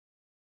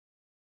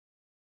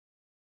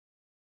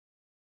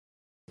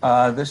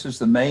This is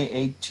the May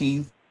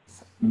 18th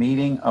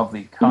meeting of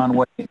the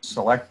Conway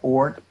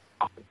Selectboard.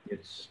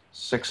 It's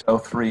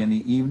 6:03 in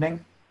the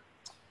evening.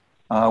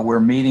 We're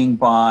meeting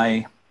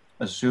by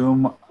a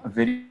Zoom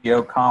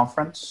video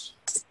conference,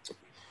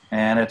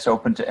 and it's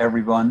open to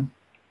everyone.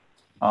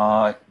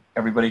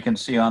 Everybody can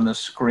see on the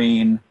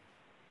screen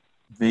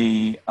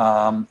the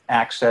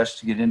access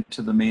to get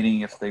into the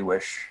meeting if they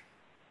wish.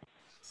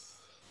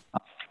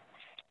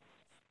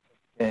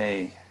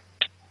 Okay.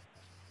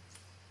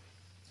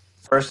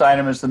 First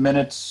item is the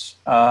minutes,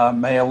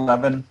 May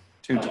 11,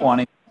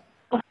 2/20.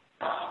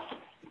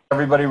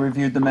 Everybody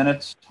reviewed the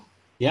minutes?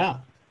 Yeah.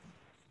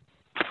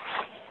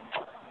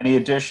 Any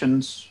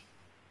additions,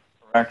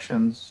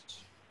 corrections?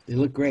 They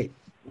look great.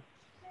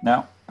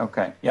 No?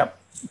 Okay. Yep.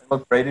 They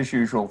look great as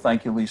usual.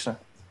 Thank you, Lisa.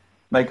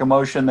 Make a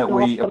motion that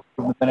we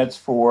approve the minutes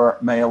for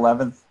May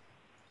 11th.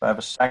 Do I have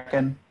a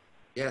second?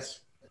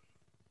 Yes.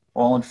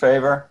 All in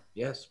favor?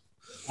 Yes.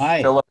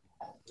 Aye. Philip?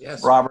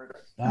 Yes.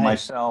 Robert? And Aye.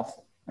 myself?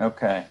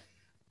 Okay.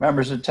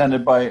 Members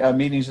attended by,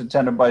 meetings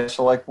attended by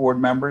select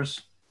board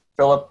members.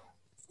 Philip?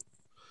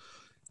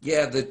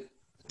 Yeah, the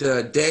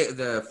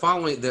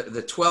following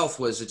the 12th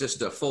was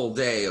just a full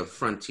day of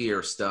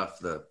Frontier stuff.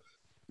 The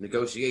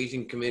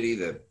negotiation committee,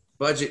 the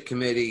budget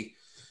committee,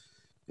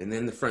 and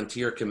then the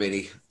Frontier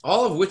committee,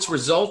 all of which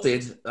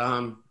resulted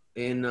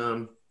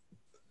in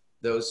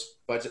those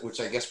budget, which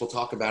I guess we'll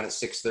talk about at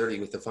 6:30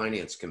 with the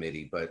finance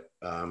committee. But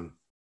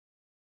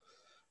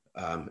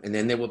and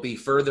then there will be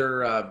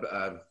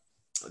further.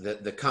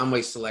 The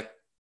Conway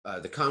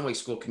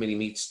School Committee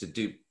meets to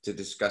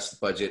discuss the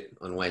budget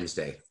on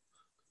Wednesday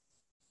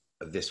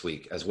of this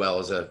week, as well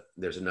as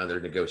there's another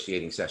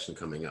negotiating session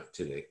coming up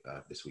today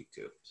this week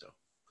too. So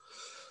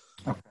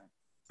Okay.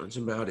 that's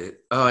about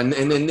it. And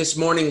then this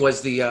morning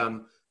was the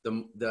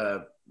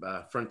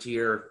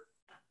Frontier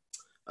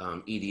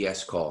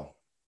EDS call,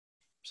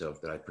 so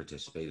that I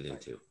participated in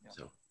too.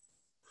 So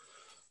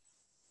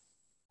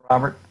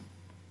Robert?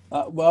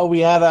 Well, we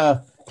had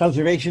a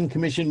Conservation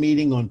Commission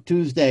meeting on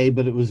Tuesday,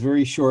 but it was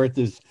very short.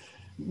 There's,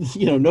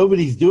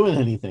 nobody's doing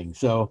anything.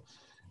 So,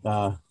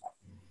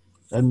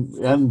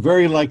 and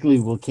very likely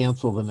we'll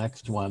cancel the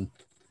next one.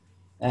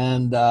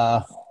 And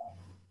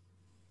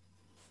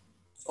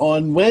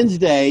on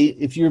Wednesday,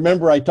 if you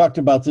remember, I talked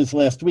about this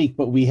last week,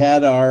 but we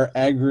had our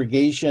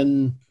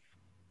aggregation,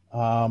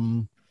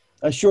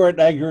 a short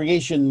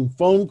aggregation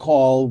phone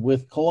call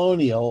with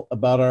Colonial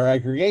about our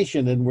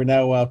aggregation, and we're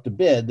now out to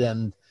bid.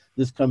 And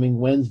this coming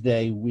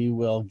Wednesday, we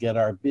will get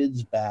our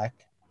bids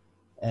back,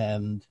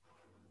 and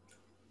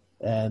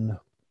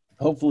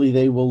hopefully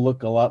they will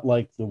look a lot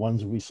like the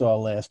ones we saw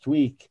last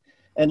week.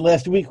 And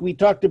last week we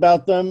talked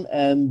about them,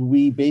 and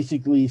we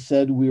basically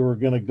said we were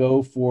going to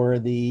go for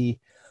the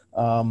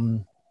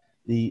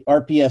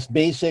RPS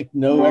basic,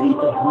 no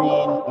extra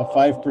green, a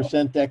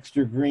 5%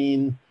 extra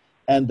green,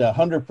 and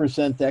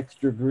 100%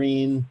 extra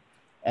green,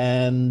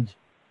 and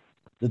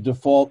the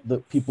default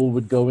that people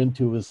would go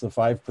into is the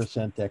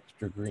 5%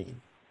 extra green,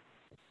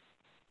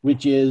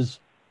 which is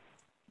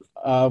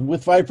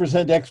with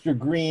 5% extra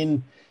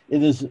green,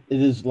 it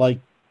is like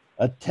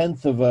a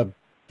tenth of a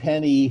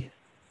penny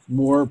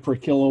more per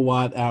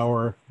kilowatt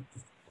hour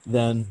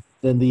than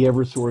the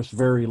Eversource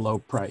very low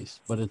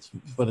price, but it's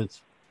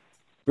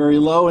very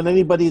low, and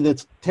anybody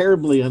that's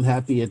terribly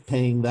unhappy at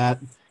paying that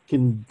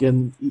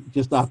can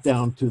just opt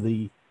down to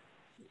the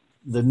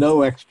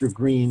no extra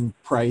green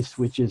price,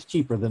 which is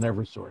cheaper than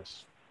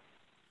Eversource.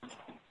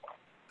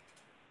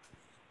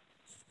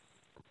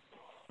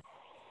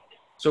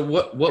 So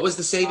what was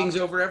the savings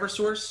over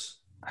Eversource?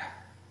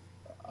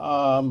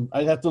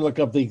 I'd have to look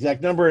up the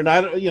exact number, and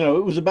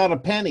it was about a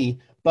penny,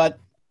 but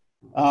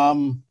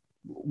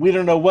we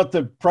don't know what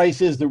the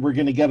price is that we're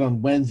going to get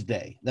on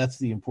Wednesday. That's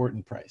the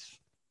important price.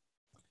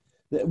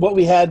 What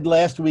we had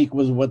last week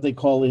was what they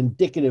call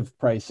indicative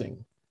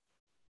pricing.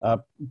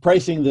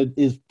 Pricing that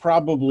is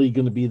probably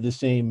going to be the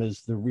same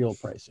as the real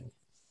pricing.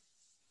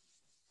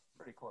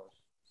 Pretty close.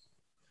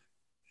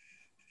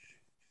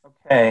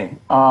 Okay,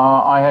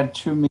 I had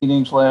two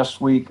meetings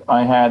last week.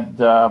 I had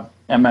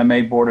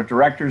MMA Board of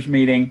Directors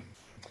meeting,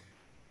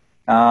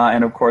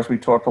 and of course we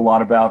talked a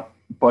lot about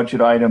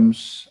budget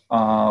items.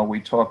 We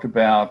talked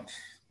about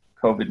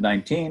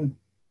COVID-19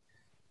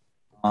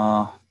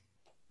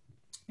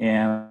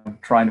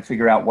 and trying to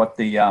figure out what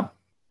the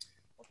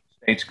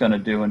state's going to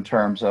do in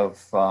terms of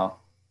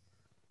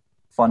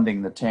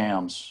funding the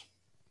towns.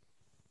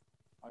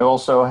 I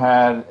also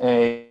had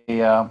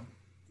a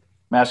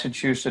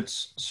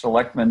Massachusetts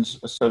Selectmen's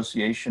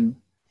Association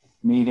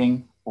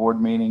meeting, board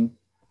meeting.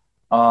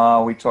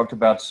 We talked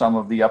about some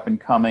of the up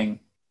and coming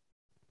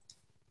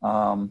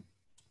online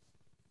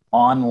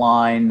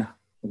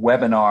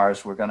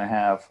webinars we're going to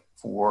have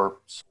for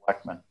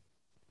selectmen.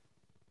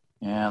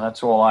 And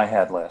that's all I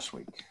had last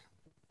week. Do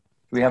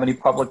we have any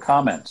public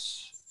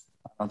comments?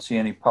 I don't see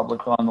any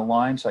public on the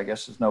line, so I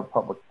guess there's no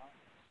public.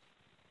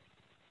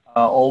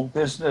 Old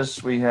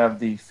business, we have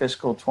the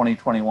fiscal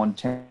 2021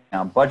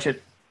 town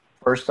budget.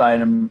 First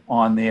item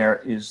on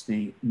there is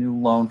the new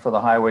loan for the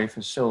highway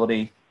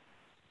facility,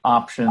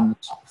 options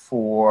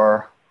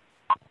for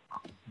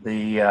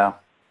the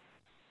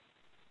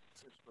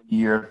fiscal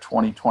year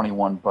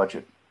 2021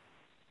 budget.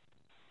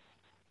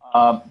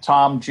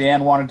 Tom,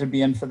 Jan wanted to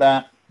be in for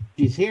that.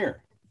 She's here.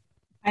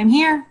 I'm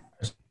here.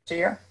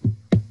 Here.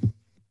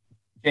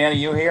 Jan, are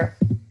you here?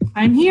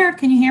 I'm here.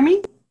 Can you hear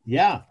me?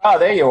 Yeah. Oh,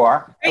 there you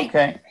are. Great.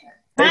 Okay.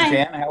 Hey, Hi.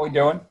 Jan, how we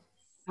doing?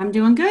 I'm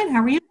doing good.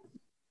 How are you?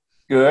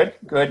 Good,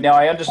 good. Now,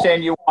 I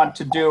understand you want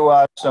to do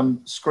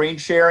some screen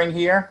sharing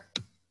here.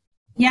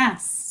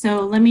 Yes.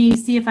 So let me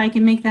see if I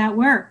can make that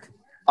work.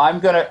 I'm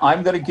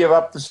gonna give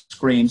up the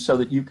screen so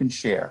that you can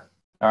share.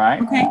 All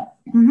right? Okay.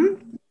 Mm-hmm.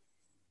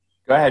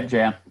 Go ahead,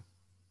 Jan. All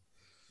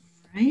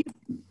right.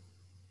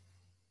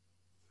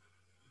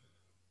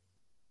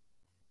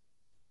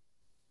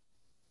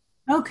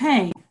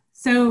 Okay.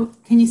 So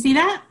can you see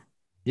that?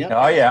 Yep.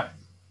 Oh, yeah.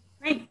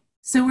 Great.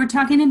 So we're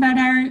talking about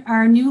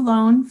our new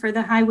loan for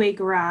the highway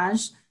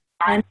garage.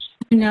 And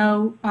you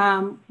know,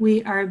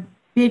 our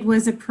bid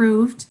was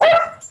approved.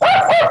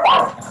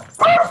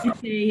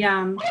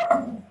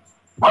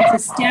 It's a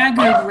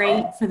staggered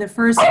rate for the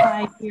first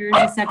 5 years,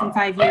 the second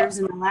 5 years,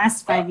 and the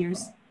last 5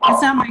 years.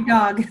 That's not my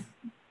dog.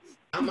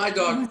 Not my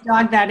dog. Whose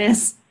dog that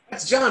is.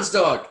 That's John's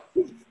dog.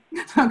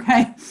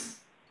 Okay.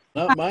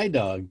 Not my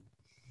dog.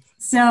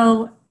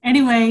 So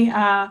anyway,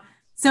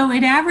 so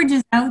it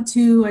averages out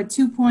to a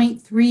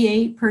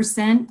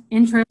 2.38%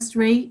 interest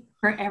rate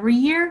for every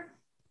year.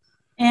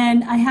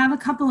 And I have a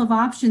couple of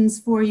options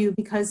for you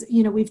because,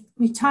 you know,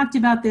 we've talked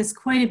about this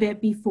quite a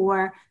bit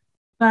before,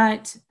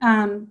 but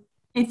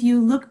if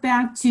you look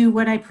back to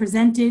what I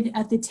presented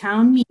at the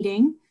town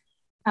meeting,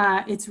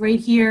 it's right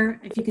here.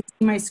 If you can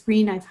see my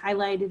screen, I've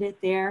highlighted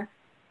it there.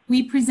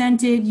 We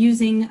presented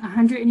using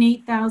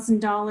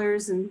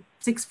 $108,000 and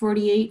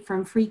 $648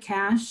 from free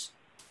cash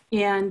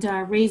and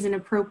raise and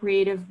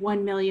appropriate of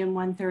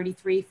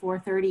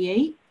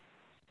 $1,133,438.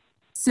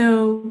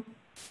 So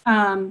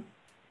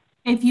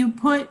if you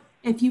put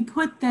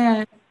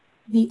the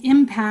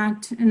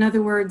impact, in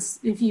other words,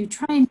 if you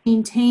try and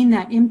maintain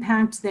that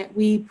impact that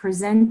we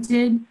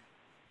presented,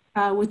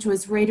 which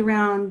was right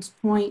around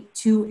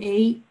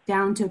 0.28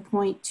 down to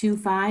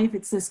 0.25,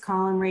 it's this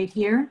column right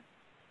here,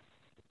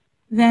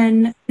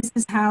 then this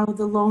is how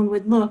the loan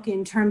would look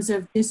in terms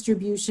of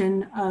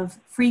distribution of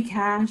free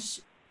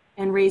cash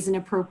and raise and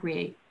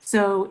appropriate.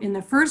 So in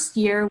the first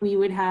year, we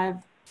would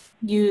have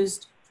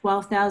used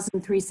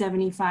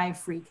 $12,375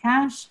 free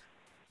cash,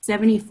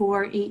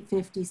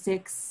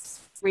 $74,856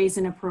 raise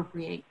and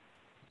appropriate.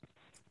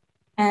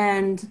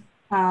 And,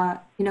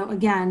 you know,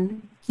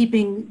 again,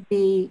 keeping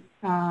the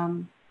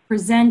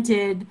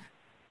presented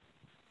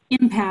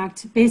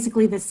impact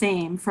basically the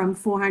same from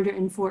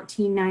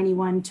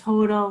 $414.91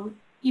 total.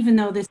 Even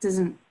though this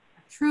isn't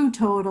a true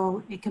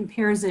total, it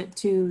compares it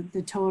to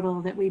the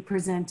total that we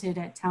presented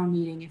at town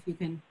meeting, if you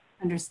can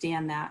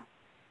understand that.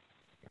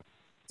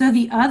 So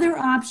the other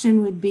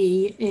option would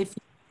be if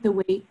the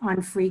weight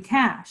on free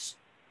cash.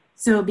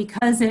 So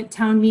because at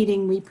town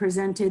meeting we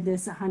presented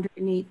this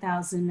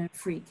 $108,000 of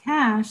free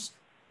cash,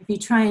 if you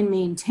try and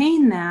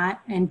maintain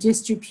that and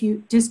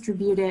distribute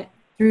it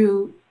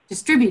through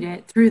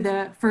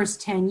the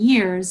first 10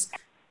 years,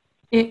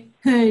 it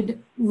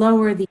could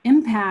lower the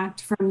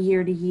impact from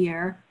year to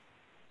year,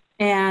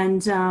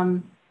 and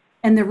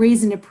the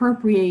raise and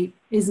appropriate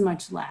is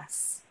much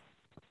less.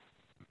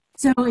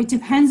 So it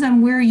depends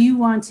on where you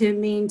want to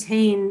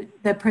maintain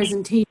the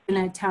presentation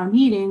at town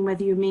meeting,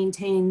 whether you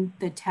maintain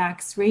the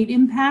tax rate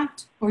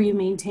impact or you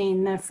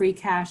maintain the free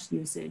cash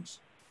usage.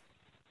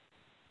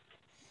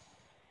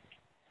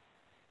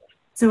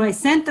 So I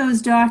sent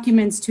those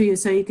documents to you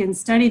so you can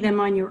study them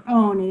on your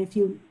own. And if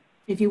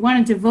you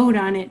wanted to vote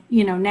on it,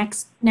 you know,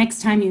 next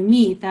time you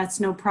meet, that's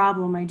no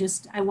problem. I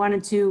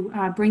wanted to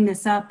bring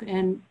this up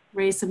and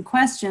raise some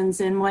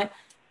questions. And what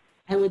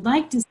I would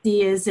like to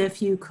see is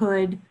if you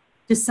could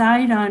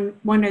decide on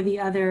one or the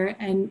other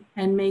and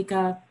make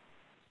a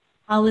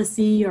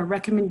policy or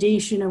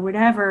recommendation or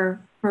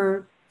whatever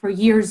for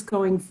years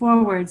going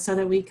forward so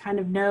that we kind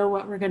of know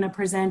what we're going to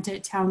present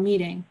at town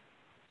meeting.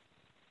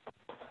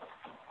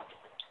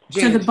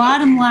 So the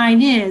bottom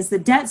line is the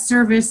debt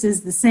service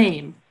is the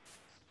same.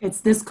 It's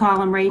this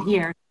column right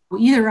here.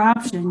 Either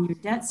option, your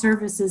debt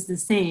service is the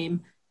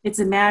same. It's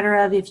a matter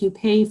of if you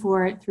pay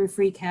for it through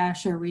free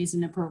cash or raise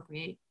and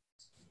appropriate.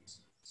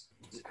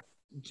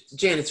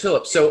 Jan, it's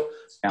Philip. So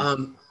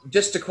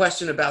just a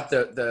question about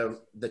the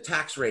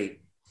tax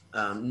rate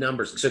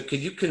numbers. So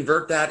could you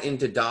convert that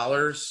into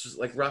dollars,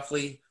 like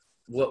roughly?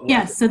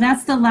 Yes, so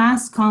that's the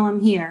last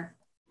column here.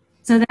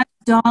 So that's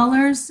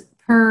dollars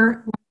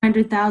per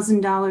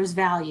 $100,000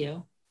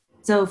 value.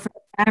 So for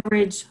an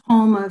average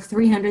home of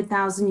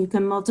 $300,000, you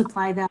can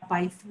multiply that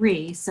by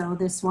 3. So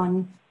this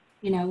one,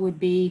 you know, would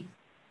be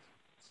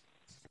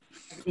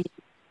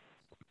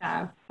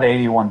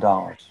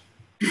 $81.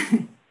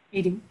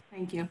 80.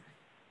 Thank you.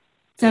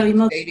 So you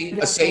multiply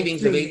a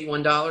savings of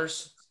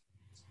 $81.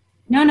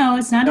 No,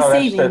 it's not a that's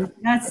savings.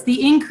 That's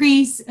the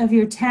increase of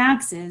your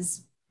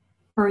taxes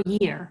per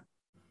year.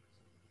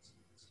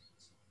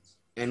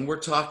 And we're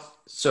talking.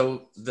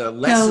 So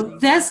So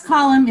this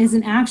column is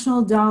an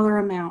actual dollar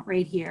amount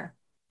right here.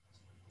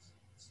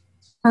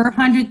 per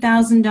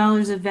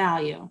 $100,000 of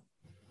value.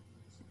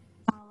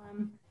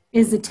 Column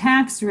is the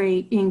tax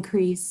rate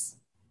increase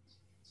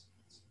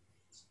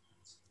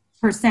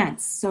per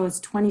cents. So it's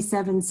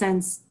 27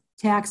 cents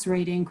tax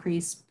rate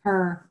increase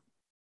per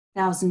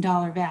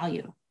 $1,000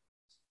 value.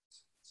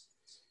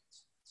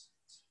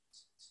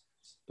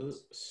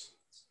 Oops.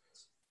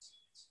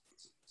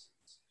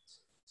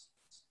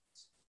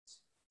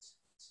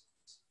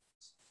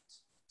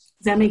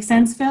 Does that make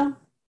sense, Phil?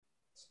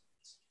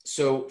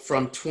 So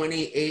from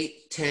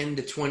 2810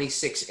 to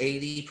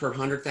 2680 per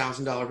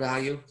 $100,000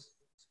 value.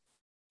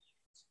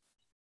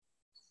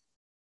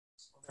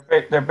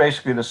 They're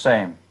basically the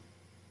same.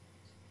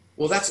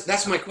 Well,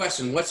 that's my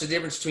question. What's the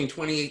difference between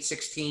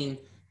 2816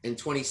 and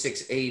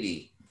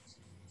 2680?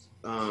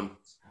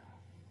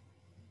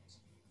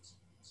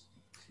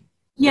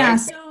 Yeah, Right.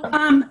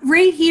 so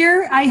right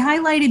here, I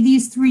highlighted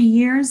these 3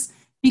 years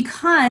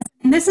because,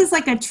 and this is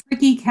like a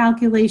tricky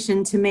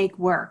calculation to make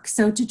work.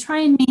 So to try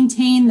and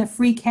maintain the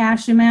free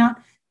cash amount,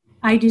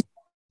 I just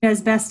did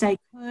as best I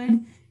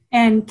could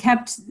and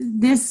kept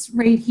this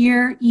right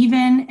here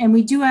even. And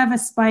we do have a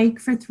spike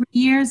for 3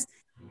 years.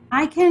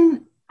 I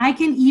can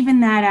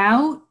even that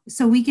out,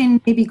 so we can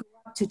maybe go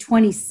up to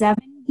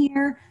 27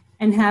 here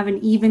and have an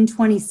even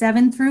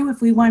 27 through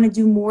if we want to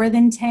do more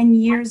than 10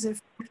 years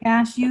of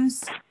cash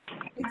use.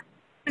 It's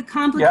a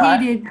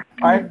complicated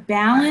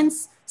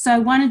balance, so I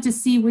wanted to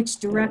see which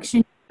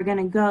direction we're going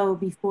to go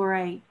before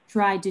I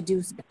tried to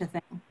do such a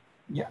thing.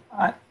 Yeah,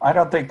 I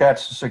don't think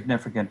that's a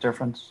significant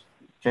difference,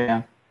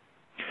 Jan.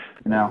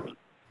 No.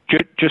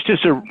 Just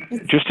as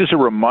a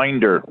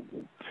reminder,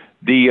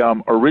 the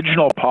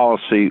original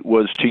policy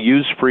was to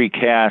use free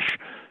cash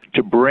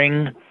to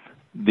bring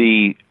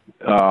the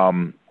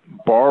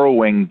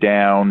borrowing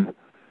down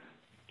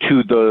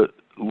to the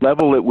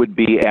level it would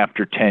be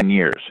after 10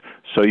 years.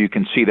 So you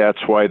can see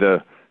that's why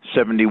the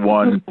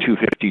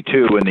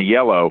 71,252 in the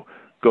yellow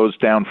goes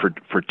down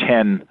for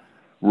 10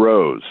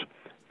 rows,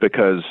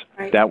 because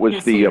that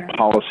was the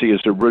policy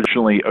as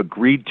originally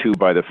agreed to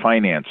by the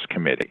Finance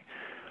Committee.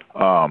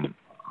 So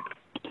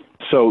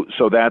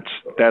that's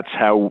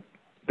how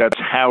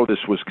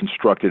this was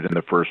constructed in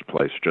the first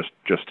place,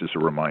 just as a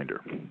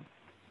reminder.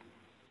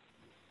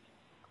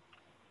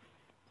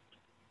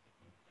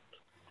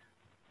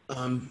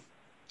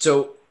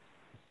 So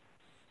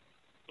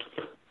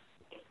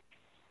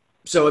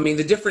I mean,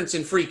 the difference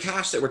in free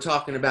cash that we're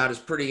talking about is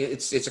pretty.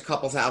 It's a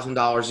couple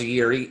 $1,000s a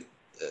year.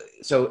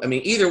 So I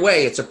mean, either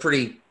way, it's a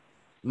pretty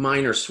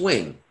minor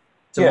swing.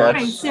 Yeah,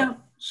 right. So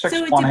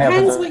it one half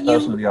depends of what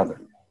dozen of the other.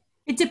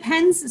 It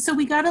depends. So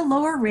we got a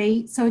lower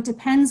rate. So it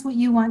depends what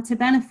you want to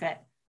benefit.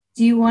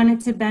 Do you want it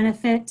to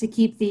benefit to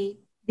keep the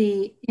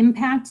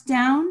impact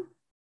down,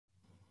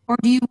 or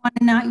do you want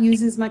to not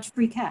use as much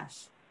free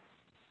cash?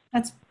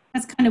 That's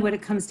kind of what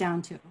it comes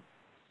down to.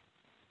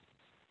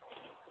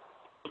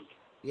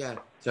 Yeah.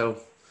 So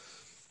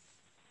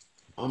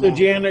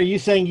Jan, are you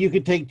saying you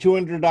could take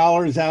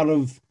 $200 out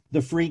of the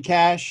free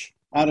cash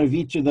out of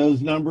each of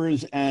those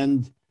numbers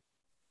and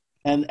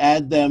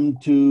add them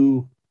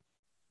to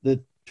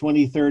the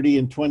 2030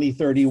 and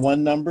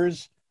 2031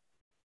 numbers,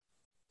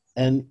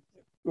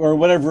 or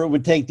whatever it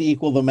would take to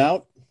equal them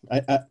out?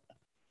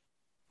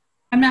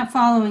 I'm not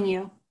following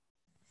you.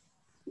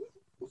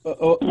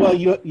 Well,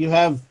 you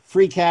have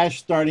free cash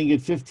starting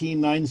at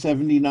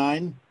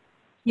 15,979.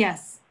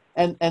 Yes.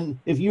 And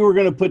if you were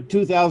going to put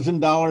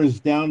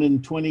 $2,000 down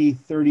in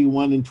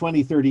 2031 and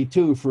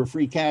 2032 for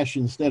free cash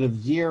instead of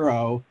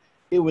zero,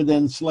 it would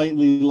then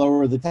slightly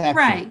lower the tax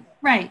rate.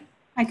 Right.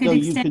 I could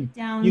extend it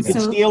down. You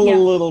could steal a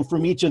little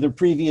from each of the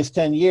previous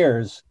 10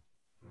 years.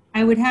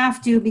 I would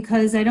have to,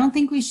 because I don't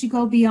think we should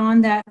go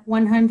beyond that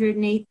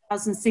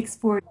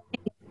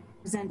 108,648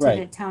 presented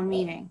at town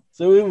meeting.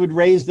 So it would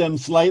raise them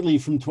slightly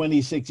from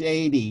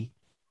 2680.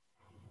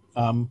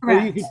 Or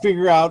you could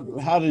figure out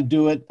how to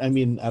do it. I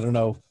mean, I don't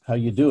know how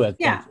you do it.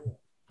 Yeah.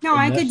 No,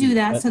 I could do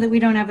that so that we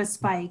don't have a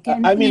spike.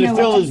 And, I mean, if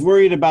Phil is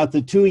worried about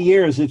the 2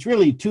 years, it's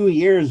really 2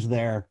 years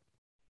there,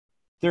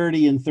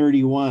 30 and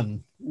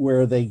 31,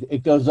 where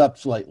it goes up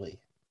slightly.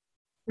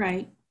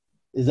 Right.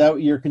 Is that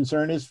what your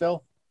concern is,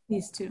 Phil?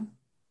 These two.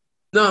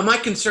 No, my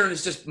concern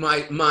is just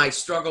my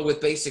struggle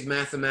with basic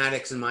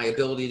mathematics and my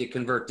ability to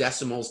convert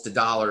decimals to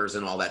dollars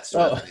and all that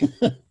sort of thing.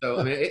 So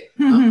I mean,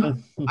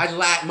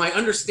 my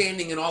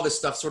understanding and all this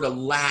stuff sort of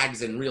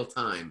lags in real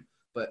time.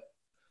 But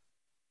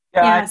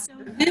so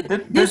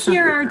this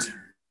year,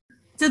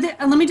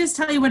 let me just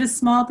tell you what a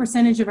small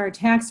percentage of our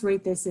tax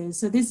rate this is.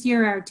 So this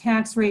year our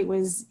tax rate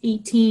was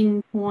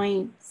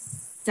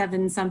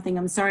 18.7 something.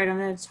 I'm sorry, I don't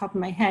know the top of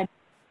my head.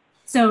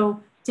 So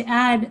to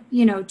add,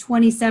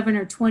 27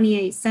 or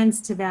 28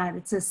 cents to that,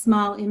 it's a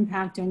small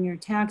impact on your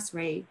tax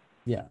rate.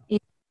 Yeah.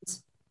 And,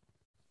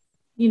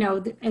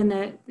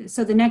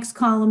 so the next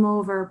column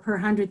over per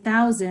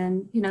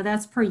 100,000,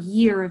 that's per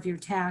year of your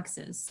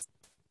taxes.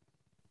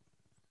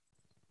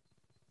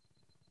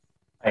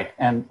 Right.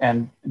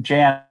 And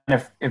Jan,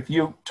 if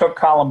you took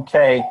column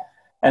K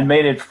and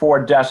made it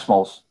 4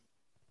 decimals,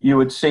 you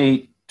would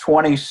see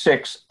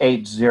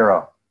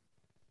 2680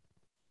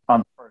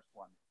 on the first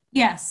one.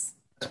 Yes.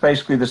 It's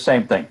basically the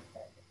same thing.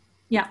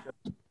 Yeah.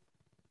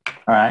 All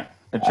right.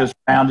 It's just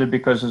rounded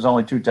because there's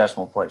only 2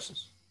 decimal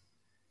places.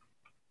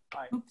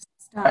 Oops.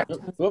 Stopped.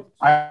 Whoop.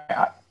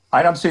 I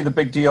don't see the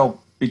big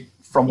deal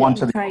from one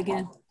to the Try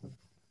again.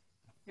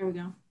 There we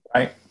go.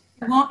 right.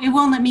 It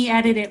won't let me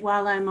edit it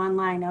while I'm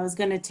online. I was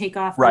going to take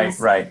off. Right. these-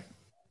 Right.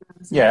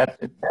 Yeah.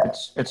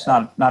 It's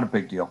not a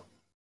big deal.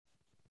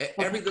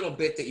 Every little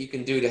bit that you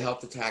can do to help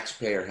the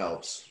taxpayer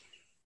helps.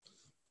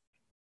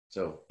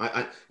 So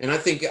I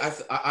think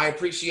I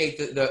appreciate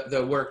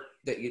the work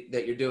that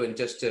you're doing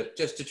just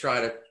to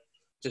try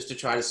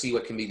to see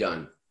what can be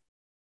done.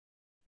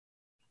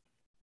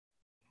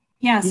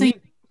 Yeah. So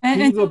Can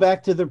you go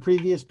back to the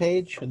previous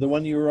page, the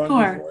one you were on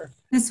Sure. before?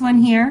 This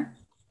one here.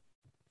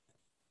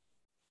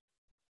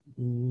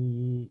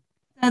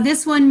 So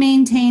this one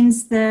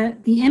maintains the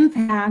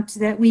impact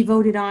that we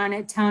voted on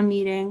at town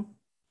meeting.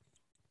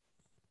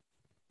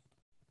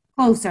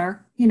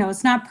 Closer,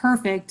 it's not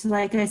perfect.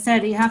 Like I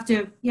said, you have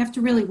to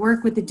really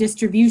work with the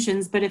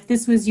distributions. But if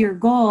this was your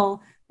goal,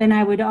 then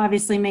I would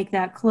obviously make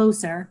that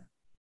closer.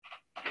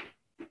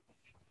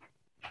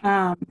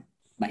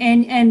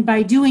 And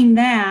by doing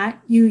that,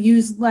 you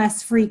use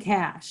less free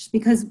cash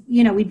because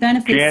we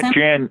benefit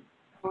some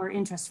or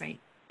interest rate.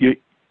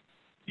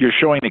 You're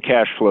showing the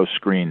cash flow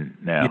screen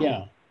now.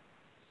 Yeah.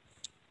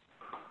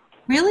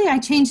 Really, I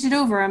changed it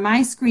over. On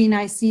my screen,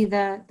 I see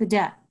the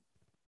debt.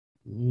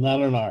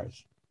 Not on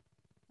ours.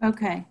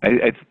 Okay.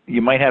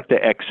 You might have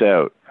to X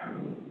out.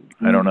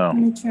 I don't know. Let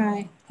me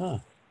try. Huh.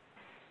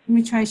 Let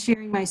me try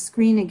sharing my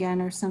screen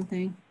again or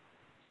something.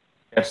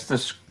 It's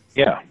this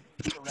Yeah.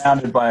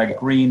 surrounded by a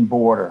green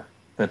border.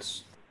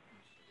 That's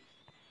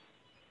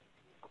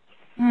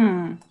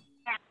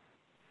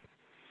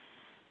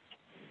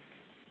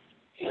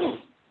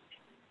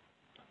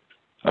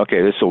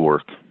Okay, this will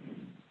work.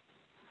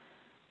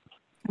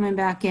 Coming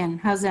back in.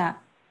 How's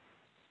that?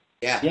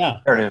 Yeah. Yeah.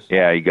 there it is.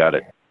 Yeah, you got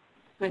it.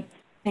 Good.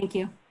 Thank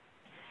you.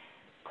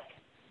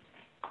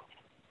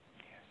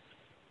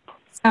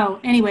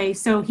 So anyway,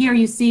 so here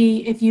you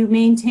see if you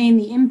maintain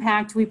the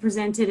impact we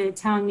presented at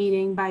town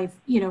meeting by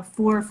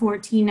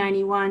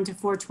 41491 to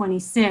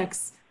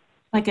 426.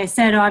 Like I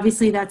said,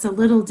 obviously that's a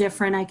little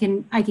different. I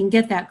can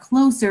get that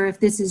closer if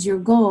this is your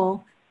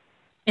goal,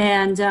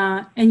 and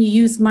you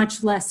use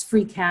much less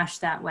free cash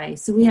that way.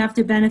 So we have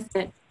to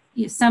benefit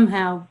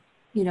somehow,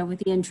 with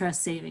the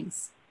interest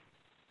savings.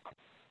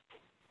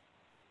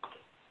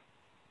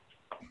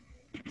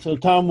 So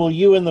Tom, will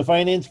you and the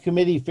finance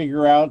committee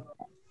figure out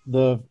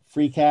the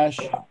free cash,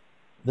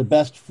 the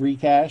best free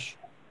cash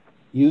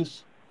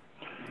use?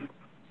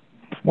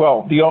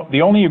 Well,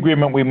 the only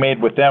agreement we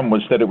made with them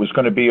was that it was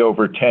going to be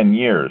over 10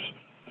 years.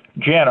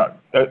 Jana,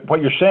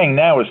 what you're saying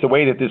now is the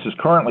way that this is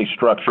currently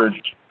structured,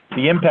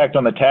 the impact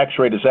on the tax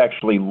rate is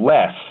actually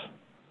less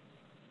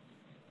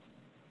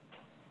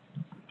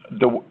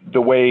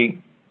the way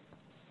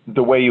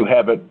you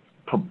have it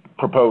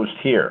proposed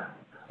here,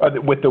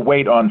 with the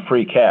weight on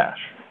free cash.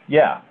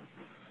 Yeah.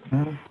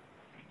 Mm-hmm.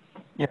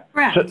 Yeah.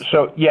 Correct.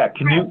 So yeah,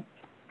 can you?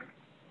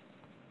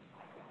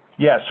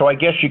 Yeah, so I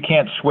guess you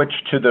can't switch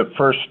to the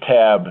first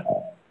tab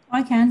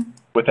I can.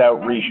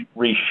 without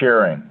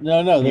resharing.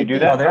 No. Can you do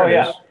that? Oh, there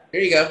it is.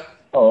 There you go.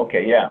 Oh,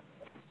 okay, yeah.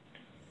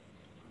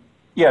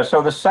 Yeah,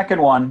 so the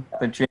second one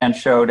that Jan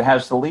showed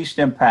has the least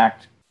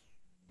impact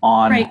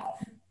on. Right.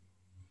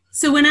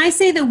 So when I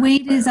say the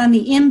weight is on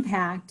the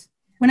impact,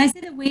 I mean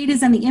the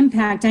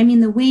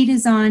weight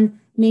is on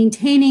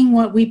maintaining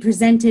what we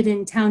presented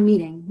in town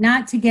meeting,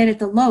 not to get it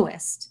the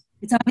lowest.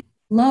 It's obviously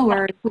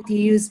lower if you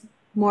use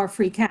more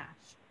free cash.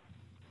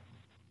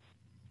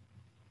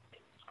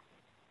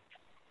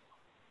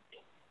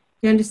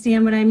 Do you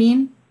understand what I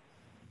mean?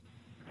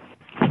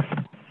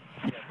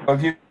 So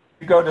if you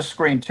go to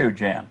screen 2,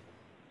 Jan,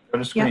 go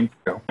to screen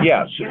 2.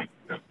 Yeah,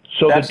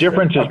 so the That's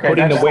difference is okay,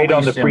 putting the that's the weight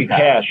on the least free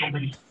impact.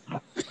 cash,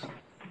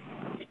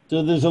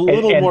 So there's a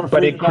little more but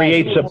free it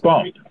creates cash. a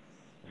bump.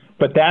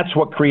 But that's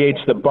what creates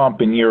the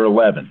bump in year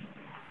 11.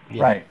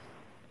 Yeah. Right.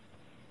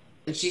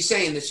 And she's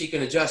saying that she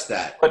can adjust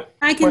that.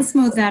 I can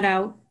smooth that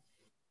out.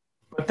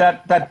 But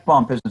that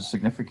bump isn't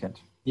significant.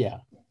 Yeah.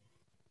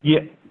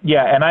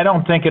 Yeah, and I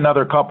don't think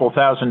another couple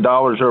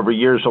 $1,000s over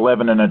years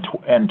 11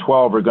 and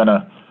 12 are going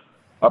to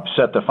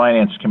upset the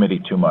finance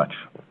committee too much.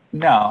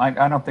 No,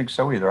 I don't think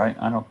so either.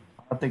 I don't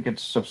think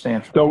it's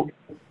substantial.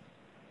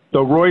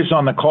 So Roy's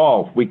on the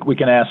call. We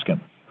can ask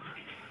him.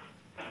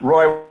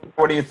 Roy,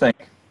 what do you think?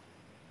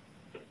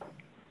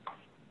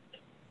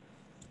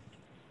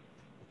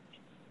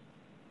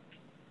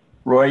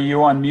 Roy,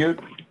 you on mute?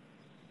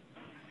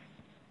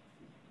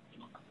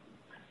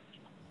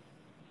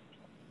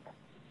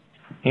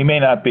 He may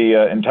not be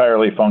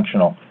entirely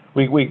functional.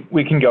 We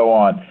can go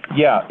on.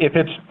 Yeah,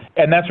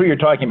 and that's what you're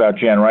talking about,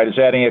 Jen, right? Is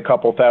adding a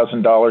couple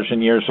 $1,000s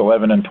in years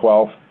 11 and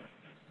 12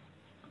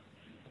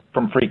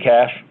 from free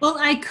cash? Well,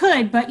 I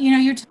could, but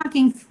you're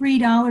talking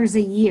 $3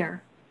 a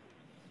year.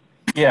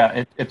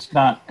 Yeah, it's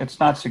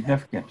not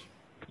significant.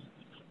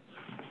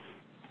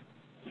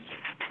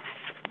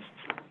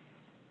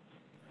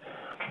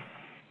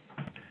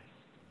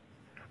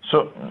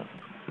 So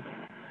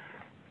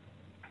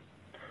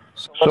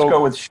let's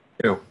go with sheet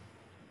 2.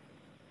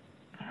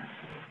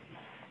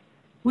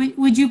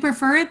 Would you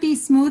prefer it be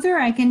smoother?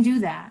 I can do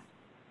that.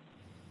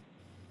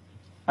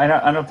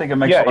 I don't think it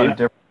makes a lot of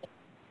difference.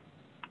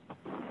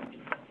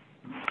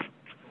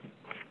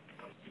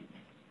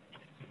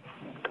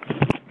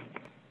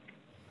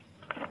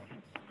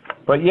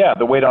 But yeah,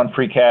 the weight on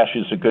free cash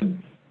is a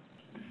good,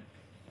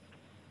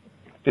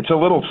 it's a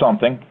little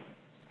something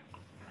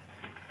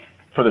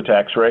for the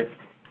tax rate.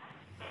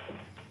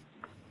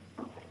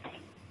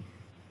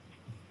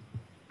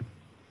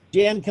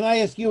 Jan, can I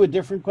ask you a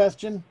different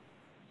question?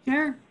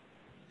 Sure.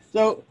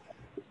 So,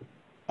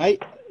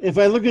 if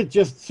I look at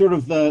just sort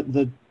of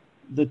the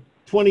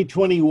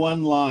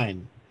 2021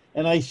 line,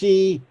 and I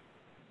see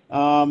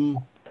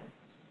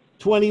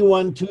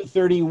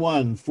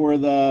 21,231 for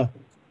the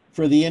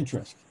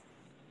interest.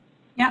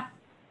 Yep.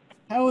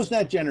 How is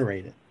that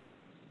generated?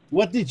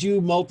 What did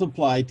you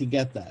multiply to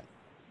get that?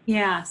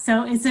 Yeah.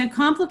 So it's a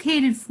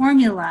complicated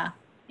formula,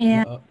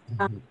 and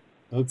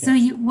Okay. so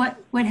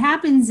what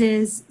happens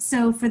is,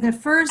 so for the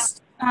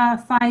first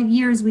 5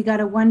 years we got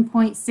a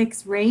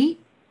 1.6 rate.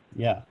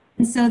 Yeah.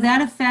 And so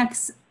that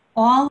affects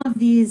all of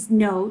these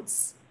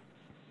notes.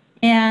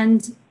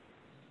 And,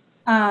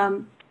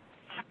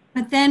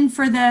 but then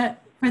for the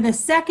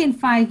second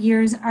 5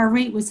 years, our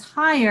rate was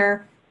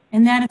higher,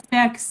 and that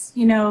affects,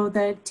 you know,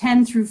 the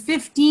 10 through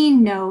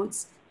 15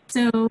 notes.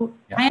 So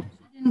I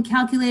actually didn't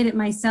calculate it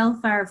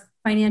myself. Our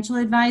financial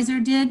advisor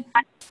did.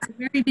 It's a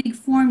very big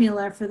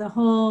formula for the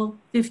whole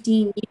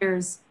 15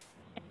 years.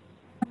 It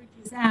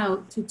averages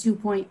out to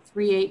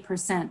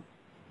 2.38%.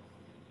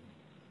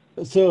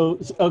 So,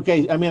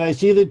 okay, I mean, I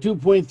see the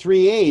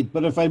 2.38,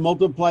 but if I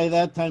multiply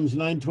that times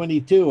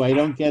 922, I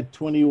don't get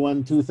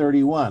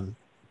 21,231.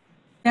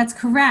 That's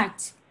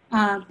correct,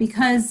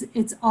 because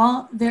it's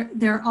all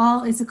they're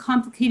all, it's a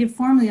complicated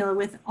formula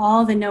with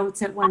all the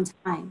notes at one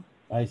time.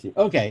 I see.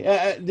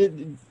 Okay.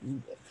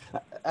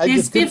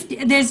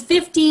 There's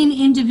 15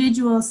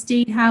 individual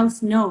state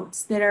house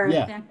notes that are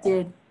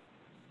affected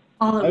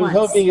all at I was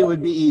once. hoping it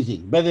would be easy,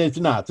 but it's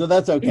not, so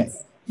that's okay.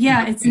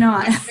 It's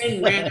not.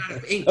 Ben ran out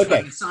of ink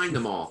trying to sign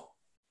them all.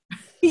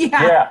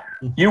 Yeah.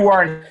 You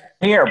weren't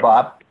here,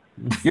 Bob.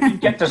 You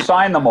didn't get to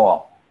sign them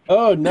all.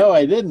 Oh, no,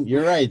 I didn't.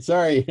 You're right.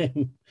 Sorry.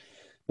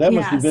 That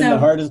must have been the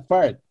hardest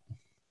part.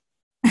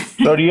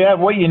 So do you have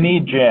what you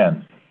need,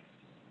 Jan?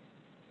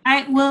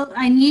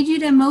 I need you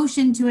to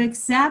motion to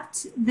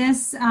accept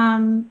this,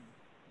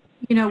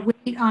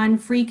 weight on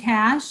free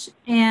cash,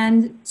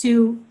 and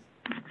to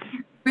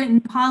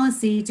written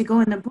policy to go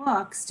in the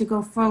books to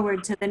go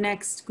forward to the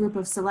next group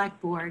of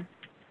select board.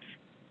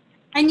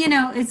 And,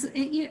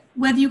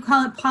 whether you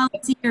call it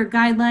policy or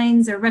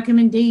guidelines or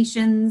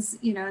recommendations,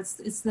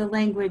 it's the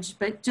language,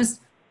 but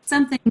just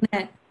something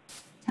that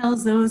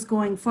tells those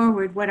going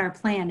forward what our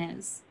plan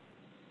is.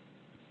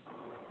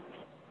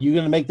 You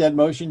going to make that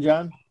motion,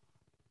 John?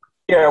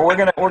 Yeah,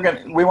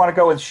 we want to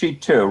go with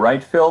sheet 2,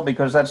 right, Phil?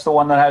 Because that's the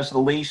one that has the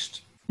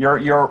least.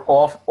 You're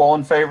all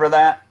in favor of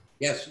that?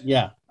 Yes.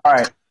 Yeah. All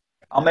right.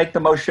 I'll make the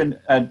motion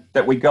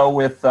that we go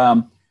with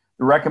the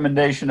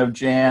recommendation of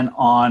Jan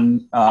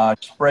on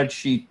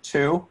spreadsheet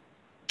 2.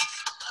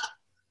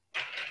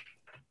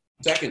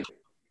 Second.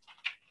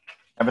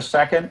 Have a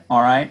second?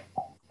 All right.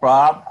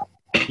 Bob?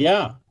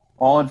 Yeah.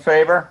 All in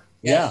favor?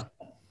 Yes.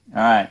 All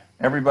right.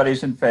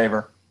 Everybody's in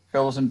favor.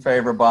 Phil's in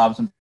favor. Bob's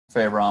in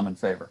favor. I'm in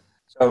favor.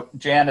 So,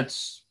 Jan,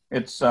 it's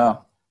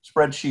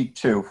spreadsheet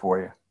 2 for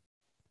you.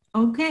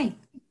 Okay.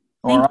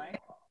 All right.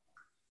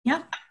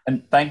 Yep.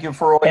 And thank you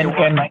for all your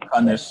work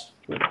on this.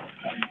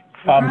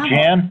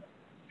 Jan?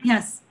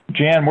 Yes.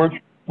 Jan, we're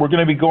going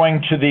to be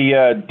going to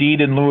the deed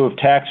in lieu of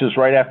taxes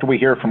right after we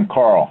hear from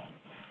Carl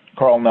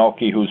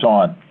Nelke, who's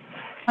on.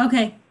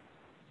 Okay.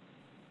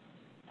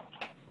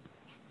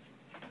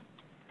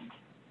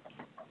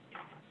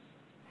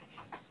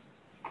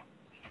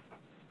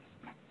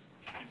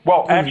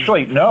 Well,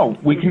 actually, no.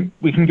 We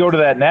can go to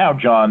that now,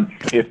 John,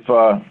 if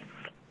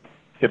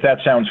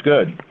that sounds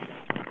good.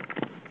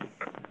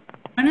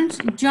 Why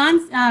don't you, John?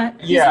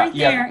 He's right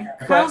there.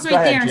 Carl's right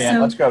ahead, there.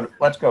 Jan. So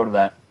Let's go to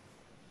that.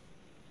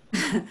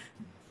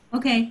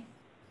 Okay.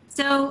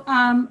 So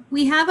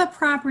we have a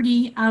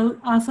property out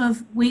off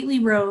of Whately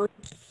Road.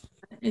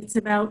 It's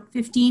about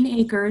 15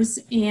 acres,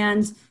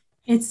 and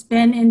it's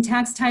been in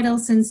tax title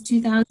since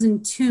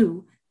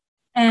 2002.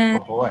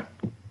 And Oh boy.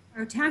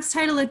 our tax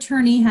title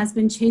attorney has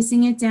been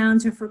chasing it down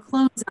to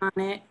foreclose on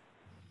it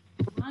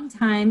for a long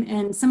time.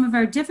 And some of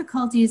our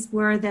difficulties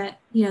were that,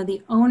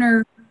 the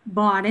owner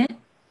bought it,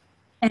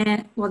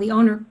 and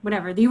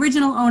the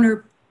original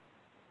owner,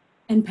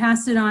 and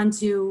passed it on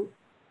to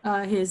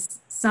his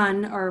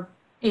son or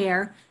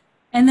heir,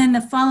 and then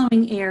the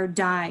following heir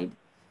died.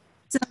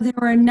 So there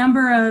were a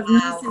number of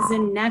nieces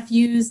and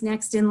nephews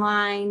next in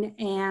line,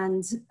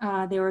 and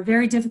they were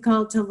very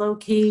difficult to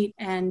locate,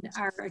 and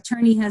our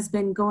attorney has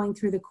been going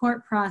through the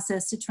court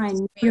process to try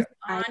and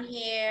notify on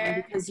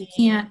here because you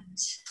can't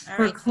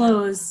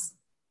foreclose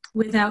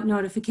without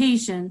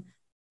notification.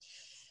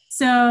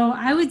 So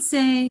I would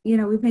say, you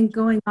know, we've been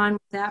going on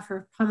with that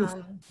for probably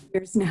 5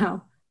 years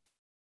now.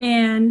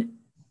 And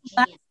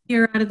last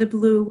year, out of the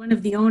blue, one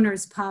of the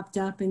owners popped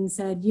up and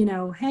said, you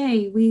know,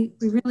 hey, we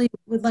really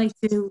would like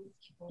to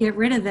get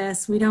rid of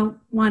this. We don't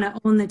want to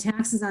own the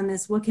taxes on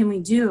this. What can we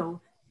do?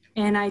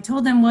 And I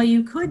told them, well,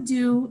 you could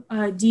do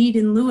a deed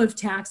in lieu of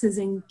taxes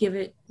and give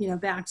it, you know,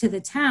 back to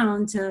the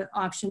town to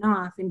auction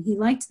off. And he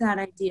liked that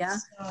idea.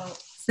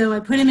 So I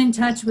put him in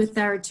touch with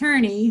our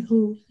attorney,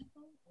 who,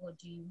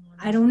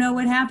 I don't know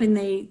what happened.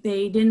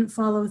 They didn't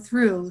follow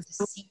through.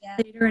 So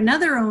later,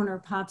 another owner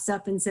pops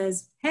up and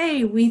says,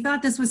 hey, we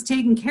thought this was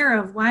taken care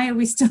of. Why are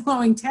we still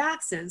owing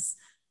taxes?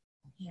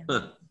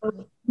 Huh.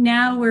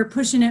 Now we're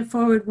pushing it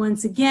forward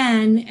once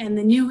again, and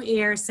the new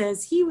heir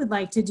says he would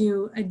like to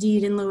do a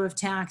deed in lieu of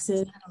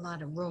taxes. Not a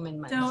lot of room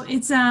in my. So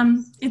it's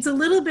a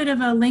little bit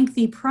of a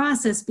lengthy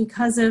process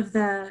because of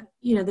the,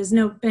 you know, there's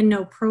been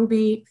no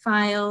probate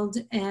filed,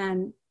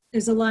 and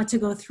there's a lot to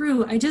go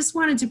through. I just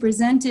wanted to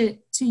present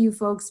it to you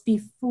folks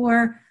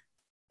before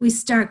we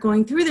start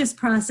going through this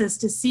process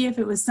to see if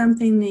it was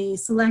something the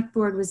select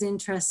board was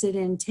interested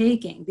in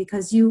taking,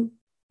 because you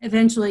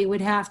eventually would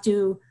have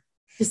to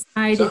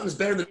decide Something's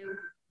better than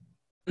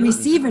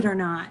receive it or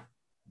not.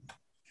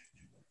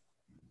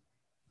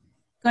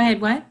 Go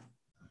ahead, what?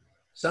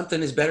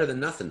 something is better than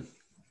nothing.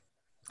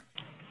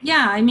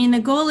 Yeah, I mean, the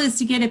goal is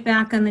to get it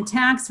back on the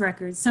tax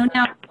records. So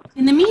now,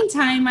 in the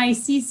meantime, I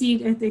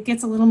CC'd, it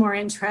gets a little more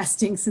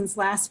interesting since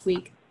last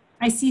week.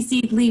 I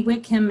CC'd Lee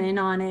Whitcomb in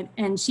on it,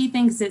 and she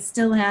thinks it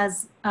still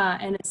has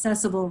an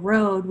accessible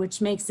road,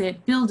 which makes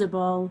it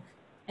buildable.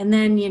 And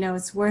then, you know,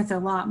 it's worth a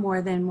lot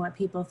more than what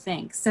people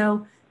think.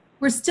 So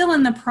we're still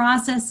in the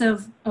process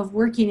of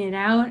working it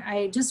out.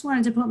 I just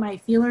wanted to put my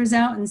feelers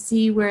out and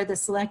see where the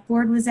select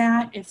board was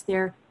at, if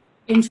they're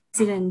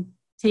interested in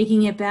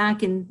taking it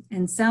back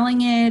and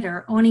selling it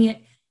or owning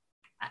it.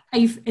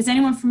 Is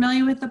anyone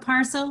familiar with the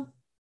parcel?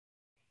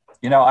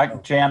 You know,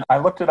 Jan, I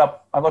looked it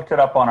up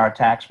on our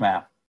tax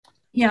map.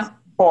 Yeah.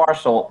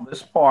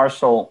 This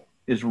parcel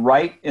is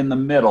right in the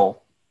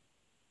middle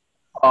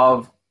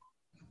of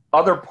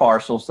other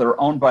parcels that are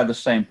owned by the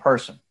same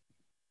person.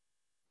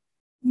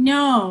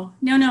 No.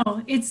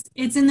 It's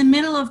in the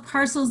middle of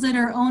parcels that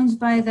are owned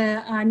by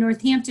the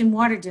Northampton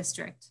Water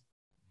District.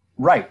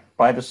 Right,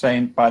 by the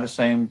same.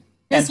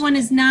 This one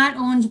is not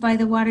owned by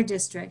the Water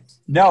District.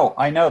 No,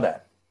 I know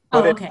that.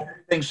 Oh, But okay.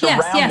 everything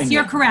surrounding Yes,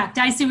 you're it. correct.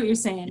 I see what you're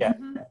saying. Yeah,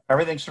 Mhm.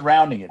 everything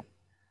surrounding it.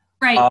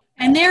 Right.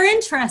 And they're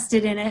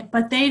interested in it,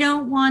 but they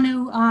don't want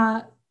to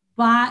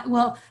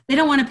they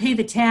don't want to pay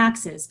the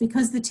taxes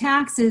because the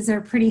taxes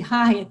are pretty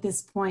high at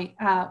this point.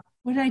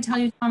 What did I tell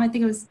you, Tom? I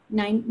think it was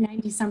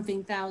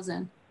 90-something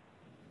thousand.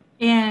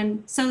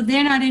 And so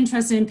they're not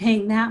interested in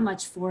paying that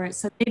much for it.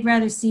 So they'd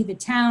rather see the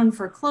town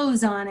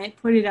foreclose on it,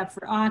 put it up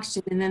for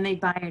auction, and then they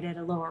buy it at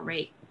a lower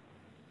rate.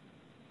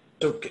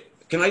 So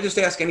can I just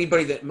ask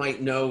anybody that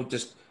might know,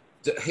 just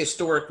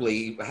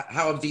historically,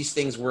 how have these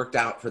things worked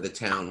out for the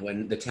town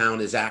when the town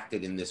has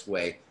acted in this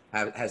way?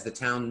 Has the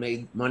town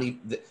made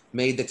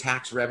the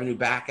tax revenue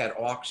back at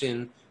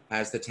auction?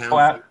 Has the town?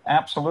 Oh,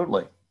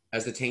 absolutely.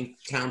 Has the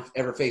town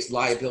ever faced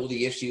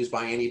liability issues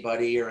by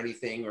anybody or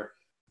anything? Or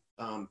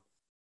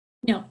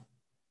No.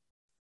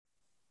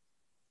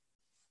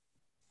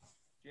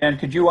 Jan,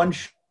 could you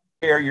unshare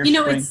your You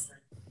know, screen?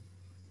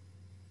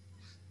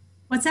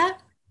 What's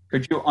that?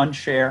 Could you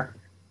unshare?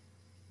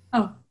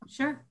 Oh,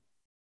 sure.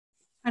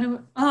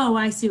 Oh,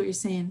 I see what you're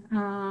saying.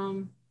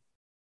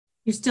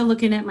 You're still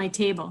looking at my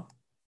table.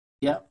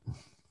 Yep.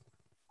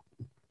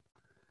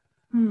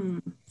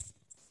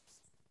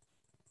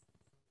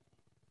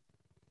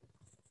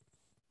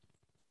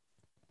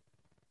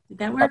 Did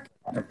that work?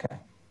 Okay.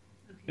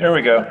 There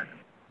we go.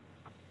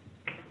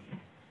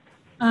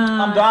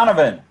 Tom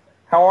Donovan,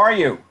 how are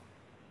you?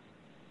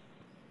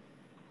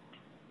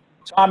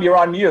 Tom, you're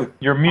on mute.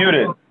 You're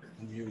muted.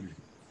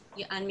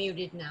 You're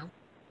unmuted now.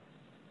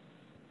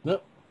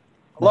 Nope.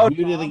 Hello,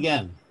 Muted Tom.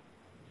 again.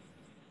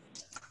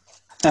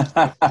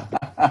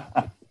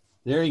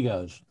 There he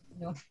goes.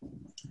 No.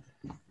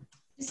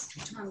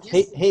 Tom,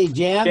 just Hey,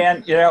 Jan.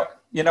 Jan,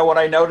 you know what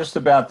I noticed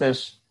about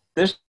this?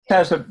 This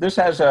has an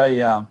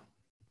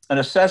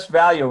assessed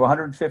value of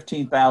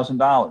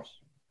 $115,000.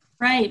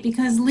 Right,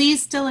 because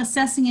Lee's still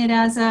assessing it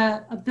as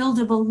a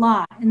buildable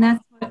lot, and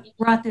that's what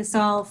brought this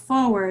all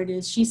forward.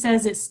 Is she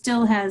says it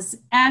still has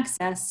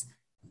access.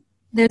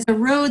 There's a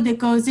road that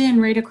goes in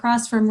right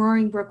across from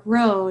Roaring Brook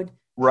Road.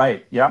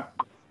 Right.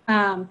 Yep.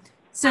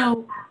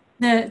 So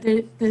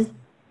the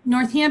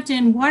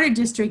Northampton Water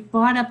District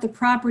bought up the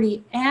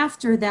property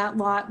after that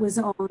lot was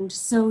owned.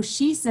 So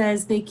she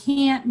says they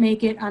can't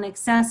make it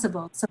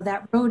inaccessible. So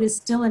that road is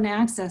still an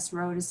access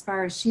road as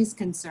far as she's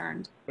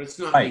concerned. but it's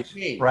not Right.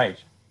 maintained.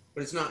 Right.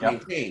 But it's not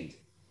Yep. maintained.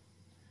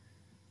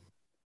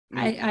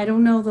 I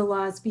don't know the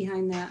laws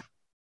behind that.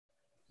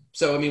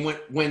 So I mean,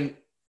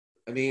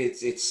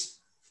 it's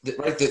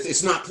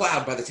not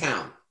plowed by the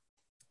town.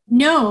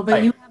 No, but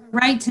Right. you have a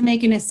right to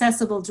make an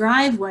accessible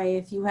driveway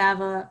if you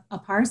have a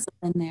parcel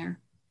in there.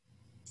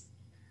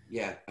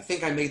 Yeah, I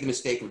think I made the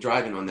mistake of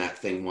driving on that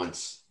thing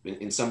once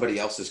in somebody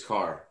else's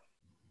car.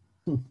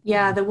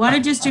 Yeah, the water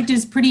district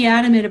is pretty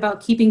adamant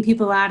about keeping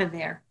people out of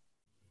there.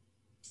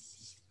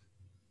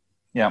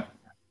 Yeah.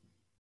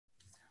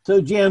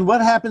 So Jan,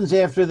 what happens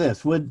after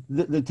this? Would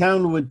the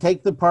town would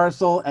take the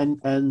parcel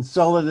and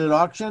sell it at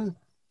auction?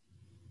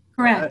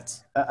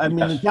 Correct. I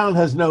mean, the Yes. town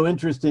has no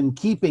interest in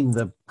keeping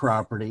the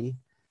property.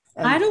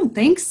 I don't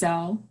think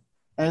so.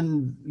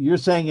 And you're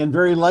saying, and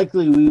very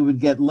likely we would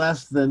get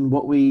less than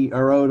what we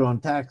are owed on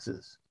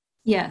taxes.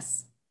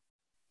 Yes.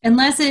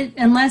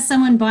 Unless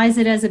someone buys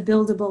it as a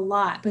buildable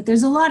lot, but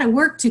there's a lot of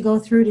work to go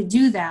through to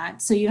do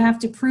that. So you have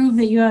to prove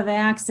that you have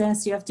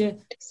access, you have to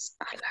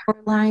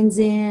put lines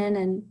in,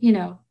 and you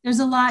know, there's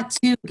a lot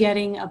to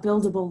getting a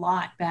buildable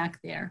lot back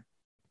there.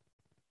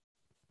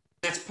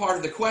 That's part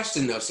of the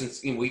question, though,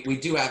 since we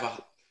do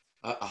have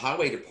a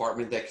highway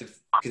department that could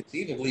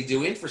conceivably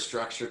do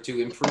infrastructure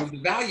to improve the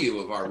value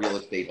of our real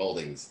estate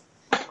holdings.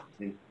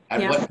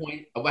 And at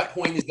what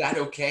point is that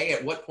okay?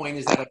 At what point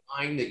is that a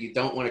line that you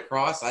don't want to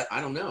cross? I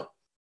don't know.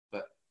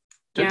 But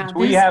Do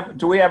we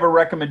have a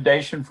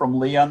recommendation from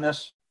Lee on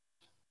this?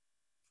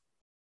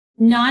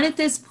 Not at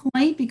this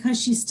point,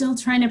 because she's still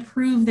trying to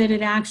prove that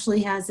it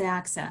actually has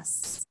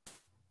access.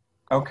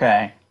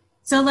 Okay.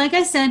 So like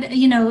I said,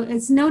 you know,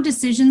 it's no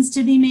decisions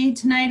to be made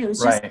tonight. It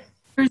was just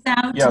Right.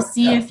 out to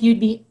see if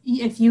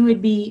you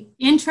would be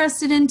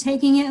interested in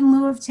taking it in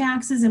lieu of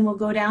taxes, and we'll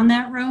go down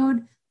that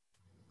road.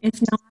 If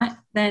not,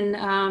 then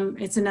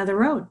it's another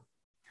road.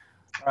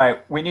 All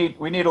right. We need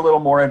a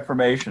little more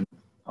information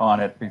on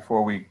it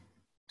before we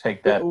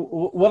take that.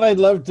 What I'd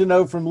love to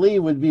know from Lee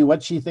would be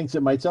what she thinks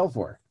it might sell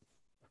for.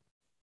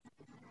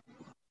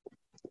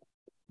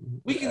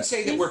 we can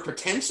say that we're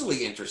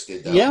potentially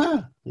interested, though.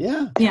 Yeah.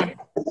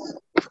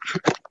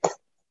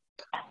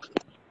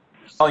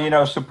 Well, you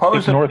know, If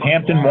supposedly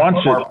Northampton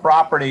wants our it,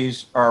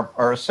 properties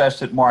are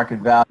assessed at market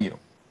value.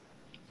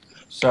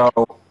 So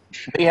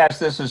Lee has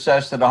this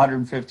assessed at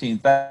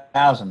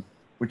 115,000,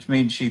 which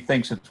means she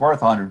thinks it's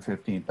worth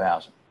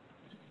 115,000.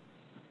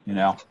 You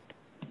know.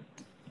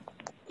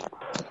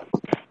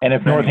 and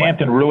if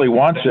Northampton really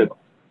wants it,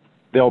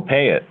 they'll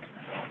pay it.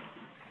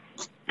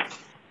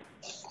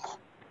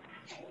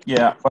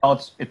 Yeah,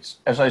 well, it's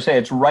as I say,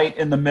 it's right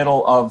in the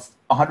middle of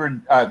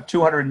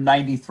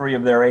 293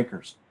 of their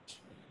acres.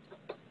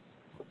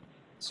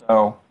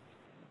 So,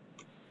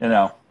 you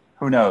know,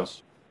 who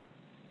knows?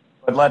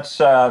 But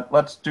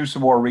let's do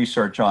some more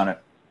research on it.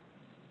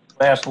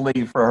 Ask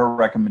Lee for her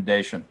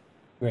recommendation.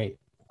 Great.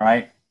 All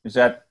right, is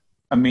that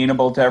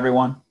amenable to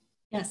everyone?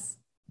 Yes.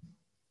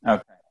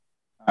 Okay.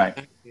 All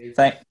right.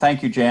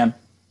 Thank you, Jan.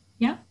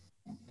 Yeah.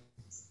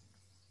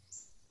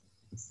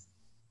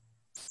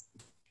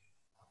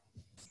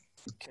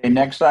 Okay,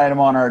 next item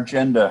on our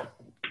agenda.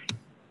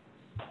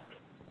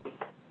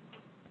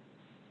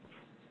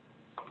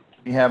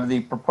 We have the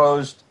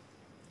proposed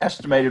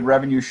estimated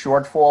revenue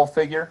shortfall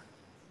figure.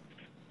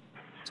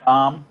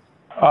 Tom?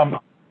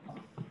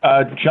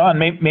 John,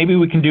 maybe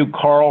we can do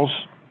Carl's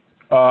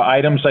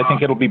items. I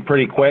think it'll be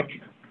pretty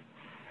quick.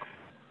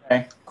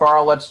 Okay.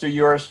 Carl, let's do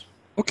yours.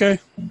 Okay,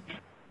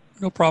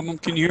 no problem.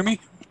 Can you hear me?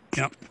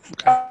 Yeah.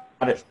 Got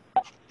it.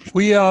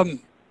 We,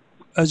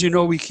 as you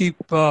know, we keep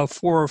 4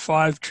 or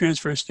 5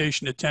 transfer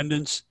station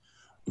attendants.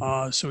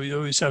 So we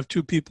always have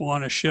 2 people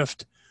on a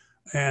shift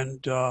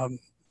and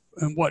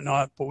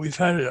whatnot. But we've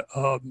had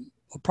a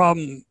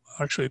problem.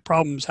 Actually,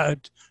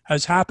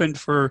 has happened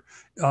for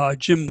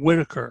Jim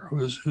Whitaker,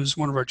 who's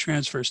one of our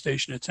transfer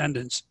station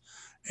attendants,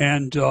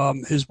 and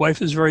his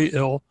wife is very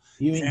ill.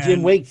 You mean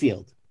Jim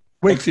Wakefield?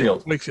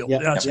 Wakefield.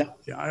 Yeah,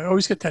 Yeah, I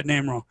always get that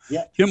name wrong.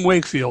 Yeah. Jim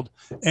Wakefield,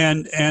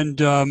 and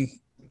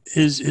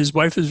his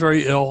wife is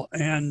very ill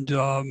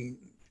and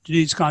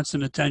needs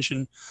constant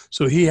attention.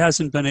 So he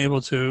hasn't been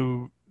able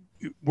to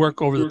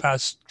work over the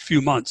past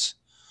few months.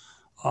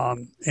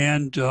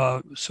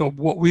 So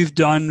what we've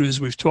done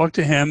is we've talked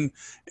to him,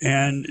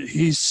 and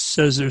he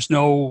says there's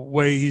no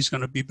way he's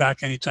going to be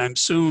back anytime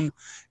soon.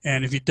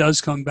 And if he does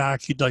come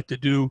back, he'd like to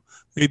do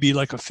maybe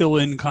like a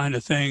fill-in kind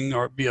of thing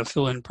or be a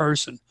fill-in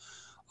person.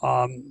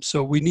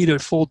 So we needed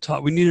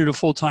a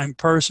full-time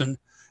person,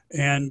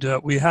 and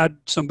we had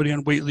somebody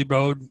on Whately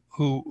Road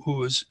who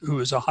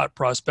was a hot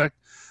prospect,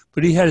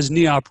 but he had his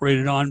knee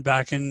operated on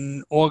back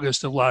in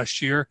August of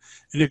last year,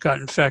 and it got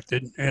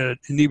infected and had a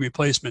knee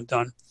replacement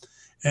done.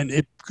 And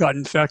it got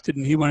infected,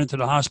 and he went into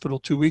the hospital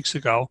 2 weeks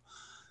ago.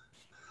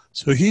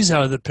 So he's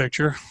out of the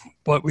picture.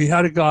 But we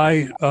had a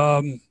guy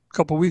a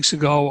couple of weeks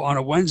ago on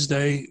a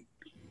Wednesday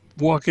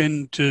walk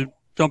in to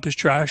dump his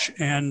trash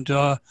and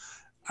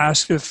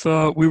ask if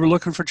we were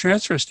looking for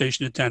transfer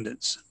station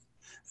attendants.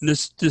 And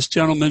this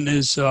gentleman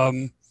is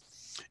Tom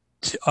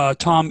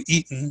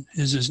Eaton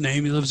is his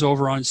name. He lives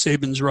over on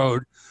Sabins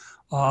Road,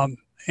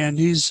 and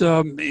he's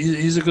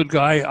a good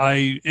guy.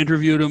 I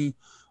interviewed him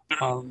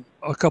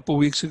a couple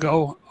weeks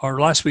ago, or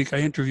last week I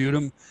interviewed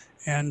him,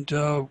 and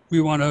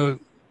we want to,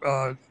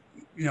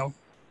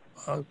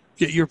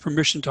 get your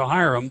permission to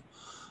hire him.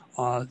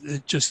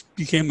 It just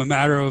became a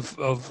matter of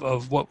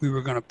what we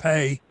were going to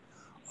pay.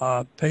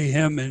 pay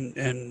him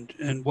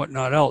and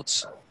whatnot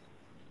else.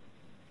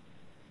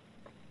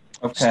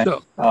 Okay.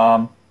 So,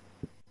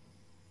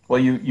 Well,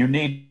 you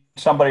need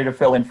somebody to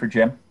fill in for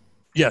Jim.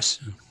 yes.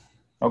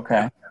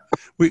 Okay.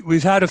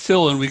 We've had a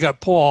fill-in. We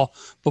got Paul,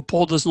 but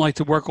Paul doesn't like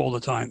to work all the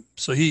time.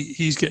 So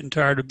he's getting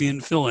tired of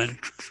being fill-in.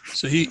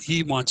 So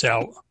he wants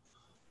out.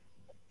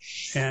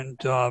 And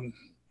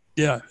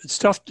yeah, it's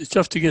tough. It's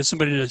tough to get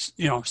somebody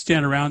to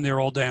stand around there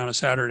all day on a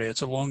Saturday.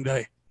 It's a long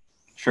day.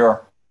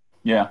 Sure.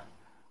 Yeah.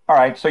 All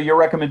right. So your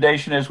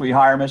recommendation is we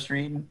hire Mr.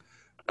 Eaton?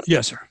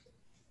 Yes, sir.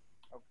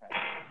 Okay.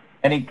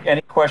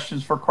 Any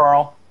questions for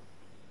Carl?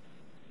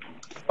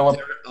 Philip?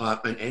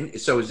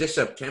 So is this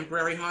a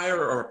temporary hire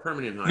or a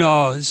permanent hire?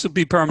 No, this will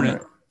be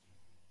permanent.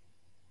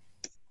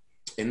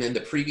 And then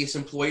the previous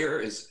employer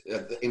is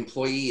the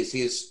employee. Is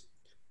his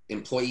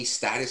employee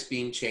status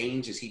being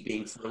changed? Is he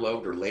being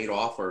furloughed or laid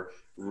off or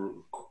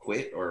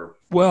quit? Or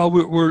Well,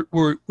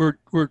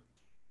 we're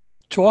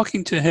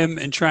talking to him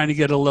and trying to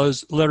get a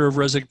letter of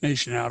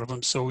resignation out of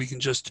him, so we can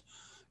just,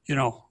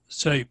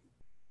 say,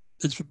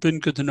 "It's been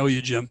good to know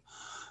you, Jim."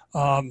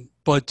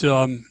 But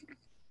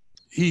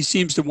he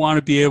seems to want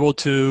to be able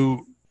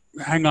to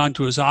hang on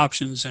to his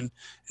options and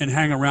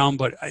hang around.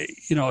 But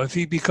if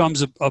he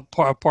becomes a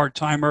part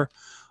timer,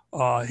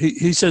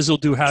 he says he'll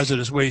do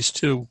hazardous waste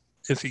too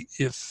if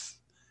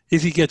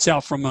he gets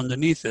out from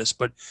underneath this.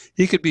 But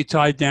he could be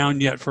tied down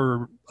yet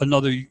for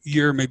another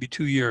year, maybe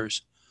 2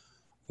 years,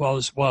 while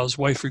his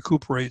wife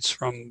recuperates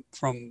from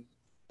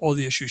all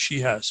the issues she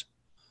has.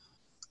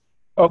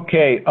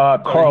 Okay,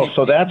 Carl,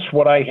 so that's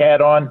what I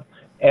had on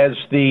as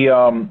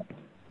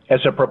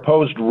as a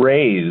proposed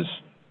raise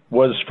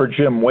was for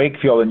Jim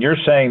Wakefield, and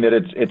you're saying that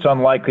it's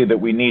unlikely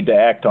that we need to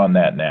act on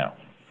that now.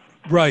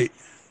 Right,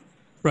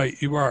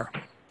 you are.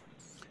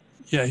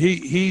 Yeah,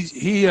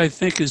 he I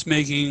think is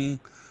making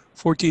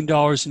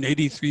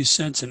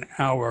 $14.83 an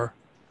hour,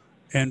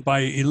 and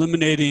by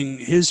eliminating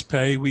his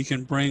pay, we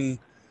can bring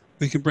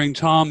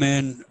Tom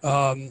in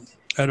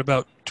at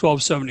about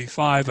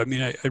 $12.75. I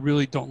mean, I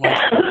really don't like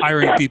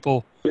hiring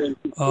people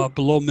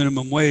below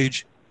minimum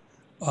wage,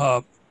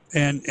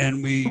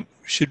 and we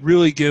should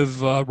really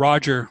give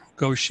Roger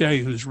Gaucher,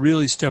 who's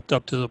really stepped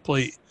up to the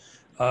plate,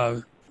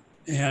 and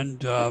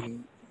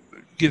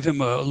give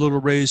him a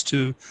little raise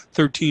to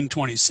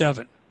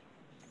 $13.27.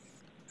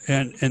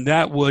 And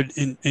that would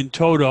in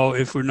total,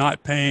 if we're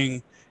not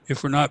paying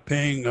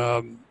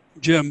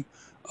Jim,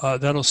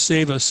 that'll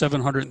save us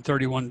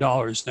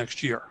 $731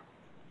 next year.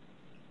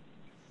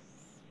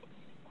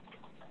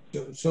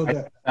 So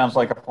that Sounds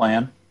like a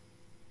plan.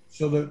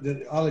 so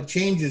all the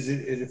changes,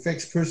 it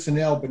affects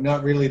personnel, but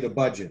not really the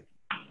budget.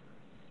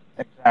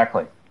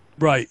 Exactly.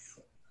 Right,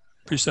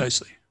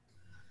 precisely.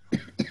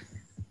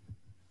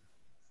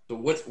 so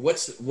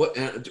what's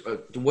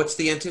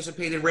the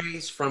anticipated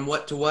raise from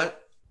what to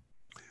what?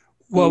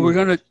 Well, we're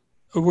gonna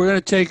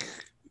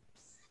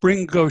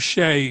bring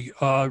Gaucher,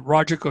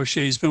 Roger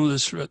Gaucher. He's been with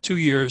us for 2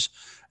 years,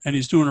 and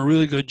he's doing a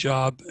really good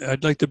job.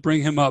 I'd like to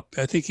bring him up.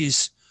 I think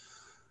he's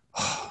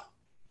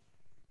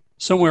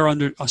somewhere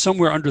under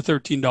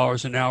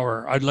 $13 an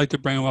hour. I'd like to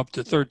bring him up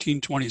to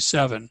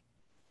 $13.27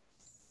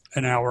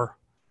 an hour,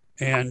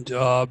 and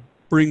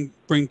bring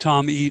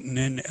Tom Eaton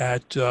in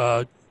at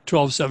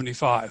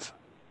 $12.75.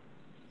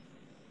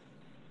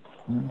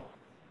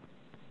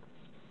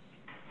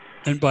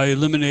 And by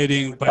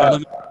eliminating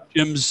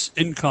Jim's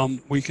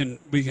income, we can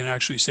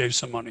actually save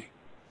some money.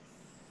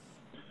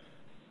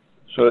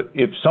 So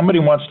if somebody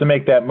wants to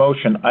make that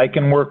motion, I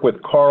can work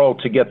with Carl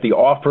to get the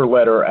offer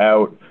letter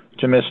out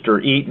to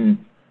Mr.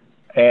 Eaton.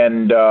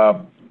 And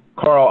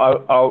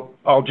Carl,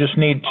 I'll just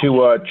need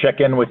to check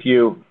in with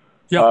you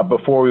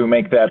before we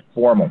make that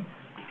formal.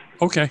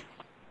 Okay.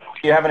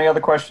 Do you have any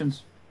other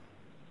questions?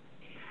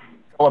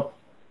 Philip,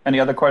 any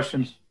other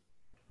questions?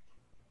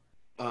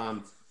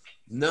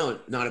 No,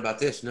 not about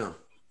this. No.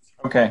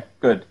 Okay,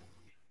 good.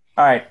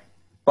 All right.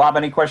 Bob,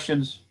 any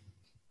questions?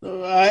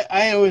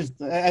 I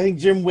think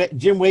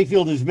Jim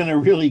Wakefield has been a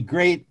really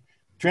great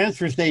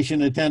transfer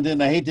station attendant.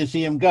 I hate to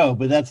see him go,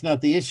 but that's not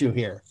the issue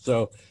here.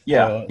 So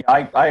Yeah,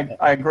 I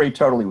agree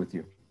totally with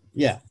you.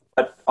 yeah.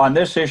 But on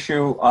this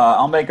issue,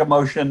 I'll make a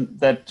motion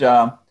that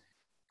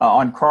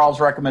on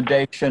Carl's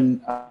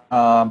recommendation,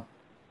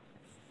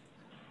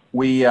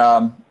 we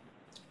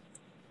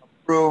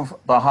approve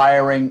the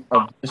hiring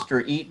of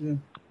Mr.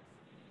 Eaton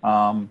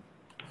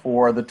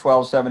for the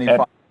 $12.75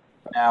 an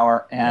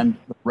hour and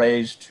the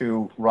raise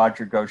to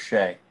Roger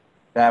Gaucher.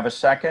 Do I have a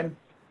second?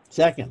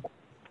 Second.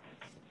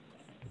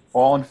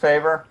 All in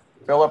favor?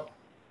 Philip?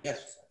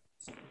 Yes.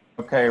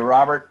 Okay,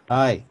 Robert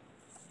Aye.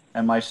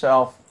 and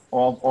myself,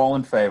 all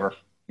in favor.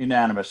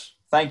 Unanimous.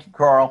 Thank you,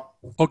 Carl.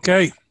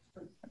 Okay.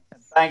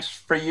 Thanks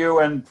for you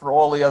and for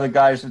all the other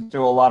guys that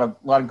do a lot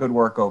of good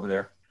work over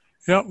there.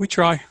 Yeah, we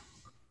try.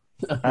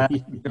 You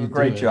do a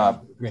great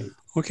job. Great.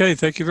 Okay.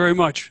 Thank you very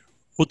much.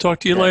 We'll talk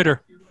to you Okay.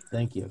 later.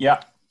 Thank you.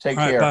 Yeah, take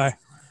All right. care. Bye.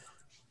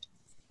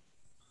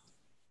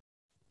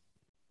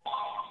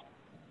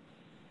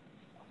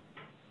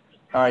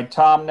 All right,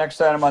 Tom, next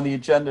item on the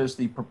agenda is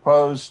the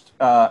proposed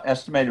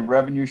estimated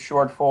revenue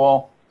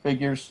shortfall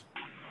figures?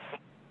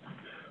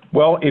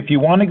 Well, if you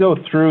want to go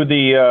through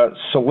the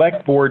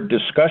select board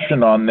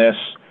discussion on this,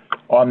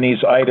 on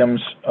these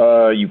items,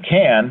 you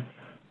can,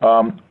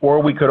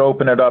 or we could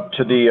open it up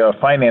to the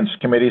finance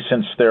committee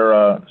since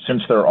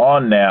they're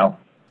on now.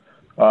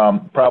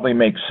 Probably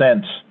makes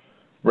sense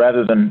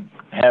rather than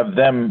have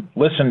them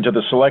listen to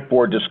the select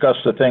board discuss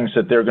the things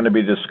that they're going to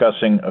be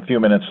discussing a few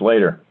minutes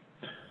later.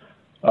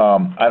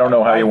 I don't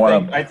know how you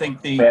want to. I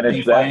think the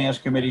manage that. finance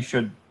committee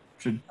should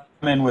come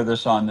in with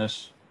us on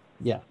this.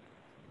 Yeah.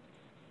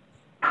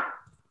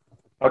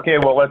 Okay,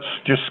 well, let's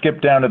just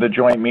skip down to the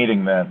joint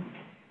meeting then.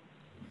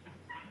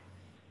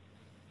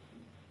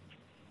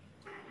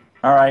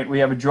 All right, we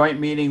have a joint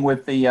meeting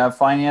with the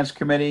finance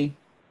committee.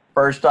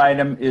 First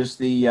item is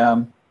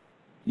the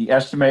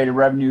estimated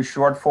revenue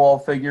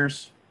shortfall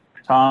figures.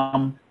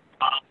 Tom?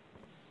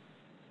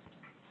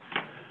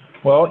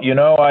 Well, you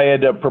know, I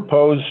had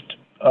proposed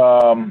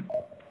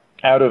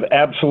out of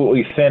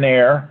absolutely thin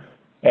air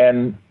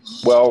and,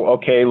 well,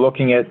 okay,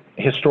 looking at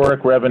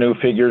historic revenue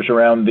figures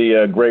around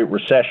the Great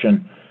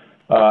Recession,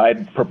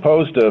 I'd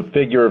proposed a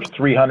figure of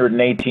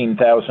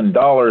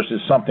 $318,000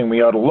 is something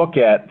we ought to look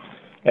at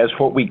as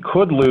what we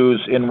could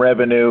lose in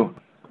revenue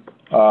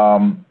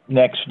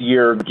next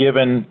year,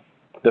 given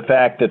the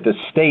fact that the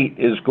state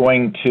is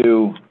going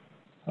to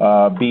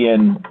be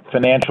in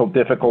financial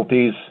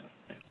difficulties.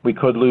 We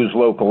could lose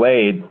local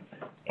aid,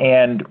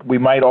 and we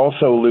might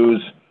also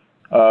lose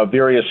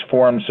various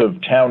forms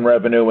of town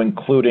revenue,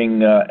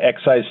 including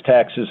excise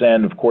taxes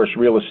and, of course,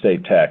 real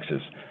estate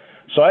taxes.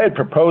 So I had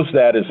proposed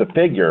that as a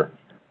figure,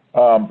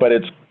 but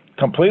it's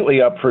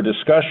completely up for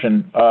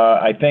discussion.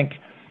 I think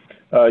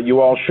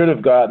you all should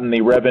have gotten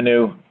the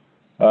revenue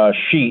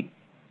sheet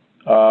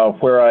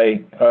where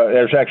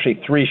there's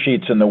actually 3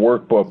 sheets in the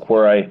workbook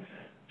where I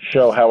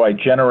show how I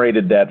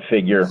generated that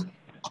figure.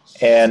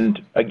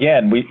 And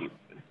again,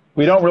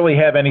 we don't really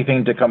have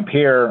anything to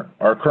compare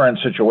our current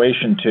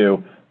situation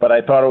to, but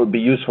I thought it would be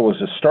useful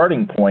as a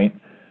starting point.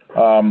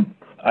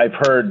 I've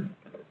heard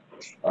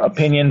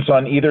opinions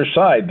on either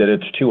side that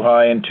it's too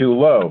high and too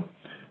low.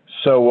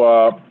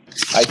 So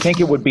I think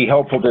it would be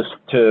helpful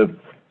to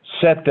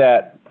set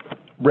that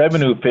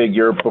revenue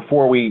figure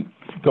before we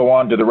go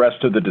on to the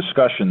rest of the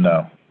discussion,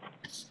 though,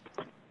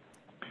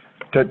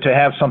 to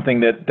have something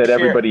that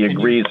everybody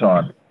agrees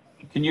on.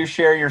 Can you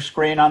share your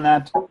screen on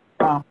that,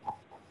 Tom?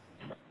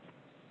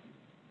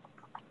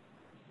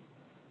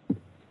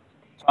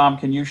 Tom,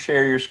 can you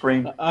share your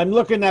screen? I'm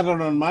looking at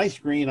it on my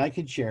screen. I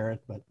could share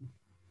it, but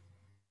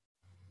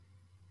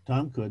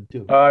Tom could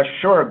too.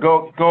 Sure,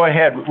 go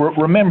ahead.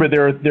 Remember,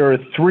 there are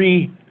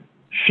 3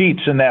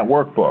 sheets in that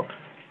workbook.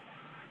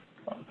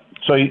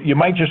 So you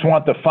might just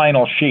want the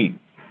final sheet,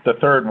 the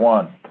third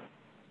one.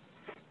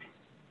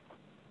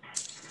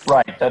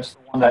 Right, that's the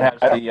one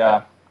that has the...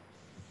 All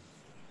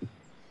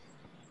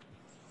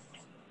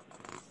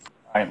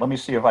right, let me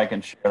see if I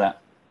can share that.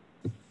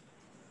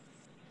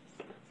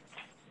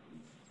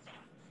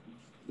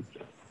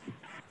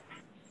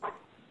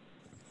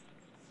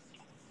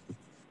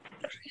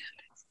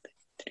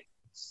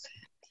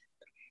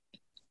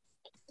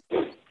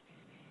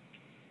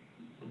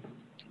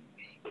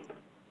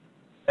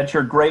 That's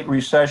your Great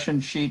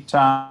Recession sheet,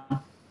 Tom?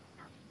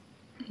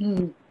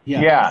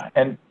 Yeah,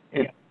 and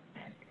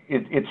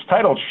it's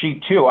titled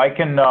Sheet 2. I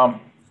can... All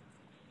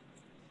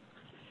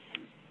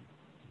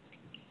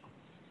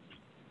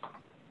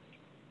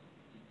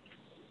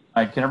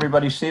right, can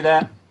everybody see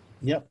that?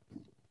 Yep.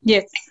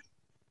 Yes.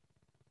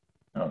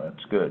 Oh,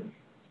 that's good.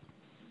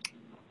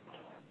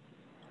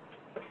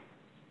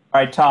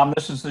 All right, Tom,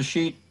 this is the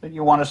sheet that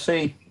you want to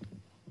see.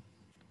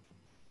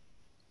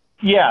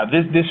 Yeah,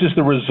 this is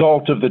the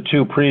result of the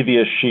 2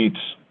 previous sheets.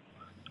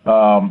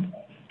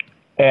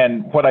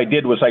 And what I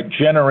did was I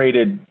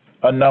generated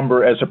a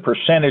number as a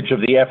percentage of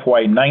the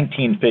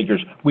FY19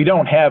 figures. We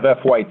don't have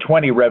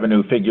FY20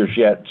 revenue figures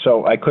yet,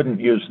 so I couldn't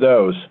use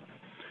those.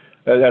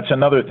 That's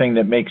another thing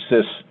that makes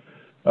this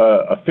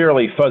a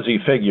fairly fuzzy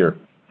figure.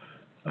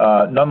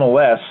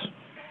 Nonetheless,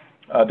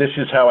 this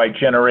is how I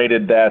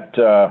generated that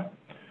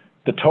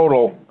the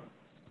total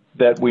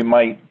that we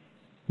might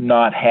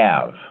not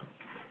have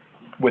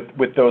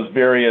with those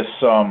various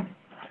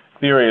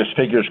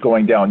figures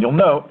going down. You'll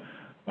note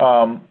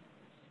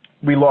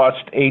we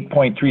lost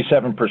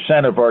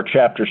 8.37% of our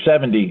Chapter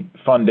 70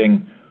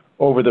 funding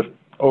over at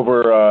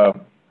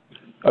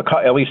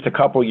least a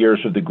couple years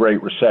of the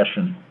Great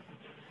Recession.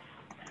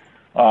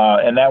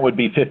 And that would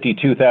be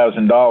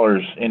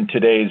 $52,000 in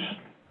today's,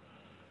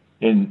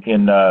 in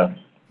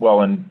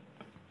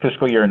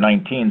fiscal year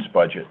 19's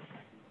budget.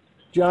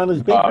 John,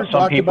 has Baker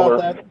talked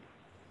about that?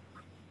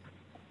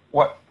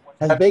 What?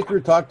 Has Baker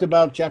talked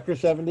about Chapter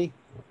 70?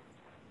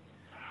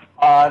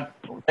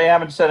 They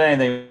haven't said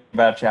anything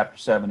about Chapter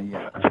 70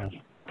 yet.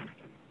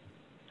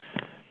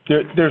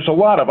 There's a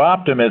lot of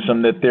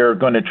optimism that they're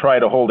going to try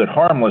to hold it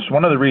harmless.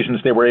 One of the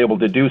reasons they were able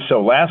to do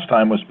so last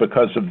time was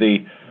because of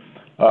the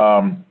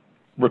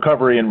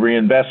Recovery and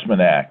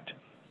Reinvestment Act.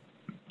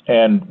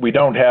 And we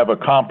don't have a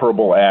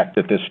comparable act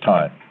at this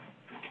time.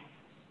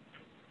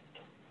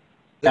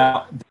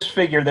 Now, this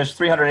figure, this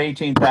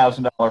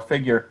 $318,000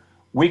 figure,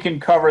 we can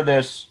cover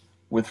this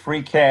with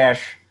free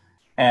cash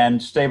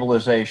and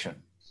stabilization.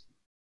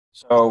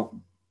 So,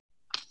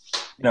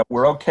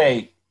 we're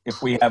okay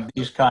if we have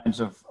these kinds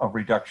of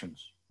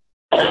reductions.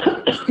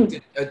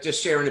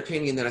 Just share an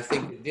opinion that I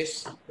think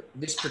this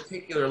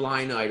particular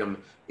line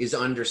item is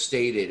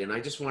understated, and I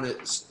just want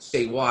to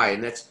say why.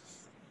 And that's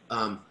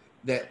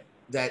that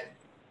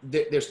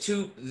there's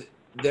two.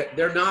 That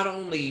they're not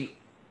only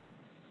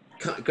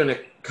going to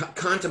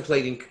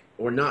contemplating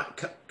or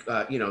not,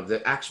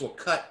 the actual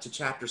cut to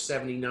Chapter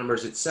 70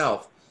 numbers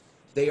itself.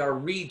 They are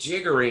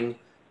rejiggering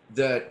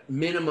the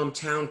minimum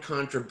town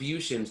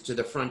contributions to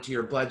the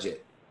frontier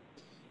budget,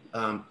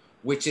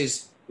 which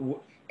is.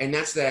 And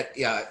that's that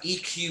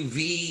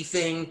EQV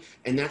thing,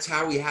 and that's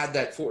how we had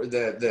that for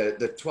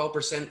the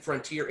 12%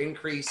 frontier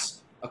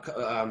increase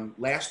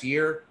last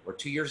year or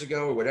 2 years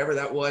ago or whatever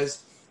that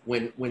was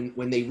when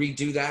they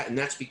redo that, and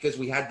that's because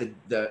we had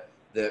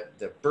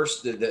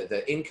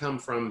the income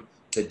from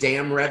the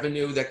dam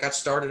revenue that got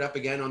started up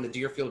again on the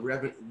Deerfield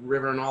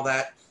River and all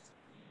that,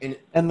 and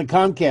the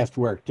Comcast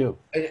work too.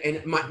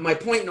 And my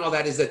point in all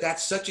that is that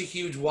that's such a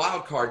huge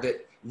wild card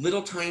that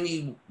little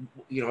tiny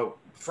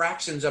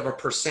fractions of a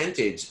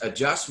percentage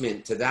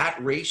adjustment to that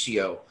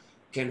ratio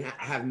can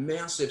have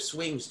massive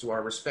swings to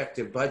our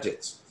respective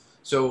budgets.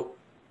 So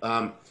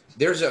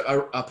there's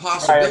a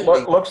possibility.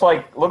 All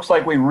right, looks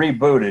like we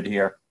rebooted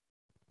here.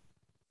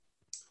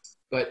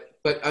 But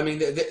I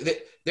mean,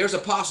 there's a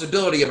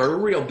possibility of a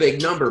real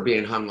big number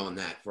being hung on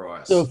that for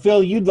us. So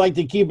Phil, you'd like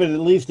to keep it at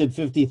least at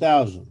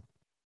 50,000.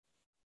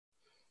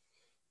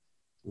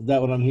 Is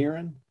that what I'm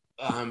hearing?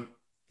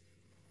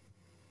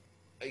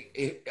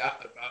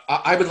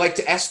 I would like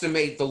to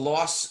estimate the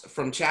loss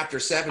from Chapter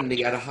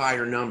 70 at a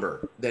higher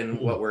number than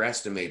what we're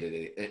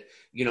estimated. And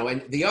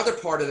the other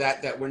part of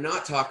that we're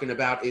not talking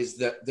about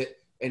is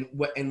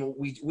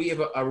we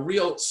have a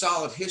real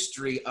solid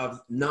history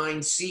of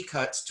 9 C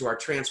cuts to our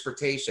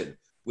transportation,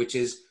 which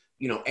is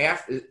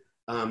after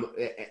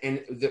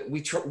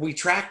we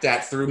track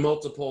that through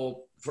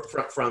multiple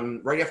from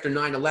right after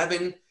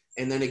 9/11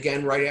 and then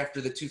again right after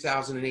the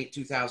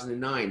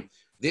 2008-2009.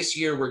 This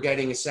year, we're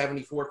getting a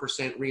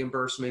 74%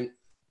 reimbursement.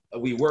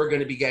 We were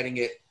going to be getting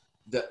it.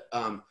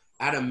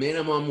 At a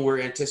minimum,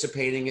 we're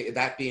anticipating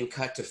that being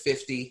cut to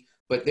 50,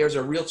 but there's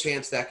a real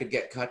chance that could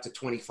get cut to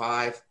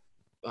 25,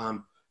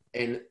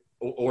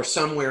 or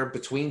somewhere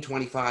between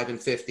 25 and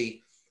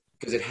 50,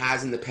 because it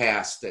has in the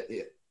past.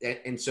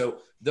 And so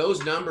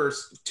those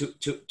numbers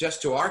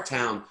to our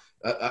town,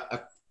 a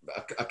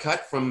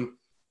cut from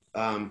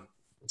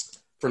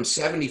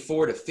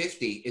 74 to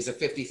 50 is a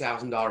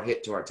 $50,000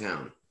 hit to our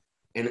town.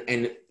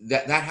 And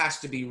that has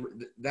to be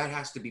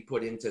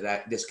put into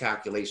this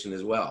calculation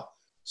as well.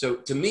 So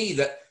to me,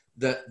 the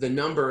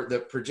number, the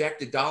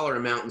projected dollar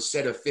amount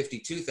instead of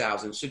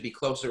 52,000 should be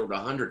closer to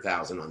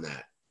 100,000 on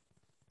that.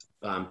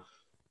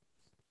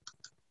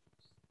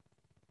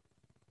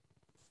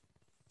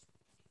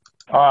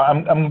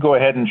 I'm going to go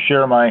ahead and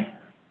share my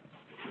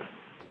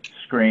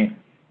screen.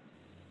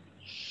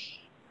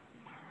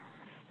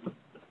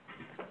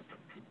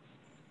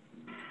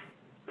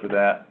 For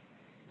that.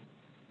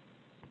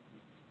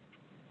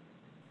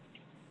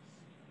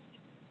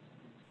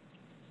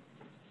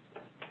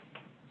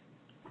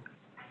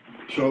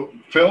 So,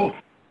 Phil,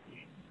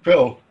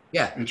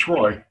 Yeah, it's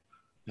Roy.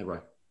 Hey, Roy.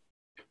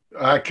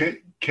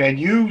 Can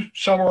you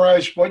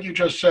summarize what you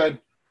just said?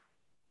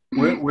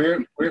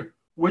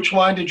 Which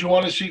line did you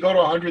want to see go to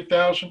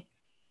 100,000?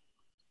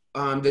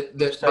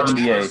 The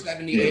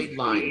 78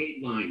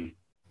 line.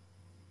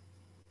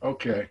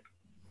 Okay.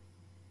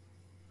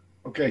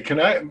 Can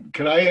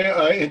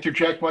I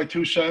interject my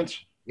 2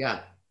 cents?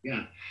 Yeah.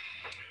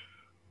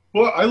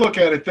 Well, I look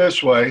at it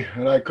this way,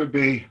 and I could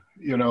be,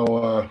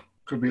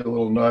 could be a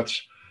little nuts.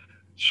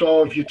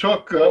 So if you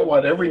took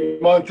every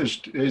month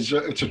is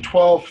it's a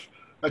 12th,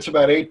 that's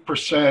about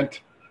 8%.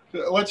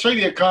 Let's say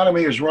the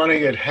economy is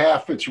running at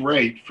half its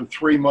rate for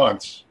 3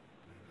 months,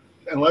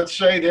 and let's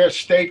say their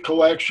state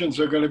collections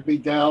are going to be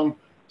down.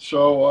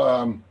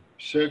 So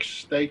 6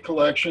 state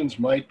collections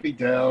might be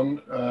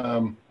down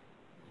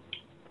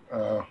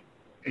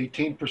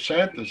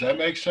 18%. Does that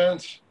make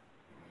sense?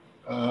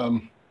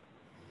 And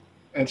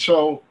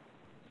so,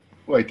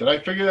 wait, did I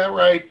figure that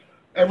right?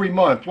 Every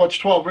month, what's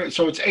 12?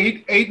 So it's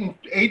 8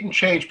 and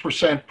change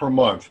percent per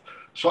month.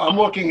 So I'm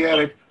looking at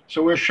it.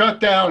 So we're shut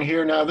down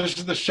here now. This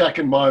is the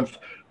 2nd month.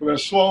 We're going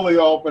to slowly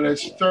open.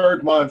 It's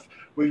 3rd month.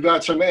 We've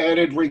got some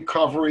added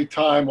recovery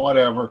time,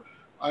 whatever.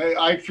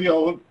 I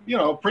feel,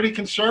 pretty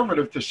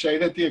conservative to say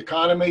that the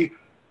economy,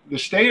 the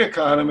state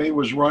economy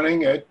was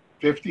running at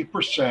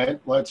 50%,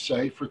 let's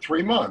say, for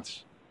 3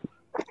 months.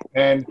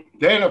 And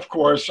then, of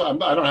course, I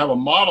don't have a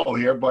model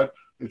here, but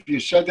if you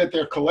said that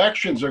their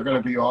collections are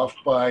going to be off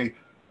by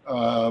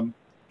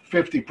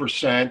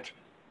 50%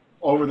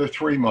 over the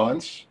 3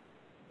 months,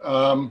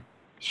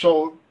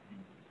 so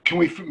can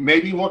we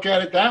maybe look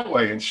at it that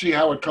way and see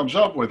how it comes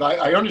up with?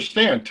 I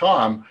understand,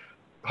 Tom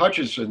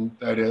Hutchison,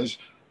 that is,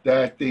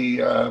 that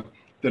the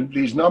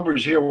these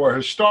numbers here were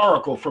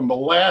historical from the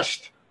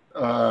last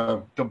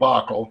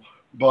debacle,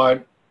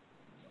 but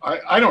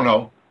I don't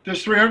know.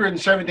 This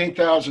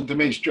 317,000 to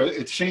me,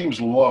 it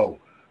seems low.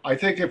 I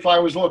think if I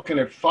was looking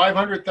at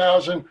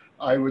 500,000,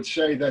 I would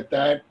say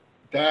that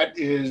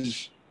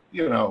is,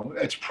 you know,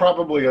 it's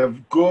probably a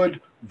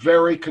good,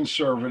 very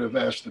conservative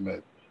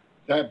estimate.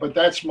 But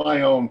that's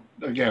my own,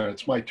 again,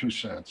 it's my 2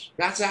 cents.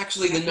 That's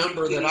actually the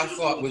number that I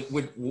thought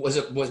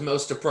was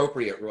most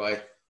appropriate, Roy.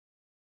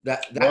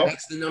 That's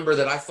the number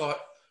that I thought,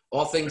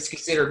 all things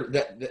considered,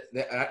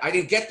 that I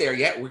didn't get there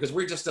yet because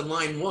we're just in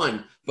line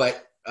 1.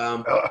 But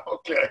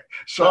okay,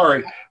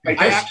 sorry.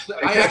 I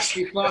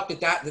actually thought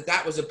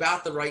that was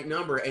about the right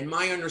number. And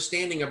my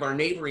understanding of our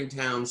neighboring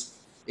towns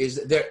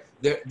is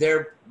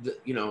they're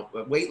you know,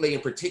 Whately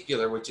in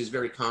particular, which is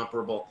very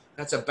comparable.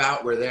 That's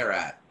about where they're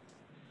at.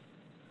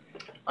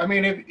 I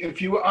mean,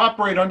 if you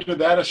operate under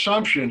that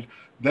assumption,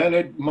 then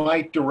it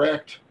might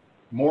direct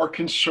more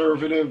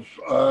conservative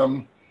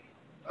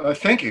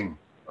thinking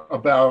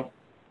about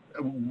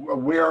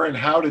where and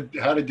how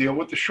to deal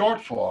with the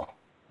shortfall.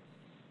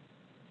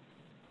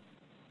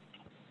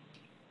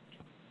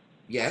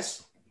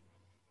 Yes.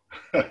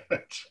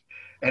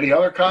 Any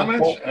other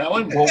comments,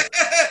 Alan? Well,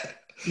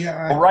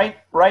 Yeah.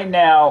 right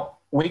now,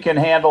 we can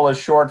handle a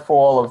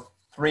shortfall of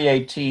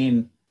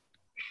 318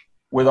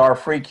 with our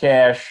free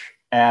cash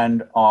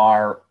and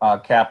our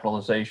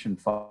capitalization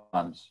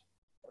funds.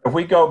 If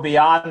we go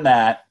beyond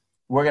that,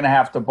 we're going to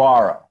have to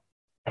borrow.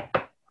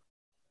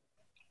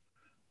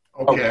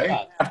 Okay. We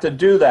have to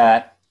do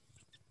that.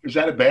 Is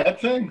that a bad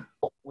thing?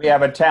 We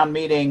have a town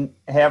meeting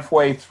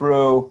halfway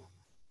through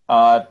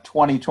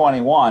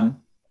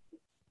 2021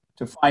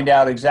 to find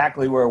out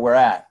exactly where we're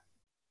at.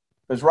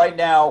 Because right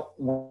now,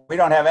 we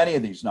don't have any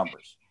of these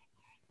numbers.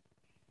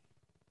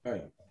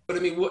 Right. But I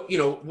mean,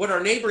 what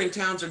our neighboring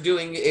towns are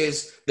doing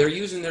is they're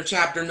using their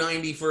Chapter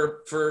 90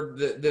 for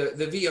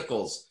the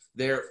vehicles.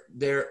 They're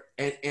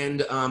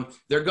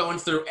going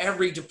through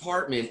every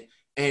department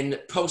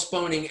and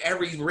postponing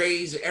every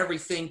raise,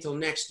 everything till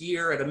next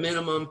year at a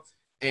minimum,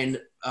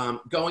 and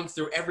going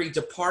through every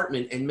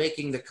department and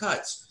making the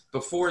cuts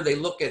before they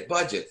look at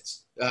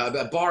budgets,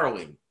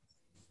 borrowing.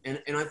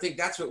 And I think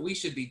that's what we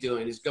should be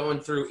doing, is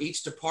going through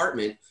each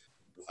department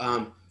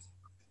and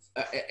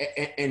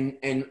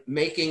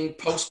making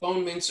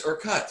postponements or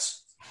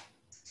cuts.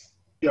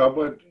 Yeah,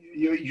 but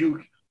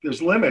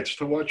there's limits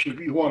to what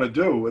you want to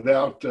do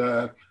without,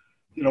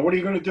 what are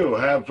you going to do?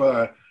 Have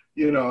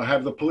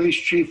the police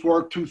chief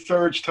work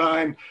 2/3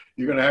 time?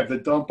 You're going to have the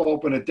dump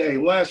open a day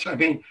less. I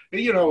mean,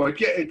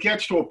 it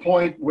gets to a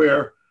point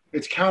where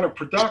it's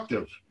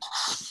counterproductive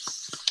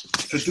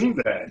to do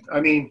that. I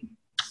mean,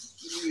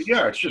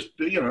 yeah, it's just,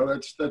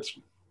 that's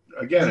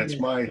again, it's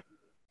my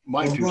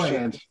 2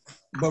 cents.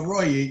 But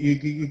Roy,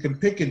 you can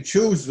pick and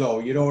choose, though.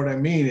 You know what I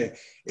mean?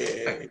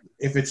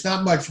 If it's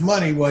not much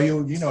money, well,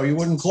 you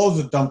wouldn't close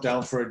a dump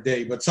down for a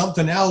day. But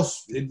something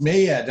else, it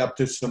may add up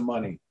to some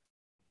money.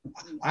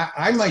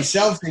 I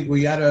myself think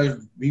we ought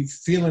to be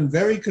feeling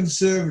very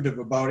conservative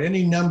about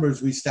any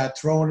numbers we start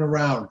throwing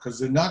around, because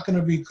they're not going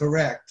to be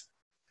correct.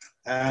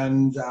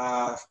 And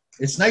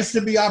it's nice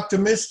to be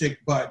optimistic,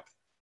 but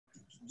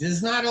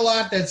there's not a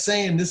lot that's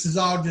saying this is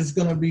all just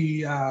going to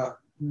be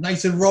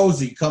nice and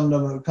rosy come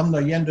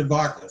the end of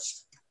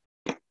August.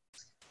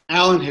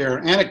 Alan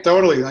here.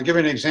 Anecdotally, I'll give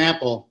you an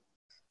example.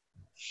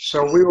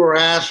 So we were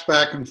asked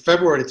back in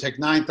February to take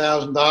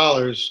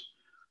 $9,000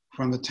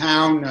 from the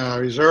town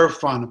reserve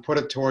fund and put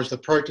it towards the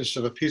purchase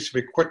of a piece of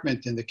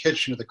equipment in the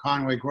kitchen of the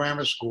Conway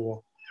Grammar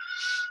School.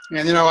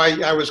 And,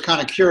 I was kind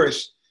of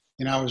curious.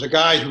 As a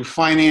guy who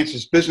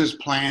finances business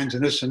plans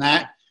and this and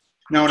that,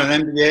 and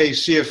an MBA,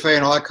 CFA,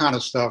 and all that kind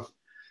of stuff.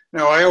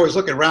 I always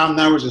look at round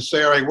numbers and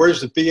say, all right, where's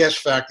the BS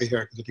factor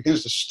here? Because it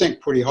begins to stink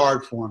pretty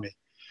hard for me.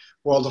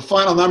 Well, the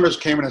final numbers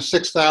came in at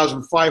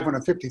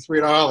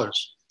 $6,553.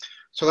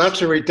 So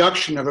that's a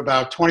reduction of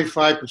about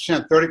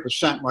 25%,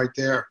 30% right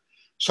there.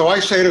 So I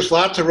say there's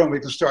lots of room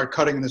we can start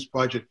cutting in this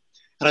budget.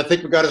 And I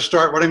think we've got to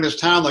start running this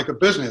town like a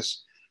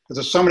business.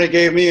 Because if somebody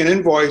gave me an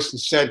invoice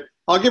and said,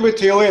 I'll give it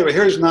to you later, but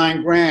here's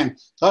 $9,000.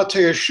 I'll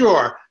tell you,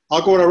 sure,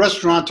 I'll go to a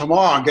restaurant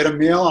tomorrow and get a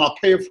meal and I'll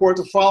pay you for it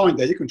the following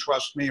day. You can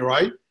trust me,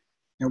 right?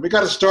 We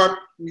got to start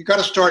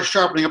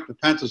sharpening up the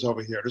pencils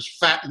over here. There's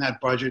fat in that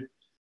budget.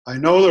 I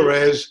know there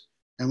is,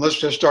 and let's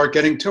just start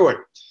getting to it.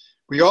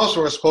 We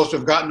also are supposed to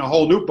have gotten a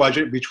whole new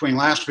budget between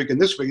last week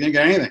and this week. We didn't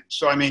get anything.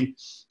 So, I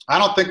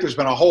don't think there's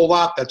been a whole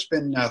lot that's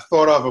been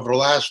thought of over the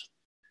last,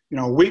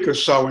 week or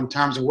so in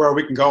terms of where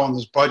we can go in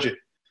this budget.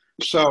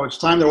 So it's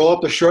time to roll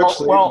up the short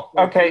sleeves. Well,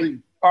 okay.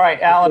 All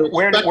right, Alan,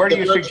 where do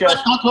you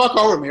suggest? Don't talk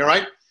over me, all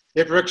right?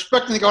 If you're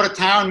expecting to go to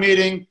town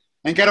meeting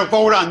and get a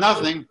vote on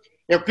nothing,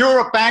 if you're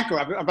a banker,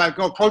 about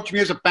going to approach me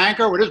as a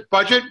banker with this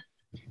budget,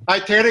 I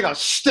tell you, I'll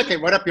stick it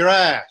right up your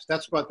ass.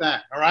 That's about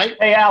that, all right?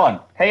 Hey, Alan,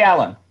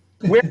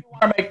 where do you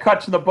want to make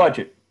cuts in the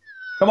budget?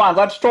 Come on,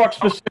 let's talk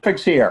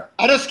specifics here.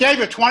 I just gave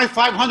you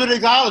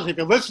 $2,500 if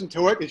you listen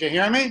to it. Did you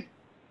hear me?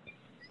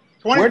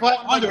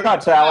 $2,500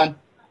 cuts, Alan.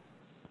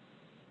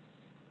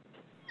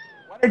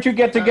 Why don't you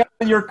get together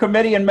with your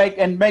committee and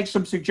make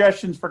some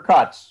suggestions for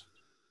cuts.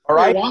 All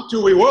If right? we want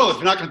to, we will. If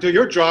you're not going to do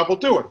your job, we'll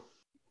do it.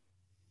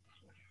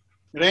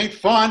 It ain't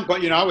fun,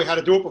 but, you know, we had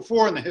to do it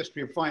before in the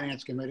history of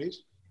finance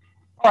committees.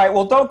 All right,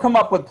 well, don't come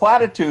up with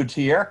platitudes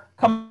here.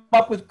 Come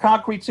up with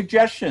concrete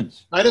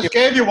suggestions. I just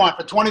gave you one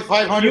for If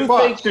 $2,500 you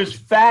think there's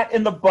fat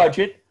in the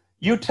budget,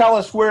 you tell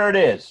us where it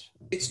is.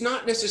 It's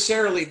not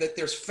necessarily that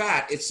there's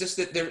fat. It's just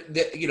that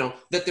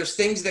that there's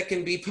things that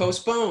can be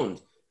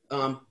postponed.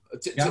 And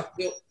that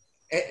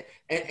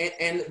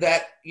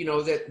that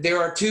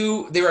there are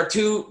two.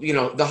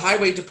 The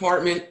highway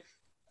department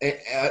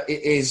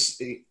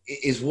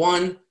is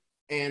one,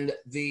 and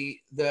the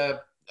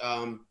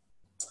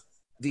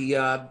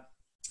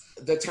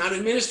town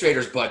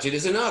administrator's budget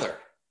is another.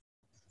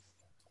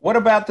 What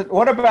about the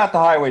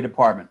highway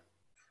department?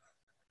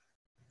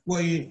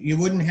 Well, you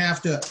wouldn't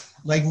have to,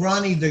 like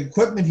Ronnie, the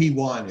equipment he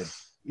wanted,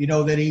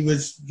 that he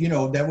was,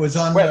 that was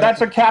on. Well,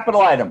 that's a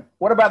capital item.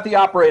 What about the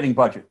operating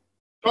budget?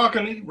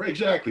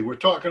 Exactly. We're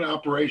talking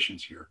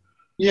operations here.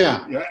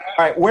 Yeah. All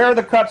right. Where are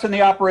the cuts in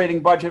the operating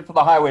budget for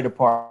the highway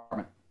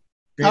department?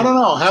 I don't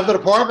know. Have the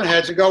department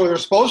heads to go where they're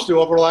supposed to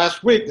over the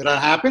last week. Did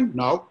that happen?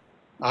 No,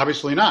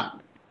 obviously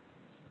not.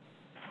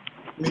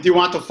 I mean, do you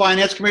want the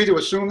finance committee to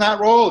assume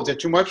that role? Is it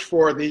too much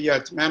for the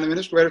town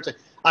administrator to?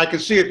 I can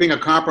see it being a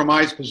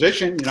compromised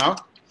position,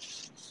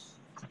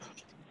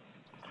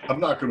 I'm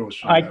not going to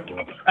assume that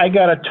role. I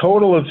got a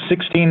total of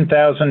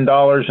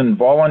 $16,000 in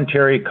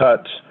voluntary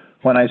cuts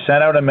when I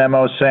sent out a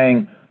memo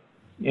saying,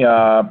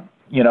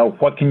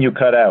 what can you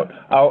cut out?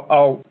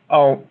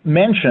 I'll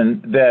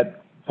mention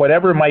that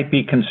whatever might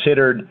be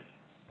considered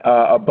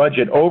a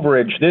budget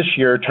overage this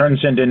year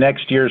turns into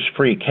next year's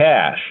free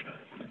cash.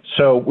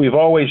 So we've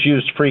always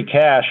used free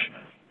cash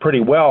pretty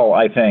well,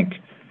 I think,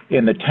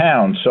 in the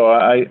town. So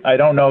I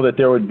don't know that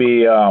there would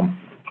be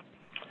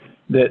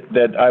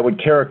that I would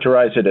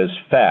characterize it as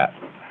fat.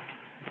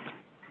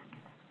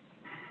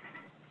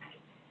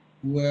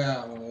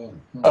 Well,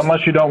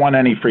 Unless you don't want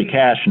any free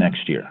cash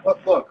next year.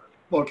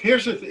 Look.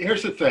 Here's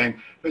the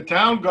thing. The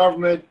town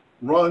government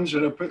runs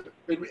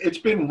it's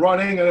been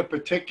running in a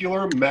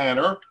particular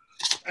manner,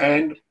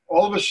 and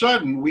all of a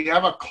sudden we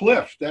have a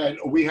cliff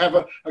we have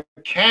a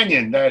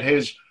canyon that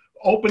has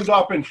opened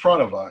up in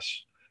front of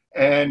us,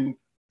 and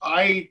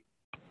I'm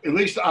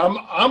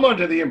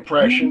under the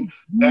impression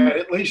that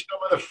at least some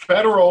of the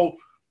federal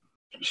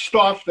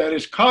stuff that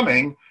is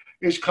coming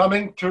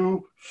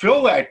to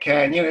fill that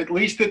canyon, at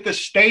least at the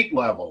state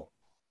level.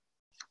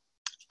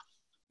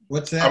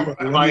 What's that?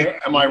 Am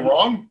I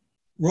wrong?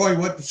 Roy,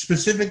 what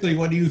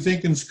do you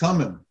think is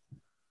coming?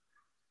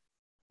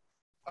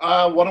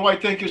 What do I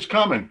think is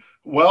coming?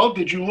 Well,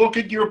 did you look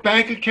at your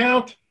bank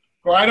account?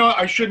 Or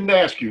I shouldn't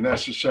ask you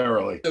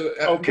necessarily.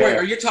 Okay. Roy,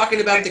 are you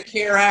talking about the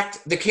CARE Act,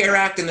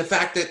 and the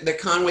fact that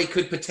Conway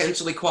could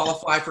potentially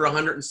qualify for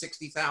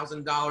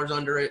 $160,000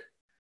 under it?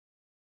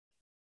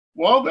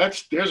 Well,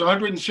 there's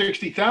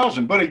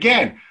 $160,000, but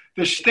again,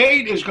 the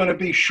state is going to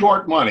be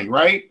short money,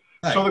 right?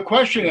 So the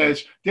question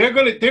is, they're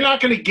not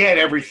going to get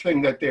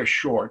everything that they're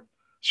short.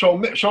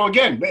 So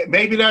again,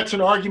 maybe that's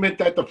an argument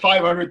that the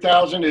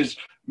 500,000 is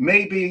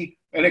maybe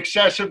an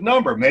excessive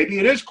number. Maybe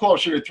it is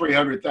closer to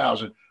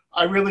 300,000.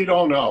 I really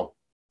don't know.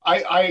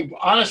 I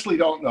honestly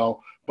don't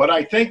know. But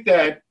I think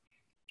that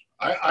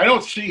I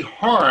don't see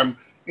harm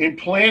in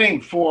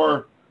planning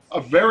for a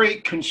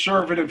very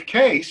conservative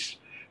case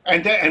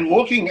and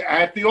looking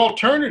at the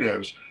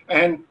alternatives.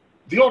 And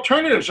the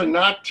alternatives are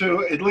not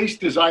to, at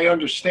least as I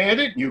understand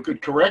it, you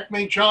could correct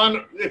me,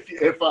 John,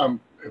 if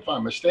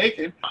I'm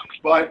mistaken,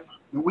 but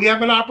we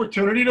have an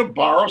opportunity to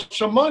borrow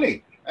some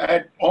money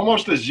at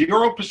almost a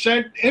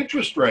 0%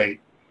 interest rate.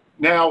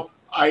 Now,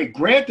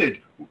 granted,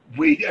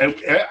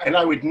 and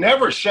I would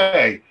never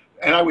say,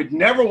 and I would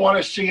never want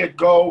to see it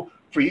go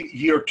for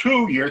year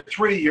 2, year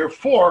 3, year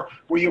 4,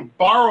 where you're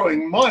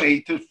borrowing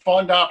money to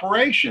fund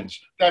operations.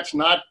 That's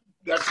not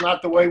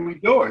the way we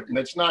do it, and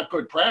it's not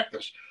good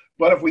practice.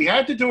 But if we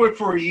had to do it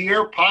for a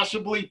year,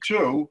 possibly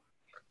 2,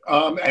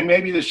 and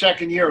maybe the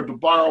second year of the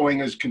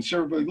borrowing is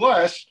considerably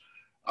less,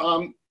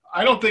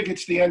 I don't think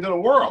it's the end of the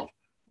world.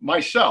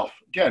 Myself,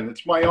 again,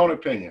 it's my own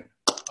opinion.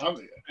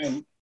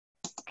 And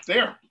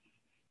there.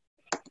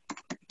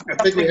 I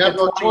think we have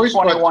no choice.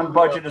 2021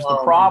 budget is the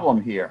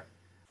problem here.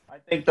 I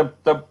think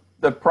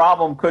the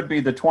problem could be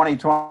the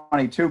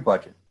 2022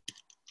 budget.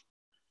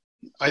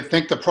 I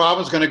think the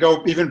problem is going to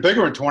go even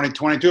bigger in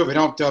 2022 if we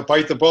don't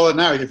bite the bullet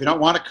now. If you don't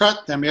want to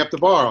cut, then we have to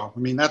borrow. I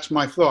mean, that's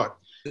my thought.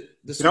 You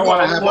don't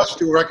want to have us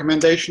do a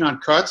recommendation on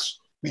cuts.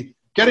 I mean,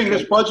 getting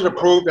this budget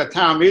approved at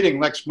town meeting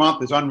next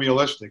month is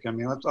unrealistic. I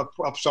mean,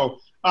 so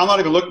I'm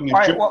not even looking at. All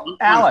right, well,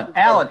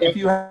 Alan, if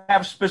you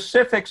have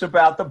specifics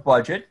about the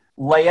budget,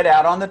 lay it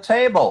out on the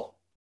table.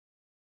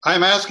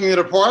 I'm asking the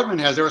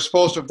department heads. They were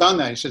supposed to have done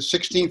that. He said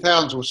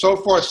 16,000. So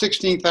far,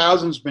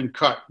 16,000 has been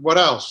cut. What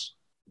else?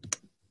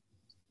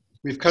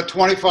 We've cut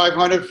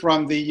 2,500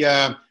 from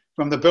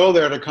the bill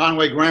there to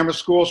Conway Grammar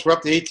School, so we're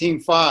up to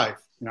 18,500.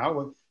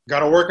 We've got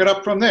to work it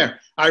up from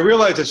there. I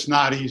realize it's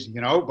not easy,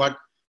 but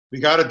We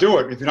got to do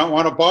it. If you don't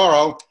want to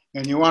borrow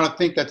and you want to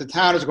think that the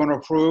town is going to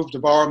approve to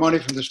borrow money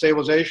from the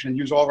stabilization and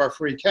use all of our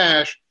free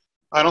cash,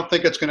 I don't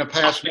think it's going to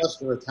pass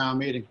muster at town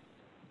meeting.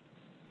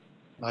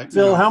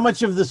 Phil, how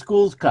much of the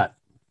school's cut?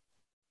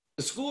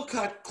 The school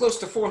cut close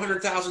to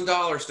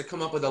 $400,000 to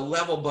come up with a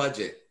level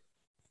budget.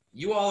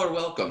 You all are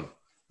welcome.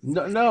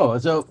 No.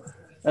 So,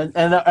 and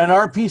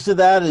our piece of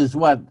that is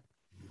what,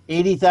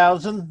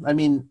 80,000? I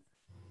mean,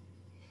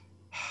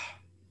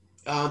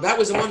 that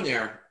was on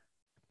there.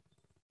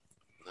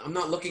 I'm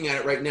not looking at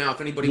it right now.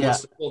 If anybody wants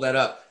to pull that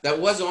up, that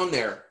was on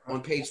there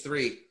on page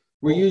 3.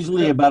 We're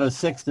usually about a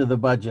sixth of the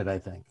budget, I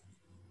think.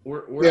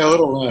 We're a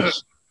little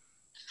less.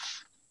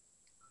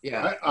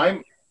 Yeah,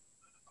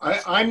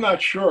 I'm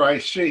not sure I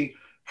see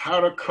how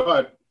to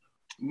cut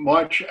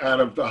much out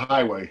of the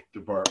highway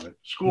department.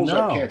 Schools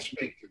I can't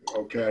speak to,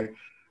 okay?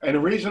 And the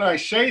reason I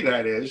say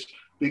that is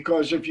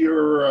because if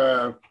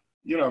you're,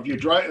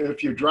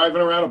 if you're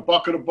driving around a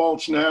bucket of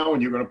bolts now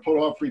and you're going to put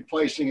off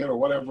replacing it or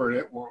whatever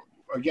it, well,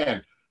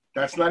 again,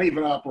 that's not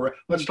even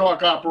let's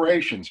talk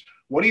operations.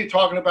 What are you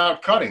talking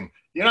about cutting?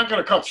 You're not going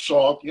to cut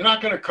salt. You're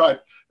not going to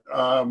cut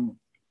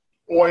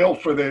oil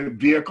for the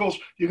vehicles.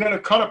 You're going to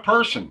cut a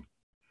person.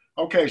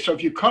 Okay, so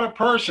if you cut a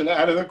person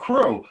out of the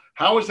crew,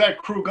 how is that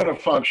crew going to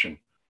function?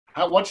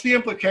 What's the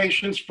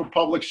implications for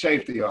public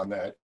safety on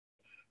that?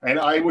 And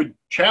I would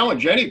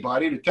challenge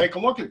anybody to take a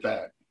look at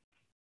that.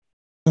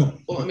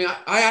 well, I mean,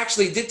 I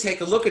actually did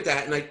take a look at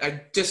that, and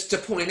I just to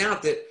point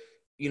out that,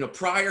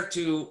 prior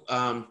to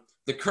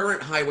the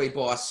current highway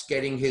boss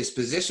getting his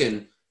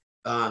position,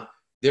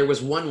 there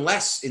was one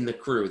less in the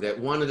crew. That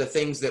one of the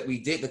things that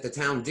the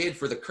town did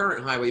for the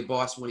current highway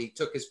boss when he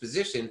took his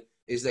position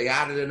is they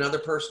added another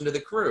person to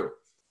the crew,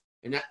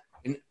 and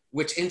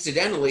which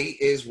incidentally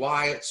is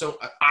why to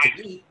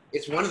me,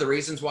 it's one of the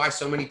reasons why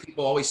so many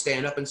people always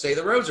stand up and say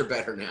the roads are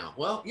better now.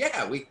 Well,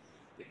 yeah, we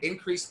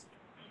increased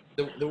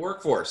the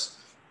workforce.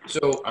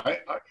 So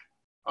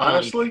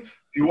honestly, do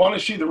you want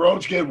to see the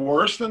roads get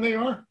worse than they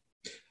are?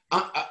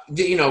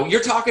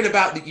 You're talking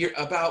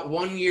about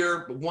 1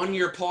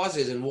 year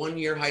pauses and 1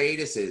 year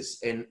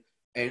hiatuses, and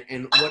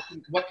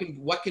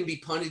what can be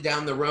punted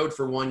down the road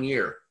for 1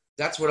 year.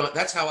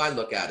 That's how I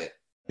look at it.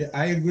 Yeah,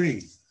 I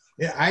agree.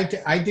 Yeah,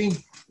 I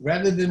think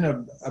rather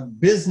than a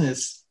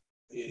business,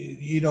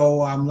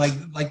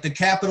 like the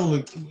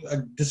capital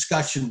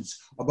discussions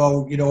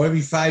about,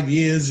 every 5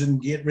 years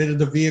and get rid of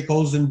the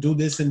vehicles and do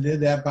this and do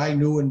that, buy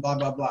new and blah,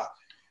 blah, blah.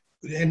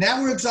 And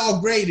that works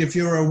out great if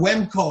you're a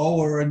Wemco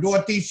or a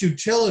Northeast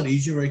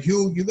Utilities.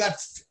 You got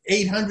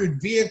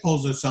 800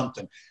 vehicles or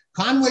something.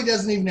 Conway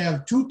doesn't even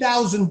have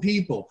 2,000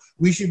 people.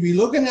 We should be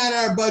looking at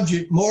our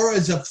budget more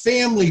as a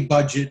family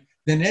budget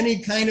than any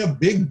kind of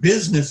big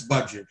business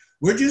budget.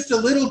 We're just a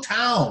little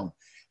town.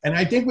 And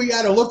I think we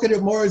got to look at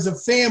it more as a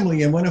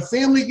family. And when a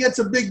family gets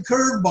a big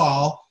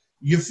curveball,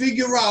 you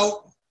figure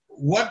out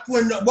what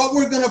we're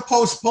going to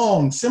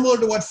postpone, similar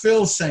to what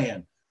Phil's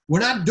saying. We're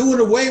not doing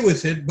away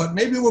with it, but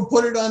maybe we'll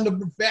put it on the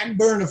back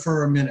burner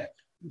for a minute.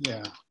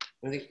 Yeah.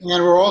 And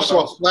we're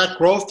also a flat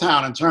growth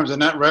town in terms of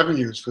net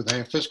revenues for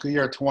the fiscal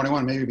year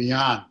 21, maybe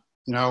beyond.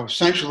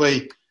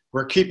 Essentially,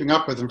 we're keeping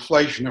up with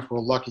inflation if we're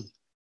lucky.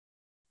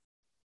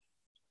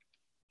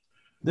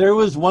 There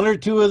was one or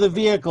two of the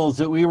vehicles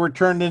that we were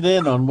turning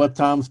in on what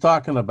Tom's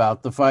talking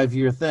about, the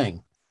 5-year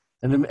thing.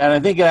 And I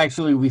think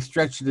we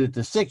stretched it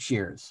to 6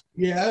 years.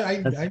 Yeah,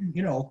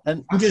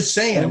 I'm just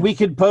saying. And we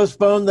could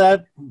postpone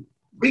that.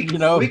 We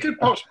could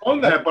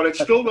postpone that, but it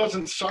still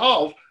doesn't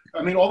solve.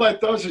 I mean, all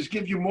that does is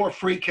give you more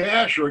free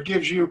cash, or it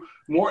gives you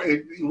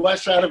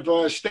less out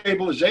of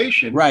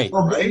stabilization. Right.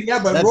 Right?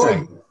 Yeah, but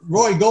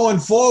Roy, going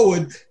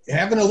forward,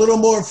 having a little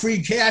more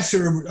free cash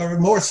or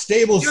more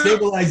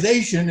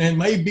stabilization, it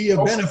may be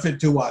a benefit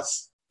to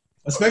us,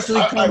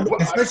 especially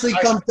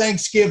come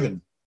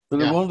Thanksgiving. But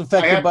it won't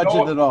affect the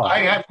budget at all. I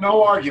have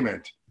no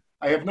argument.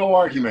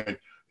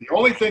 The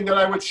only thing that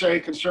I would say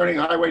concerning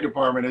highway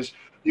department is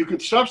you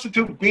could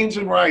substitute beans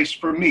and rice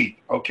for meat,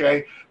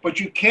 okay? But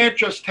you can't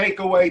just take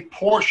away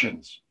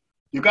portions.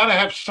 You got to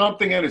have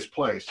something in its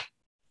place.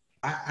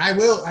 I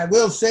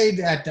will say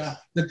that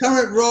the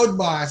current road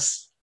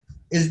boss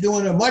is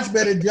doing a much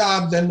better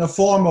job than the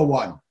former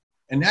one.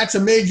 And that's a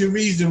major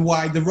reason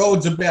why the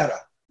roads are better.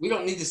 We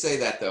don't need to say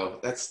that, though.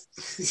 That's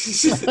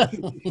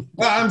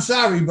well, I'm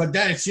sorry, but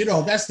that's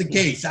the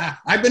case.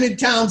 I've been in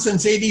town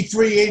since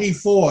 83,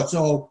 84,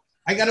 so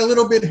I got a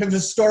little bit of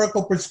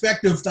historical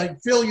perspective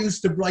like Phil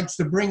likes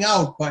to bring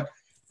out, but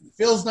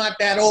Phil's not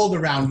that old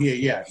around here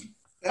yet.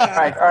 All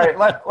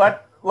right.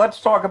 Let's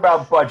talk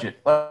about budget.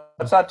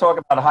 Let's not talk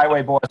about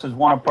highway bosses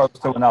one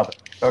opposed to another.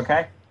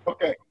 Okay.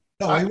 Okay.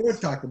 No, we were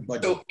talking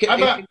budget. So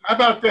how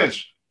about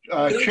this? Can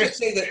I just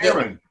say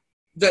that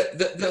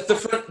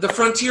the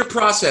frontier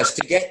process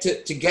to get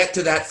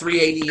to that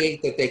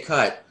 388 that they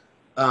cut,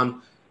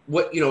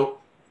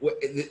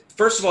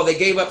 first of all, they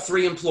gave up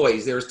 3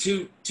 employees. There was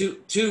two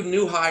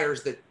new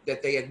hires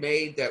that they had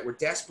made that were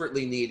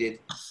desperately needed,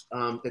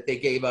 that they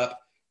gave up,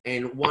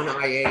 and 1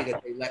 IA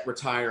that they let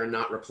retire and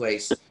not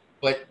replace.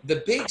 But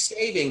the big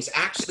savings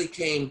actually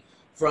came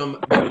from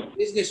the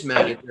business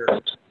manager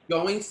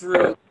going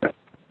through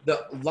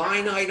the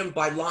line item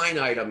by line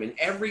item in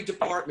every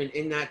department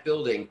in that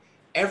building,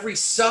 every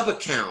sub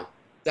account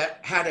that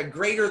had a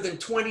greater than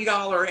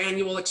 $20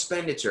 annual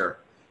expenditure,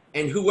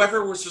 and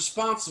whoever was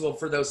responsible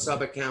for those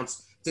sub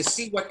accounts to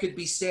see what could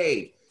be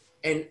saved.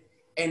 And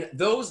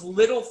those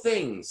little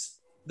things,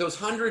 those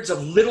hundreds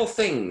of little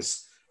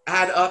things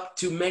add up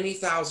to many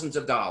thousands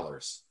of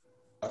dollars.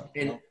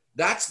 And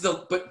that's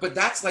but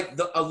that's like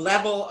a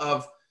level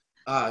of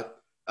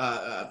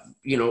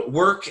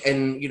work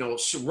and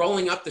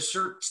rolling up the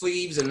shirt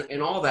sleeves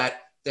and all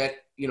that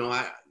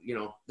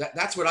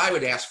that's what I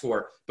would ask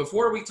for.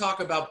 Before we talk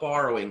about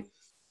borrowing,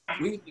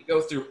 we need to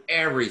go through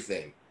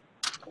everything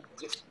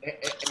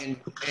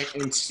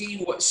and see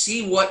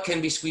what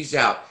can be squeezed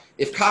out.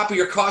 If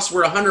copier costs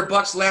were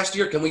 $100 last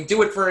year, can we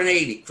do it for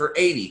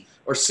 80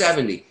 or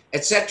 70,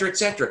 et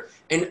cetera,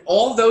 and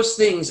all those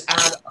things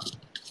add up.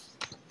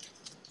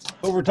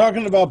 But we're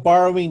talking about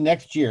borrowing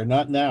next year,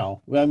 not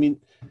now. I mean,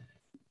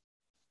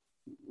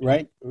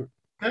 right?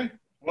 Okay,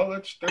 well,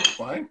 that's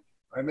fine.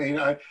 I mean,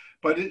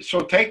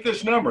 so take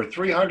this number,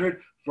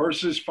 300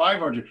 versus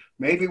 500.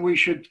 Maybe we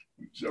should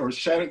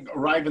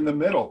arrive in the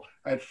middle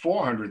at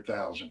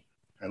 400,000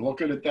 and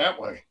look at it that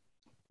way.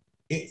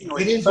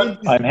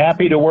 I'm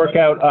happy to work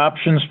out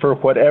options for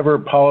whatever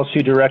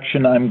policy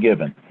direction I'm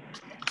given.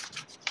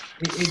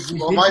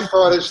 Well, my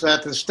thought is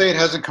that the state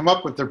hasn't come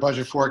up with their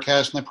budget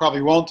forecast, and they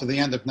probably won't to the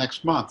end of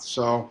next month.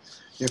 So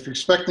if you're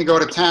expecting to go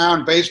to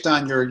town based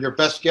on your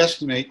best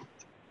guesstimate,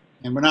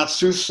 and we're not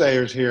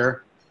soothsayers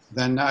here,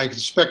 then I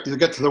expect you to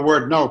get to the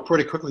word no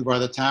pretty quickly by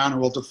the town, and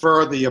we'll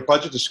defer the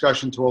budget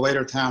discussion to a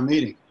later town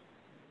meeting.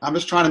 I'm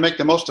just trying to make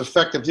the most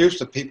effective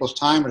use of people's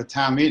time at a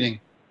town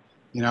meeting,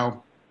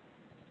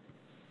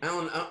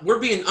 Alan,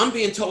 I'm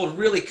being told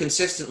really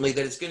consistently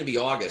that it's going to be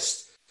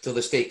August till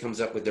the state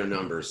comes up with their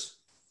numbers.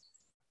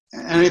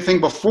 Anything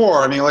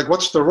before, I mean, like,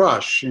 what's the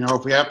rush?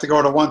 If we have to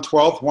go to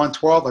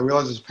 1/12, I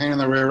realize it's a pain in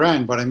the rear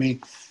end, but I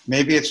mean,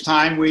 maybe it's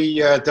time we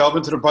delve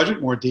into the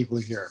budget more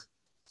deeply here.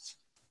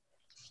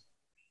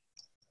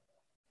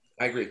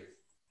 I agree.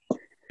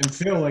 And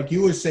Phil, like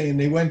you were saying,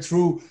 they went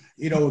through,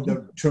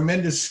 the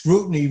tremendous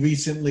scrutiny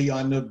recently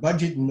on the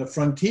budget in the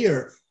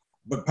frontier.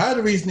 But part of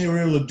the reason they were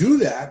able to do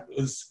that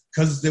was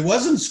because there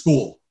wasn't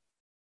school.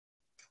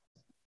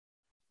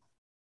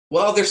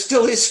 Well, there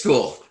still is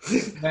school.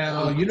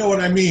 Now, you know what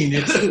I mean.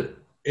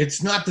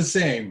 It's not the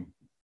same.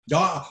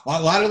 A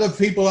lot of the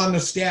people on the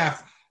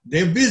staff,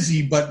 they're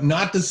busy, but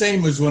not the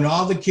same as when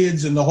all the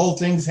kids and the whole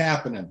thing's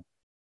happening.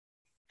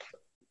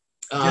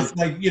 Just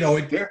like,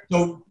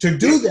 so to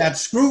do that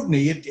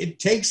scrutiny, it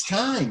takes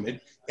time.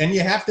 And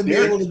you have to be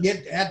able to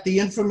get at the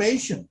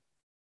information.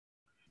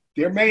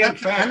 There may, in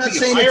fact, I'm not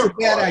saying it's a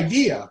bad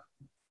idea.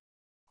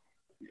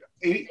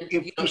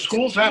 If the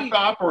schools have to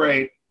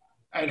operate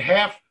at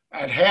half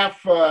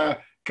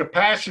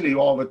capacity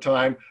all the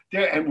time,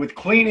 and with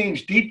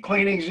cleanings, deep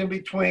cleanings in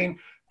between,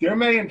 there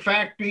may, in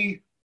fact,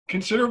 be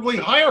considerably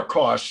higher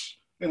costs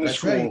in the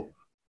school.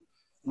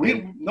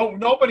 Right.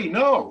 Nobody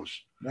knows.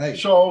 Right.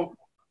 So,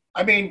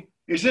 I mean,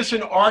 is this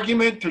an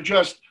argument to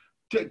just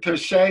to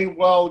say,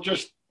 well,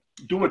 just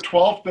do a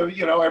 12th of,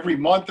 every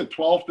month, a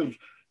 12th of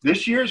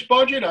this year's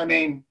budget? I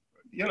mean,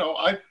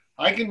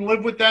 I can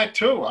live with that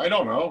too. I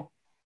don't know.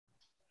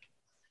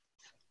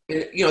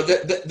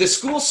 The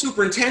school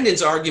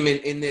superintendent's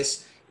argument in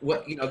this,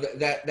 was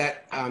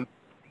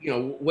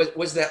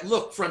that,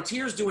 look,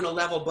 Frontier's doing a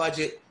level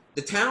budget.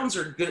 The towns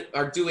are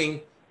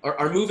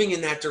moving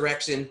in that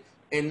direction,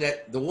 and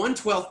that the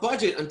 1/12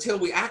 budget, until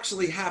we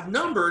actually have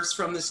numbers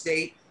from the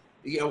state,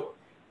 he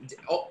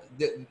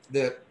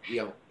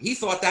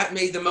thought that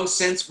made the most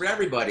sense for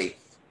everybody,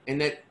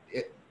 and that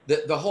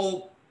the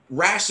whole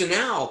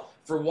rationale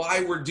for why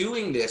we're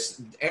doing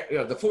this,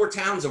 the four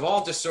towns have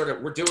all just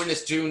we're doing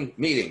this June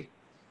meeting,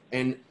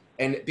 and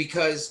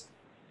because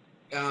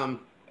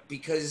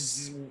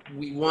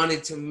we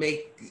wanted to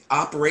make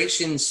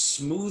operations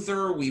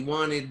smoother. We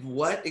wanted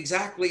what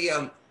exactly?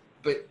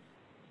 But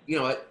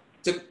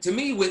to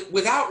me,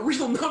 without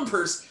real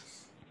numbers,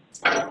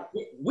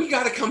 we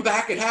got to come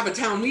back and have a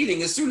town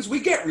meeting as soon as we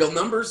get real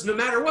numbers, no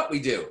matter what we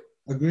do.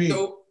 Agreed.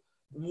 So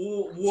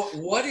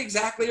what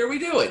exactly are we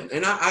doing?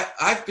 And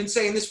I've been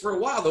saying this for a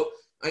while, though.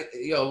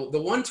 The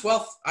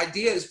 1/12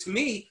 idea is, to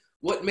me,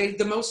 what made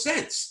the most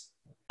sense.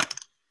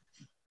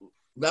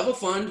 Level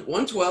fund,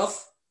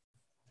 1/12.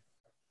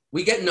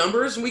 We get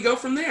numbers and we go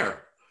from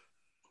there.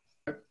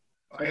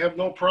 I have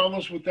no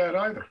problems with that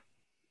either.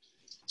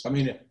 I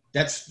mean,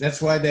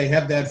 that's why they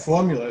have that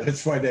formula.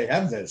 That's why they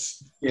have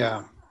this.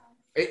 Yeah.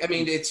 I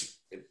mean,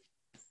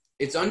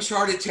 it's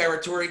uncharted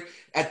territory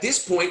at this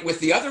point. With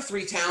the other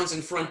three towns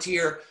in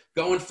Frontier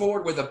going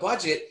forward with a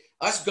budget,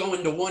 us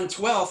going to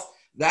 1/12,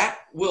 that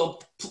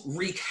will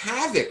wreak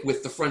havoc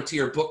with the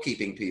Frontier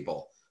bookkeeping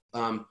people.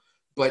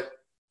 But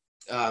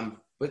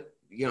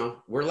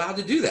we're allowed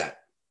to do that.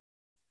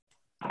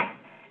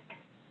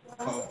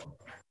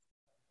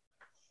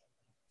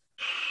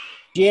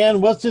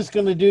 Jan, what's this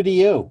going to do to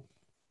you?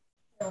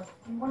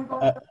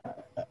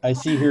 I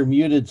see her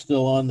muted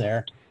still on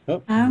there.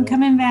 Oh, I'm no.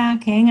 coming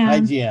back. Hang Hi,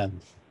 on. Jan.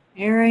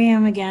 Here I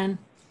am again.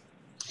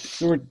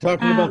 So we're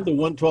talking about the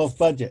 112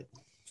 budget.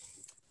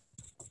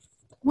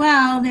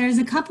 Well, there's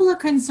a couple of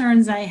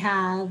concerns I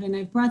have, and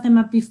I've brought them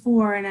up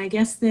before, and I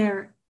guess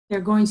they're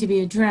going to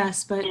be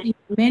addressed. But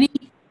many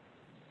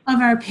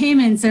of our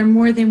payments are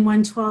more than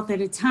 1/12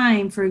 at a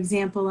time. For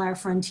example, our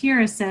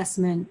frontier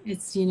assessment,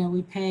 it's,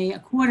 we pay a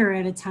quarter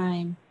at a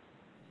time.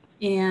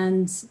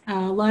 And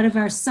a lot of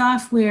our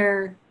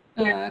software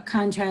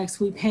contracts,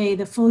 we pay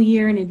the full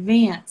year in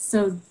advance.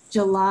 So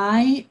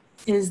July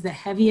is the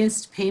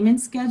heaviest payment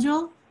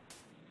schedule.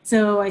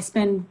 So I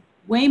spend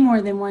way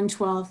more than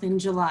 1/12 in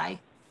July.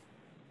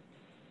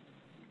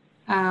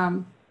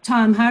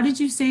 Tom, how did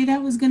you say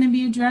that was going to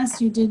be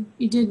addressed? You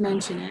did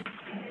mention it.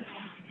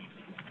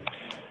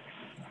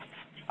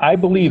 I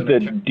believe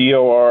that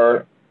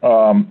DOR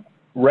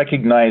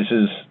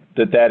recognizes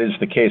that that is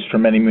the case for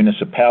many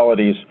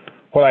municipalities.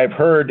 What I've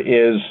heard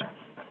is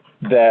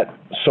that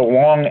so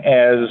long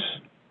as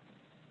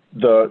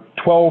the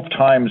 12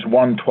 times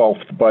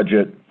 1/12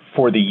 budget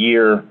for the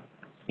year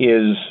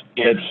is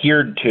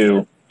adhered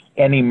to,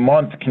 any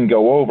month can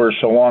go over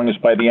so long as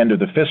by the end of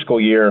the fiscal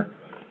year,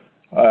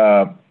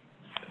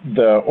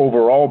 the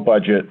overall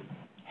budget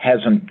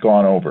hasn't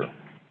gone over.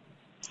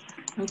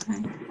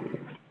 Okay.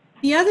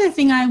 The other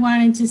thing I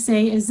wanted to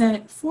say is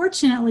that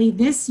fortunately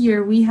this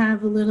year we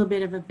have a little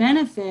bit of a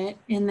benefit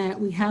in that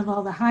we have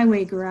all the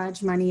highway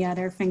garage money at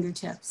our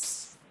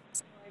fingertips.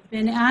 So I've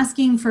been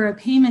asking for a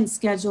payment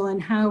schedule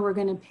and how we're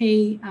going to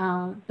pay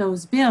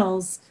those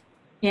bills,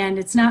 and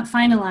it's not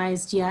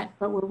finalized yet,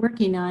 but we're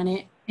working on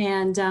it.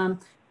 And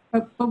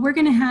but we're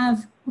going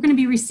to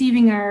be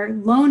receiving our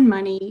loan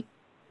money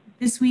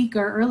this week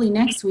or early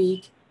next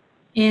week.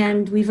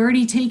 And we've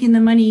already taken the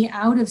money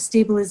out of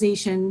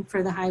stabilization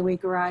for the highway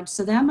garage.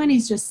 So that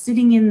money's just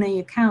sitting in the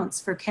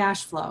accounts for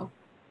cash flow.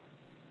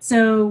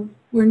 So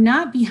we're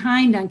not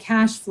behind on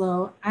cash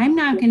flow. I'm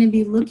not going to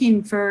be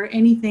looking for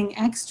anything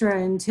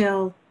extra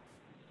until,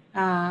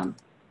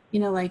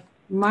 like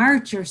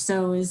March or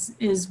so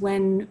is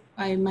when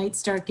I might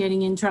start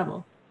getting in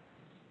trouble.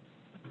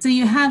 So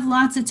you have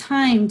lots of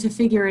time to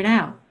figure it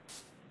out.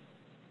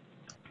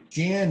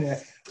 Jan,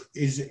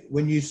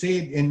 when you say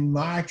it in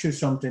March or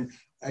something,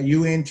 are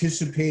you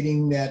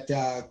anticipating that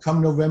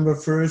come November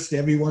 1st,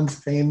 everyone's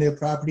paying their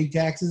property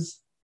taxes?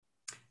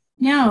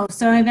 No,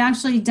 so I've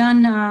actually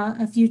done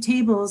a few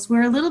tables.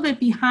 We're a little bit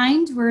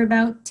behind. We're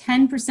about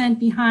 10%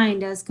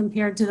 behind as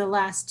compared to the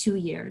last 2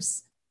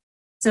 years.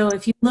 So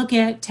if you look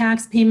at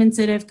tax payments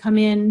that have come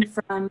in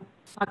from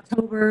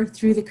October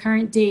through the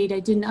current date, I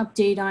did an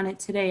update on it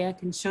today. I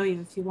can show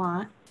you if you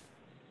want.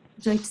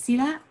 Would you like to see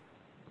that?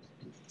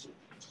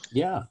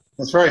 Yeah.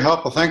 That's very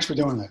helpful. Thanks for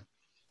doing that.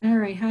 All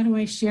right, how do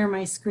I share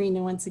my screen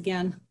once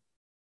again?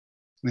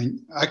 I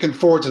mean, I can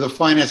forward to the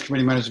finance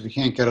committee members if you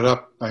can't get it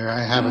up.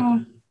 I have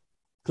it.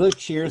 Click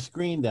share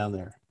screen down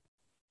there.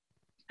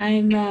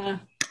 I'm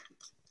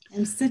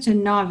such a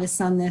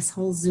novice on this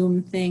whole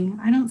Zoom thing.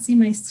 I don't see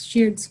my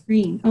shared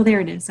screen. Oh, there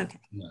it is. Okay.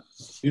 Yeah.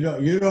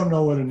 You don't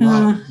know what a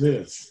novice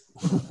is.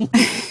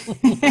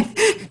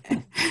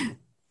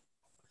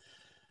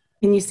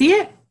 Can you see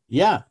it?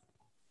 Yeah.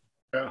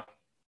 Yeah.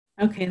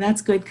 Okay,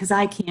 that's good because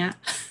I can't.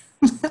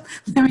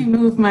 Let me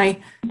move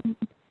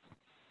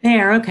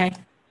there, okay.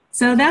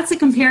 So that's a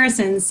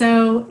comparison.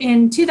 So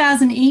in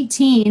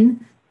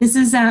 2018, this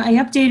is, I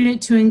updated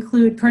it to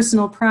include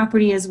personal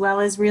property as well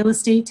as real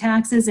estate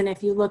taxes. And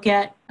if you look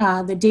at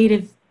the date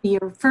of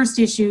your first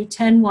issue,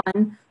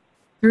 10/1,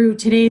 through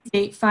today's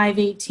date,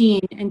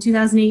 5/18, in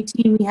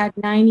 2018, we had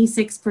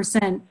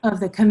 96%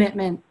 of the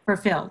commitment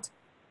fulfilled.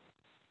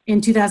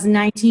 In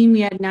 2019,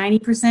 we had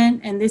 90%,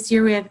 and this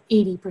year we have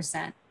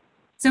 80%.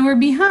 So we're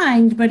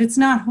behind, but it's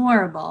not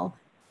horrible.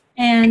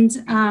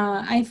 And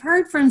I've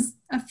heard from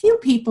a few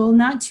people,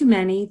 not too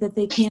many, that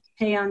they can't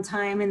pay on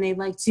time and they'd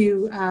like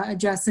to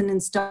address an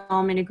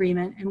installment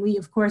agreement. And we,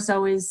 of course,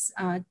 always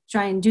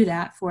try and do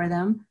that for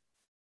them.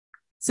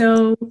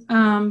 So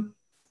I'm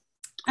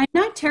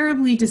not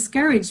terribly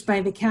discouraged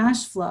by the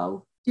cash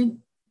flow.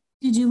 Did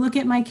you look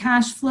at my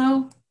cash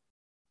flow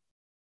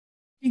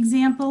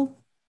example?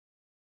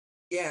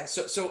 Yeah,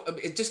 so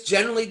it just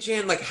generally,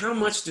 Jan, like how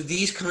much do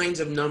these kinds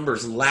of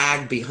numbers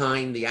lag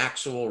behind the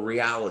actual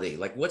reality?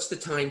 Like what's the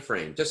time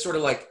frame? Just sort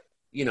of like,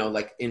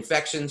 like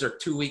infections are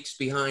 2 weeks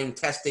behind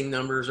testing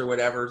numbers or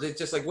whatever. It's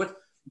just like what,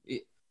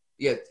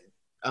 yeah.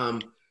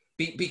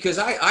 Because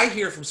I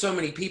hear from so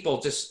many people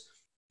just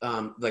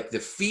like the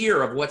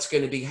fear of what's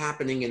going to be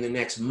happening in the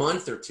next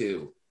month or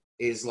two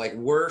is like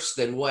worse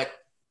than what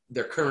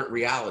their current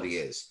reality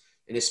is.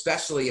 And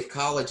especially if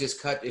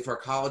our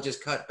colleges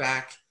cut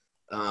back,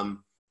 and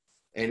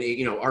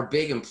our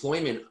big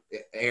employment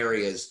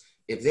areas,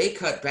 if they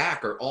cut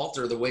back or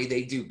alter the way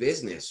they do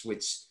business,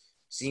 which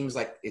seems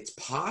like it's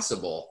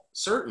possible,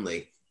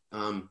 certainly,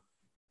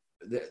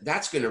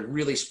 that's going to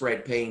really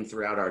spread pain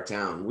throughout our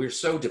town. We're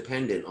so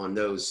dependent on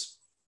those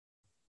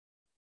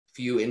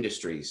few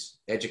industries: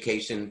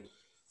 education,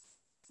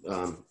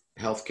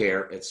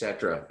 healthcare, et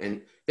cetera.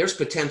 And there's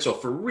potential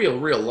for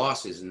real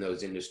losses in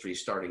those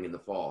industries starting in the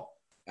fall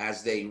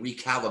as they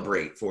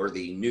recalibrate for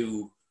the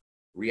new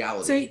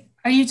reality. So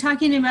are you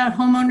talking about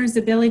homeowners'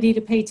 ability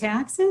to pay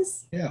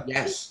taxes? Yeah.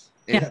 Yes.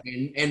 Yeah.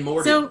 And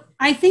mortgage. So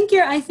I think,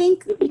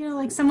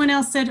 like someone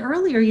else said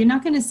earlier, you're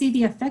not going to see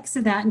the effects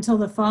of that until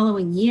the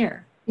following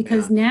year,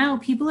 because now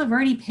people have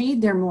already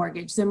paid their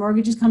mortgage. Their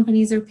mortgage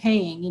companies are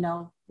paying,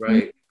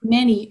 right.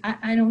 Many,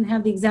 I don't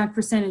have the exact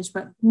percentage,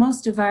 but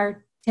most of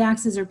our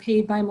taxes are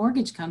paid by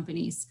mortgage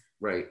companies.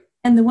 Right.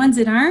 And the ones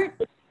that aren't,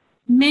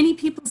 many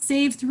people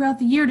save throughout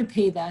the year to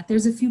pay that.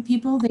 There's a few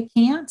people that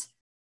can't,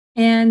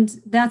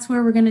 and that's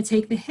where we're going to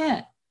take the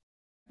hit.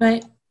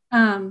 But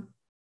you're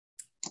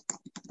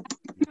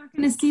not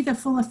going to see the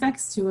full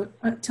effects to it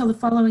until the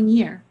following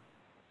year.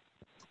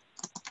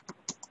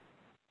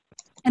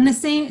 And the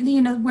same,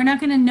 we're not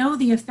going to know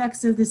the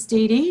effects of the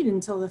state aid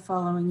until the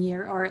following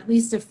year, or at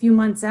least a few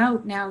months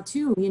out now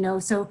too,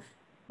 So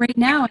right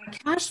now, our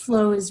cash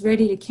flow is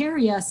ready to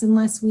carry us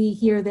unless we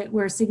hear that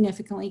we're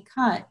significantly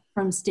cut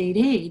from state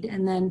aid.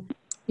 And then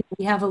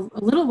we have a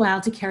little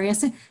while to carry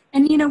us.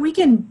 And we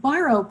can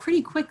borrow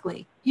pretty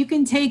quickly. You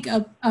can take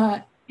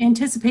a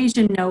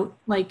anticipation note,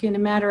 like in a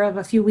matter of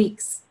a few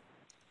weeks.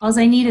 All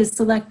I need is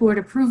select board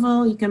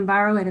approval. You can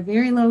borrow at a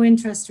very low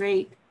interest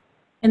rate,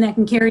 and that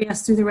can carry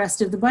us through the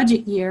rest of the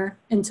budget year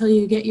until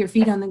you get your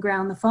feet on the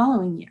ground the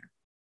following year.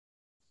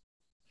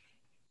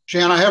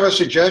 Jan, I have a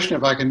suggestion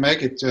if I can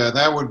make it.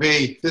 That would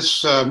be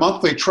this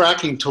monthly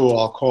tracking tool,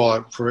 I'll call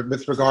it,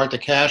 with regard to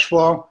cash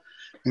flow.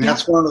 And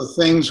that's one of the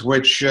things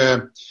which,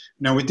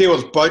 we deal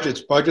with budgets.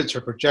 Budgets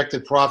are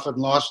projected profit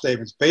and loss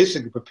statements,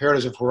 basically prepared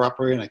as if we're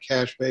operating on a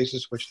cash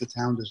basis, which the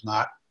town does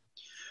not.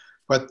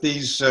 But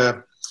this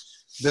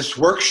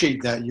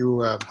worksheet that you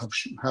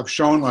have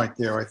shown right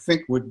there, I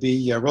think would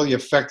be a really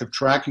effective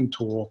tracking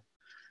tool.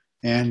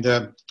 And,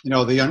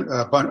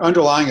 the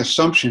underlying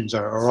assumptions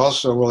are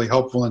also really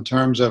helpful in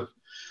terms of,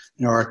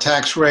 our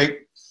tax rate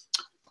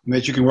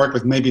that you can work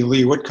with maybe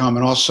Lee Whitcomb,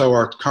 and also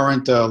our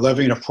current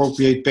levy and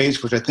appropriate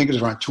base, which I think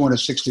is around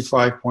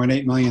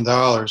 $265.8 million.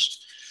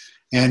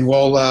 And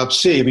we'll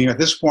see. I mean, at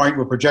this point,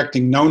 we're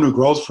projecting no new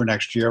growth for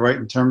next year, right,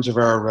 in terms of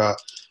our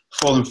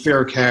full and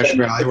fair cash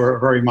value, or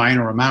a very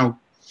minor amount.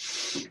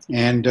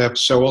 And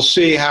so we'll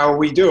see how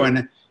we do.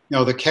 And,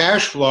 the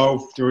cash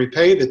flow to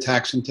repay the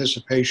tax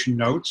anticipation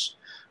notes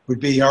would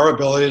be our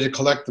ability to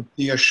collect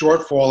the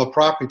shortfall of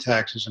property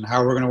taxes and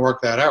how we're going to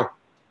work that out.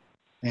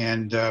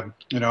 And,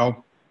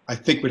 I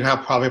think we'd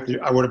have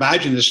I would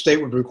imagine the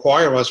state would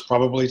require us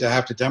probably to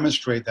have to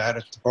demonstrate that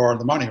to borrow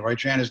the money, right,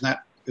 Jan? Isn't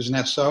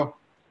that so?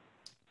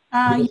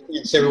 We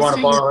can't say we want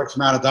to borrow X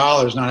amount of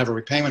dollars, not have a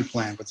repayment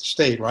plan with the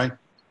state, right?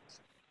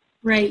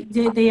 Right.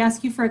 They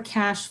ask you for a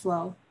cash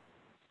flow.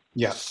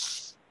 Yeah.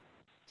 So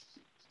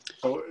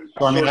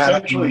I mean,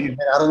 essentially,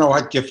 I don't know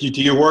what do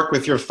you work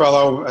with your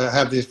fellow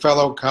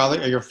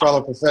colleague, or your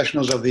fellow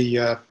professionals of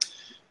the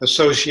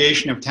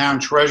Association of Town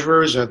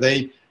Treasurers? Have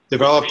they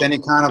developed any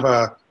kind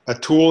of a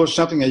tool or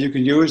something that you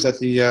can use that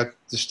the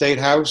State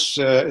House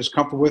is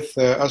comfortable with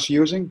us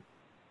using?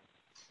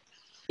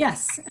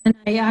 Yes, and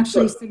I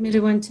actually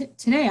submitted one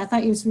today. I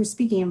thought you were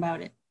speaking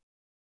about it.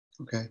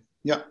 Okay.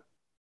 Yeah.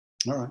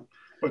 All right.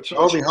 but That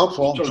would be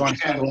helpful. So to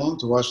send along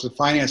to us, the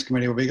Finance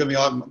Committee will be giving a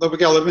lot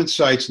of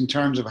insights in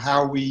terms of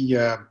how we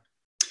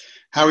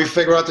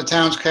figure out the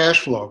town's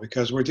cash flow,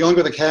 because we're dealing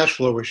with a cash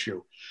flow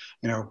issue.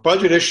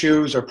 Budget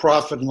issues are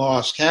profit and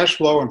loss. Cash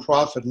flow and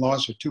profit and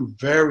loss are two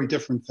very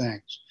different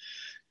things.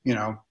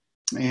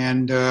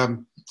 And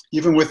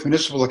even with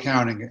municipal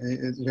accounting,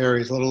 it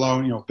varies, let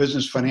alone,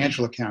 business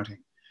financial accounting.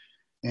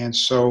 And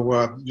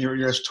so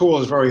your tool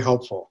is very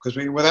helpful, because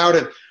without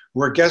it,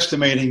 we're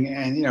guesstimating,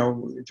 and,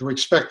 to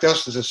expect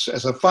us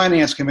as a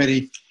finance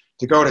committee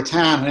to go to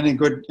town in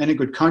any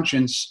good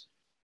conscience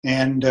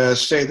and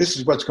say this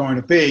is what's going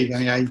to be. I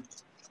mean,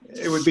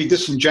 it would be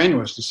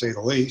disingenuous, to say the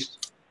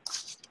least.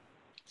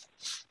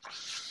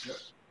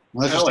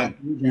 Well, that's Alan, just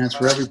a huge answer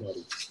for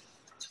everybody.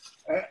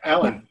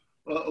 Alan,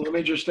 let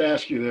me just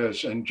ask you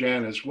this, and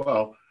Jan as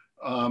well,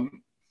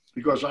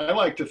 because I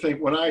like to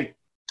think when I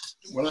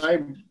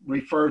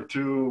refer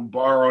to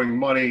borrowing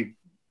money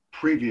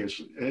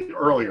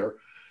earlier,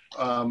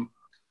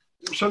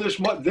 so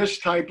this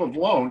type of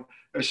loan,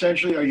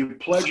 essentially, are you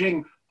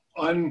pledging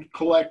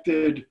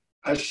uncollected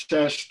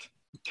assessed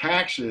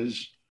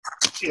taxes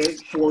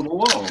for the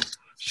loan?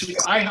 See,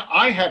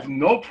 I have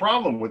no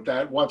problem with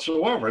that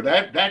whatsoever.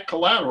 That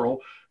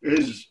collateral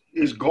is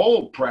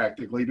gold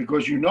practically,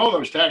 because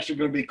those taxes are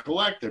going to be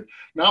collected.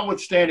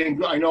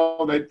 Notwithstanding, I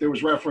know that there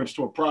was reference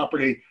to a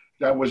property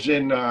that was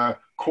in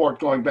court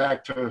going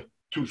back to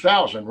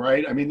 2000,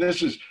 right? I mean,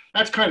 that's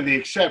kind of the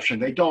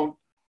exception. It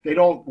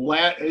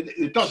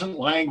doesn't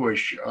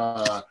languish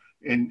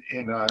in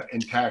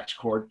tax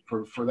court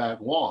for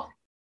that long.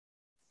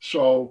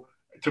 So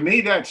to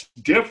me, that's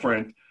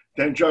different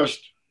than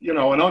just an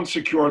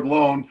unsecured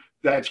loan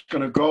that's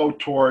going to go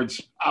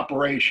towards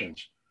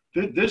operations.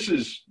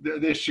 There's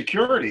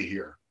security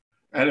here,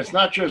 and it's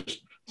not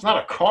just It's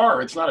not a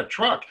car. It's not a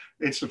truck.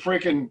 It's the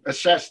freaking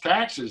assessed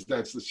taxes.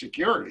 That's the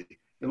security.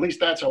 At least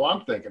that's how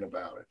I'm thinking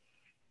about it.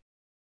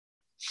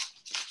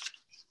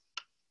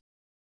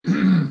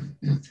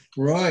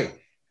 Right.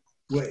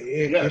 Well,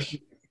 Yes.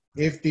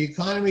 if the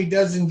economy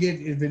doesn't get,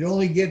 if it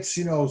only gets,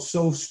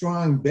 so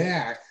strong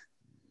back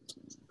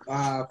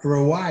for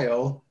a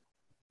while,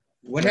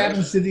 what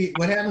happens to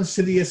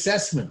the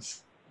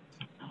assessments?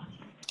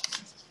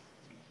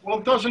 Well,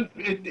 it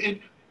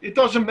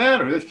doesn't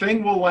matter. The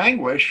thing will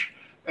languish,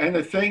 and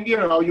the thing,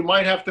 you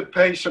might have to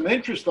pay some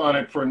interest on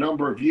it for a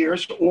number of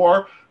years,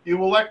 or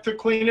you elect to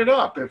clean it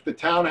up if the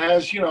town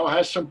has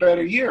some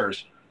better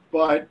years.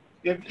 But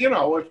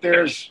if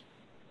there's,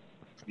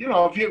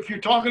 if you're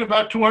talking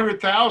about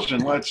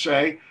 200,000, let's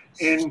say,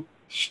 in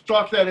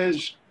stuff that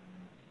is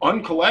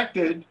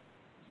uncollected,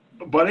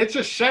 but it's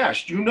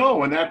assessed,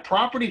 when that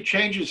property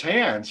changes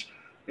hands,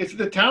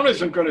 the town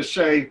isn't going to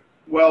say,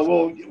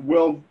 well,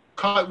 we'll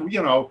cut,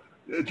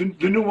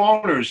 the new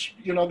owners,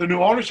 the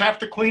new owners have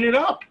to clean it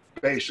up,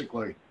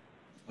 basically,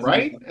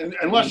 right? And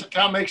unless the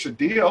town makes a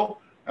deal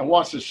and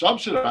wants to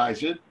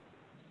subsidize it,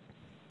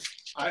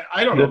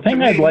 I don't know. The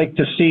thing I'd like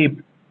to see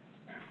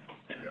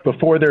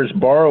before there's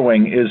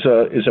borrowing is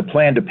a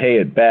plan to pay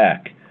it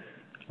back.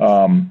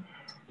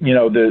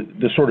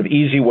 The sort of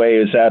easy way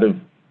is out of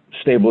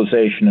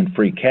stabilization and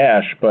free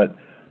cash, but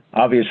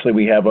obviously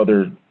we have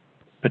other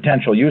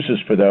potential uses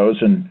for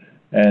those, and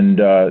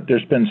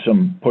there's been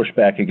some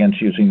pushback against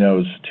using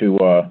those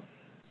to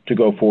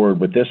go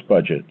forward with this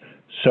budget.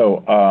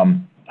 So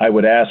I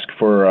would ask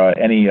for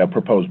any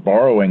proposed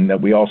borrowing that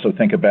we also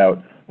think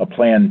about a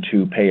plan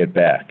to pay it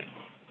back.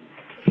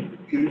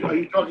 Are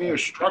you talking a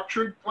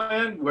structured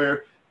plan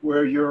where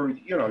you're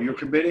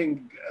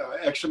committing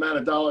X amount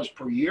of dollars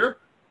per year?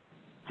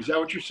 Is that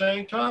what you're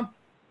saying, Tom?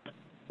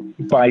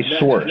 By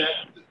source.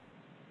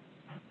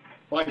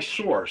 By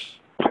source.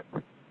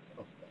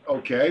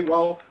 Okay.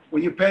 Well,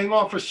 when you're paying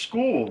off a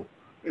school,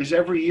 is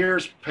every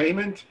year's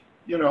payment,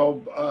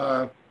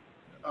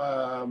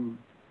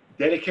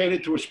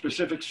 dedicated to a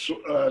specific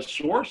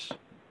source?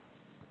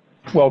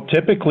 Well,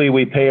 typically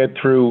we pay it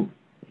through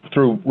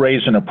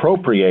raise and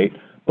appropriate.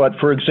 But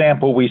for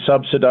example, we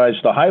subsidize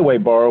the highway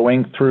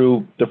borrowing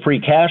through the free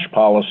cash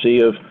policy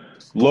of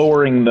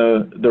lowering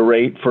the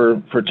rate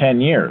for 10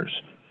 years.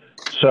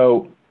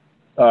 So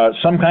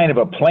some kind of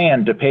a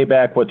plan to pay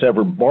back what's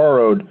ever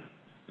borrowed,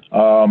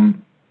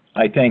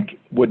 I think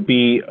would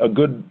be a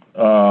good,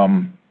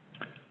 I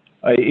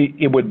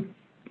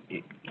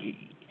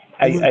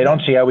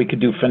don't see how we could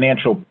do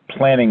financial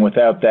planning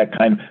without that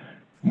kind of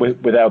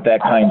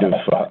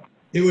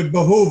it would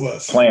behoove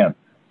us. Plan.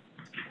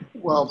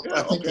 Well,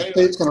 I think the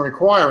state's going to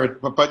require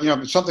it, but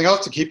something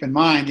else to keep in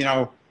mind,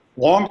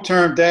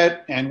 long-term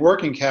debt and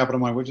working capital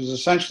money, which is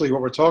essentially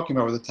what we're talking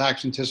about with the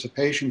tax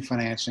anticipation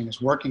financing,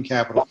 is working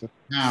capital for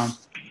the town,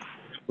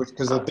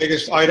 because the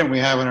biggest item we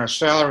have in our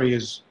salary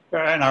is, in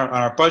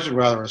our budget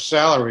rather, is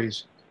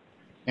salaries,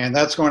 and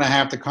that's going to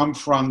have to come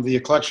from the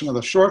collection of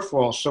the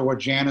shortfall. So what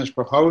Jan is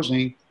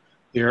proposing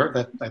here,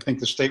 that I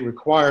think the state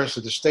requires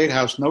for the State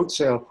House note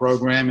sale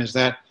program, is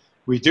that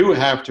we do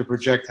have to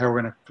project how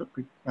we're going to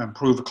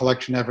improve the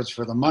collection efforts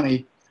for the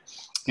money.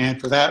 And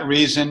for that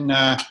reason,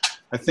 I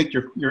think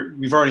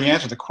you've already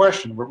answered the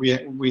question. We're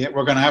going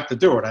to have to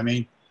do it. I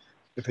mean,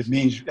 if it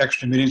means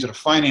extra meetings at a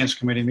finance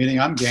committee meeting,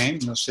 I'm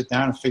game. Sit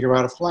down and figure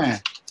out a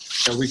plan.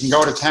 So we can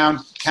go to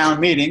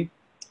town meeting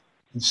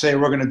and say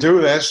we're going to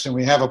do this, and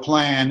we have a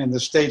plan, and the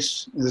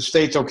state's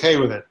okay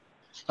with it.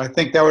 I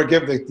think that would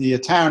give the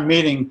town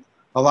meeting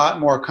a lot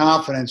more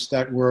confidence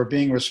that we're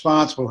being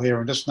responsible here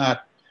and just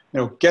not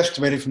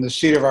guesstimating from the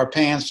seat of our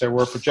pants that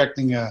we're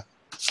projecting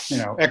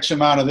X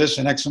amount of this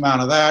and X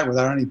amount of that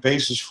without any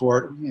basis for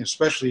it,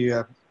 especially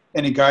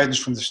any guidance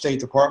from the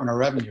State Department of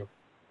Revenue.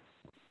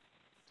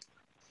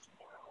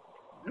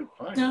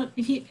 So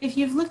if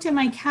you've looked at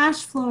my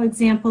cash flow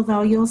example,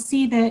 though, you'll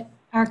see that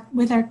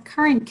with our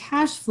current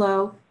cash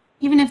flow,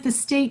 even if the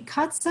state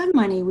cuts some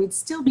money, we'd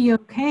still be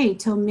okay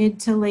till mid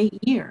to late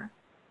year.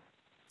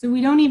 So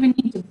we don't even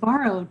need to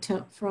borrow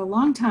for a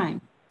long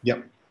time.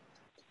 Yep.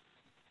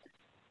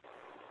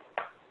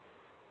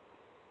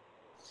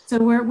 So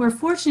we're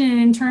fortunate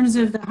in terms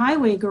of the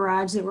highway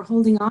garage that we're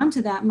holding on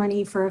to that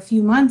money for a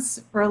few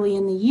months early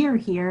in the year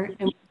here,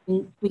 and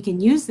we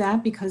can use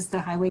that because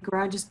the highway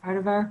garage is part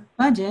of our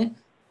budget.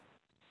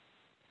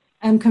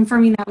 I'm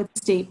confirming that with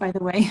the state, by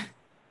the way.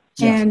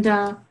 Yes.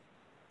 And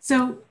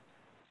so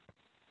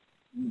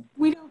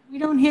we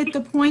don't hit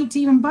the point to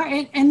even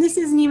borrow, and this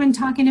isn't even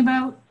talking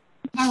about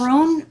our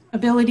own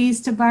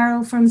abilities to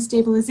borrow from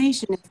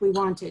stabilization if we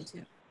wanted to.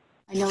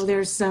 I know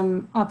there's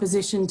some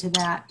opposition to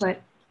that,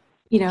 but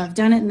I've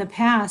done it in the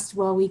past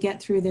while we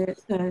get through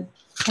the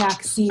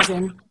tax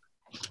season.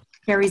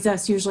 Carries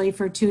us usually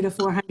for $200,000 to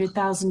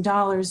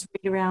 $400,000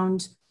 right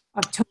around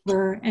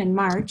October and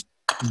March.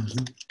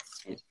 Mm-hmm.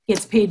 It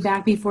gets paid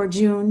back before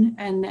June,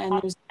 and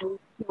there's no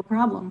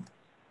problem.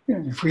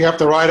 Yeah, if we have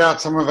to ride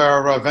out some of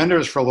our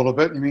vendors for a little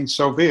bit,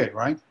 so be it,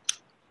 right?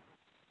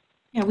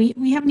 Yeah,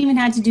 we haven't even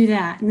had to do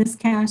that, and this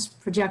cash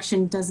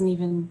projection doesn't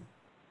even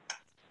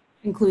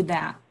include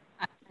that.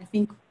 I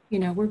think, you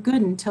know, we're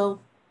good until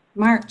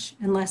March,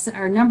 unless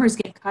our numbers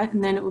get cut,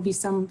 and then it will be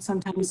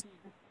sometimes.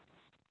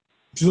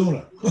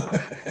 Sooner.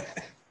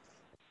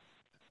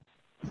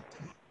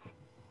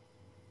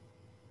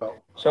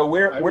 So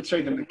I would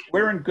say the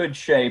we're in good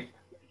shape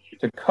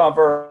to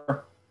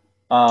cover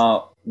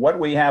what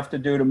we have to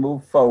do to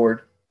move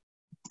forward.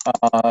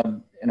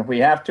 And if we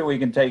have to, we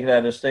can take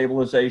that as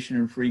stabilization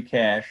and free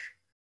cash.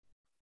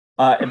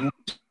 At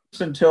least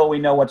until we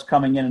know what's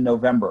coming in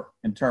November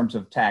in terms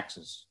of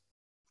taxes.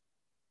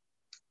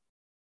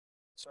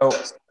 So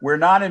we're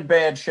not in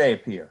bad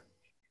shape here.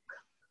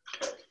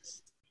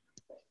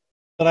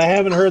 But I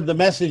haven't heard the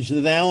message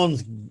that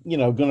Alan's, you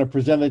know, going to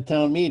present at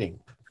town meeting.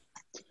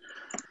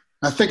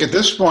 I think at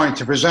this point,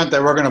 to present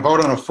that we're going to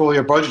vote on a full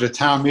year budget at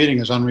town meeting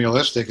is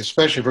unrealistic,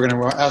 especially if we're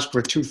going to ask for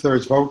a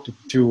 2/3 vote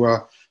to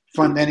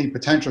fund any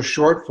potential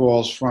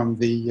shortfalls from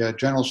the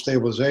general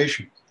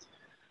stabilization.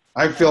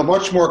 I feel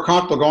much more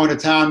comfortable going to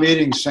town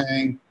meeting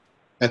saying,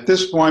 at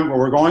this point, what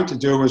we're going to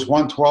do is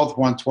 1/12,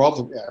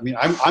 1/12. I mean,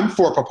 I'm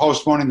for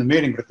postponing the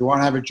meeting, but if you want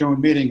to have a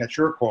June meeting, that's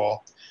your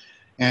call.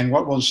 And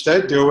what we'll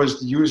instead do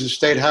is use the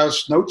State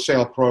House note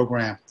sale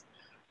program.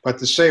 But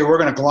to say we're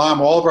going to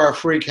glom all of our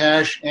free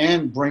cash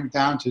and bring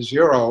down to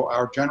zero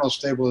our general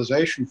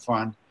stabilization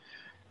fund,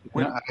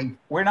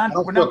 we're not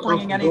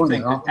bringing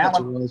anything.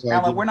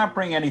 Alan, we're not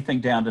bringing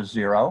anything down to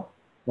zero.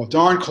 Well,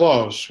 darn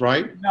close,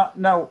 right?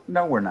 No,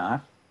 we're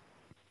not.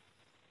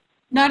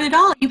 Not at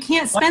all. You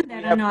can't spend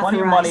that We have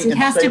plenty of money unauthorized. It in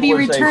has to be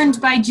stabilization.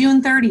 returned by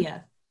June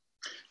 30th.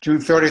 June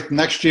 30th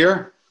next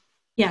year?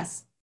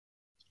 Yes.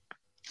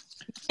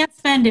 You can't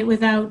spend it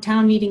without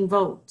town meeting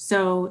vote.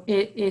 So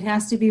it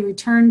has to be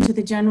returned to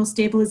the general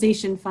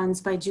stabilization funds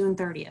by June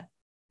 30th.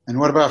 And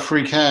what about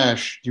free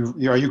cash?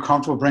 Are you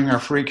comfortable bringing our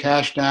free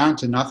cash down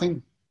to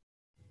nothing?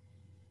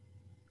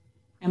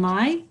 Am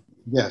I?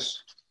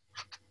 Yes.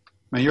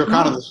 I mean, you're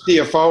kind of the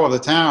CFO of the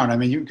town. I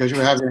mean, because you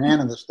have your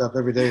hand in this stuff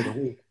every day of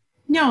the week.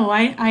 No,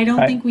 I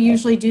don't think we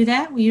usually do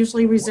that. We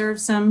usually reserve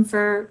some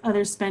for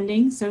other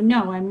spending. So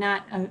no, I'm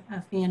not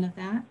a fan of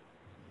that.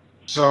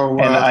 So,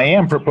 And I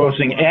am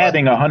proposing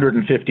adding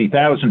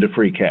 150,000 to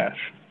free cash.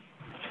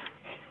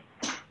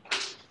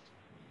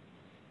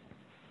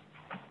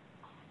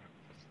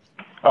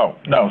 Oh,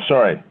 no,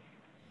 sorry.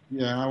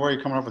 Yeah, where are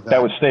you coming up with that?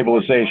 That was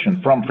stabilization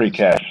from free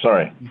cash,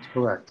 sorry. That's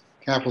correct.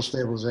 Capital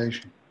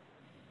stabilization.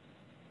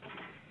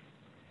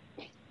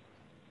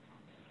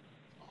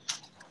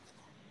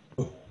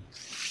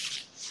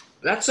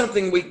 That's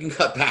something we can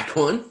cut back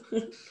on.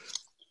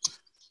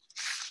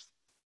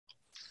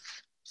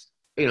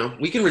 You know,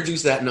 we can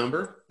reduce that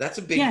number. That's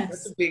a big,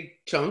 that's a big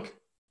chunk.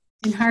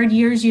 In hard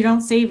years, you don't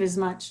save as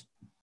much.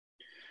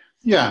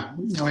 Yeah,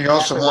 and we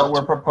also That's what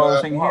we're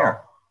proposing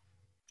here.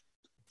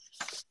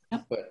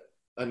 But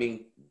I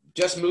mean,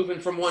 just moving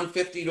from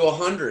 150 to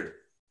 100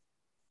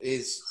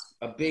 is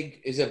a big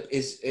is a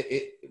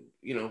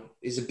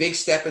big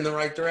step in the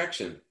right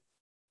direction.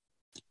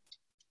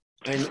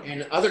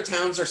 And other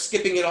towns are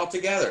skipping it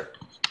altogether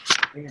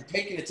and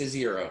taking it to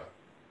zero.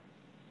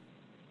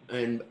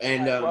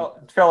 Well,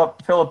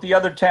 Philip, the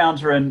other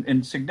towns are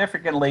in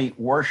significantly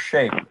worse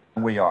shape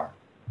than we are.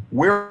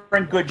 We're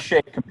in good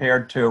shape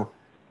compared to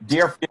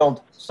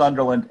Deerfield,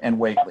 Sunderland, and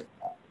Whately.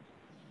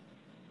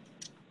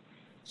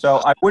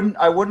 So I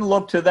wouldn't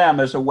look to them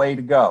as a way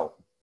to go,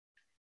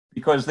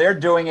 because they're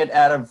doing it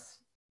out of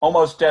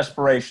almost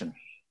desperation.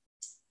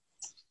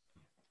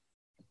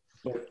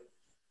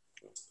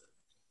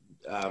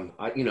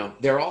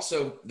 They're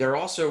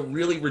also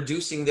really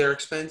reducing their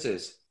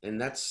expenses, and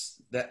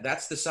that's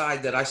the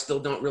side that I still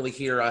don't really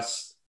hear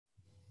us,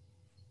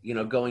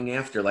 going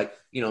after. Like,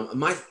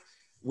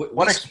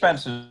 what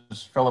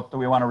expenses, Philip, do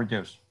we want to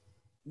reduce?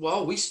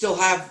 Well, we still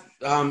have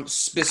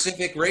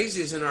specific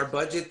raises in our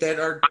budget that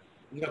are,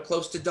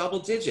 close to double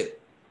digit.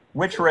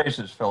 Which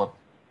raises, Philip?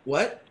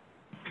 What?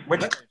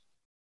 Which?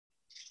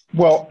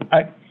 Well,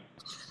 I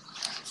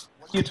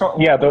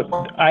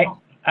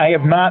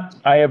have not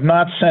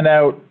sent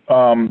out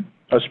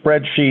a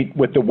spreadsheet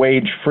with the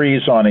wage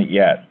freeze on it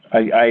yet.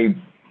 I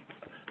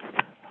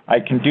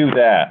can do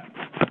that.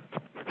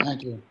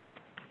 Thank you.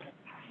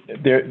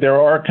 There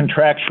are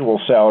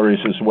contractual salaries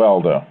as well,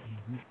 though.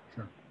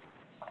 Sure.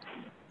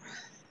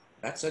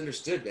 That's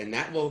understood, and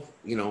that will,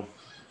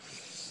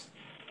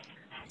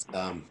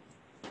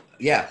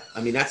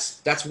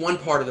 that's one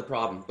part of the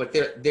problem. But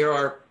there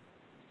are,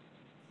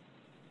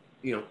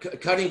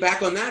 cutting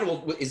back on that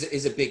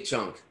is a big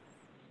chunk,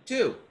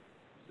 too.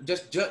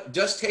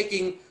 Just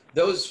taking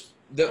those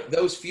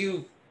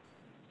few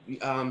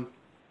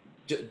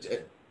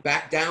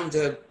back down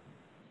to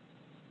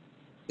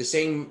the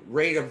same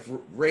rate of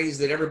raise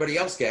that everybody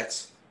else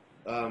gets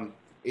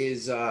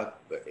is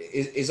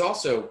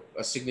also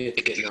a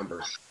significant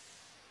number.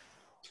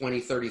 20,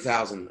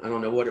 30,000. I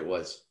don't know what it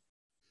was.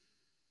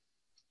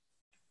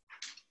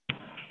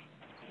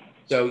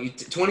 So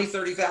 20,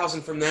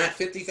 30,000 from that,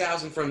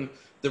 50,000 from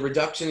the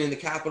reduction in the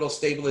capital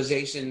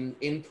stabilization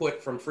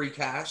input from free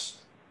cash,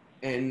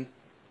 and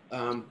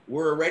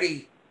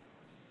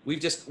we've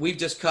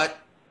just cut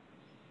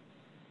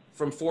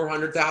from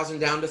 400,000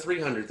 down to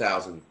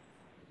 300,000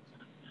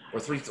 or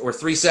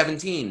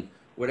 317,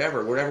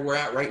 whatever we're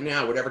at right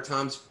now, whatever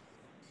Tom's,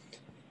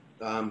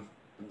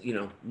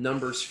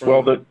 numbers from.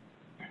 Well,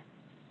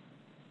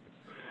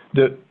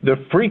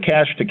 the free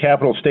cash to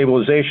capital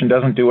stabilization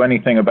doesn't do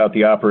anything about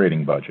the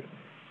operating budget.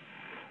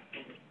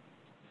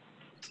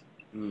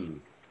 I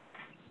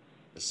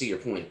see your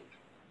point.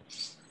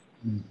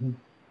 Mm-hmm.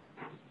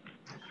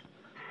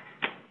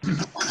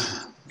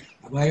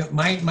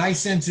 My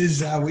sense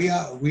is we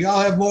all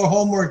have more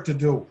homework to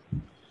do.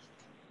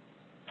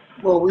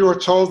 Well, we were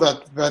told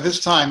that by this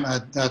time,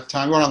 at that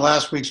time, we were on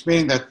last week's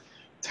meeting, that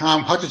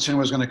Tom Hutchinson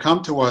was going to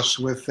come to us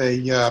with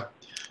the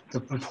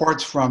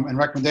reports from and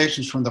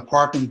recommendations from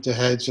department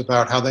heads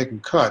about how they can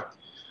cut.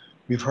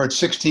 We've heard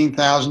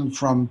 16,000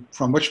 from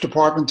which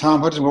department,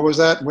 Tom Hutchinson? What was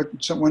that?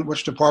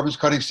 Which department's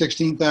cutting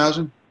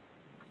 16,000?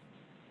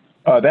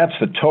 That's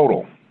the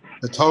total.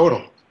 The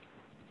total.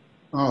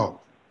 Oh.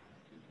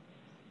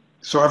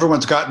 So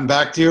everyone's gotten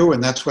back to you,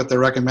 and that's what they're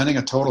recommending,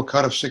 a total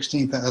cut of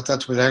 16,000.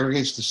 That's what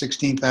aggregates to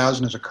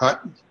 16,000 as a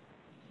cut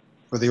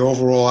for the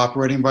overall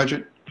operating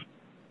budget?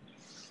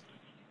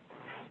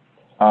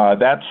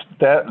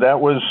 That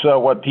was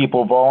what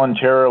people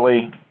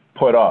voluntarily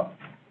put up.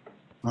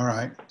 All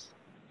right.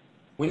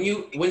 When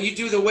you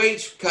do the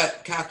wage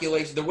cut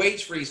calculation, the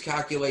wage freeze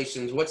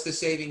calculations, what's the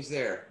savings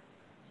there?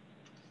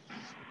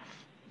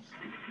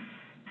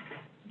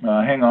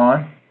 Hang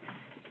on.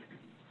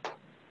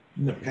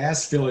 In the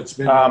past, Phil, it's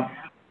been. I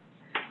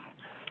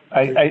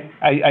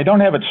don't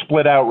have it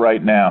split out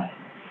right now.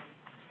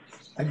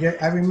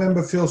 I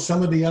remember, Phil,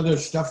 some of the other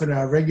stuff in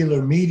our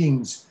regular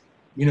meetings,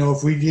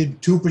 if we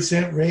did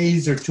 2%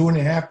 raise or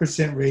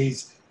 2.5%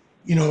 raise,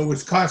 it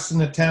was costing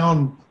the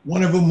town.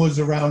 One of them was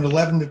around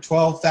 11 to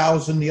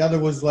 12,000. The other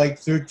was like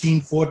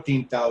 13,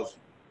 14,000.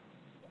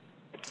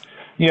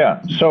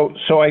 Yeah. So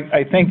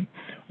I think,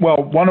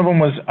 well, one of them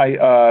was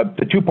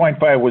the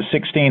 2.5 was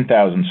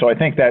 16,000. So I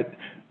think that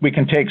we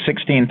can take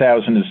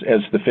 16,000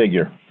 as the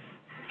figure.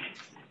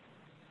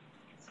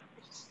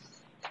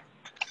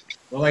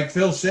 Well, like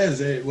Phil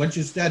says, once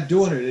you start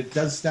doing it, it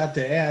does start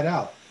to add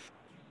up.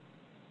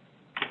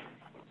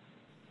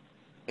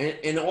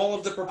 And all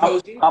of the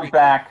proposed I'm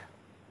back.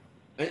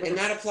 and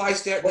that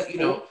applies to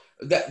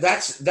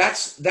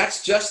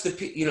that's just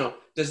the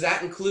does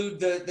that include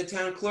the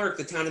town clerk,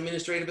 the town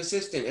administrative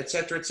assistant, et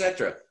cetera, et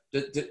cetera?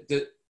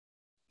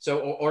 So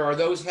or are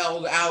those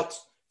held out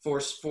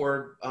for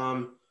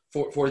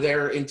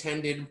their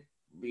intended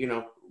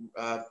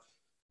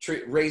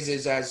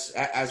raises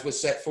as was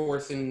set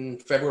forth in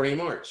February and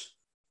March?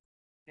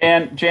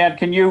 And Jan,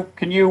 can you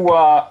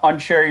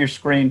unshare your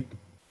screen?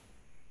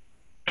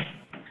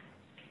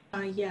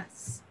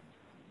 Yes.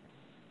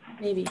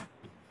 Maybe.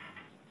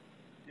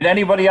 Did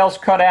anybody else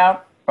cut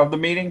out of the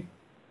meeting?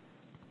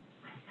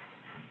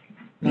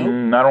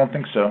 No. I don't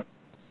think so.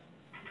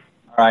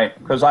 All right,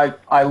 because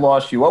I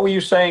lost you. What were you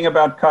saying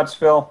about cuts,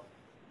 Phil?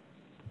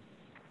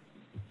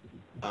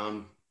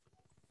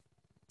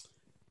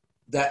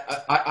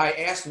 That I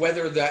asked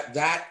whether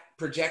that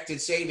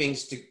projected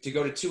savings to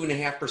go to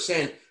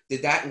 2.5%,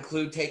 did that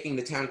include taking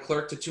the town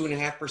clerk to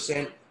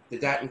 2.5%?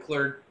 Did that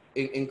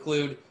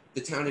include the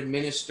town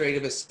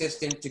administrative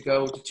assistant to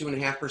go to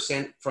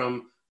 2.5%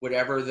 from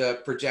whatever the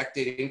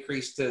projected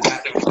increase to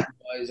that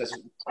was,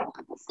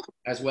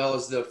 as well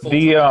as the full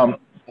time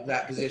of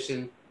that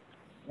position?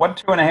 What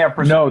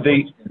 2.5%? No,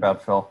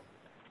 about Phil.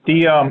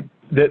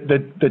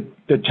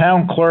 The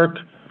town clerk,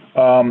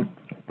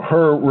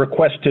 her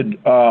requested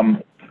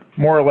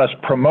more or less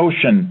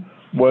promotion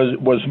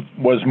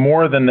was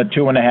more than the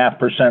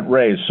 2.5%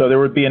 raise. So there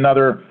would be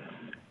another,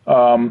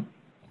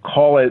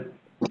 call it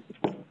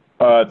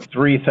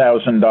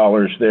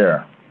 $3,000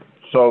 there.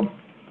 So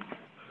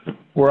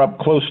we're up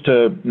close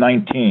to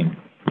 19.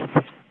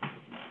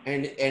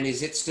 And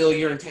is it still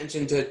your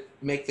intention to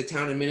make the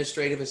town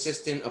administrative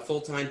assistant a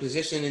full-time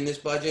position in this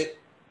budget?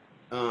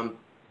 No,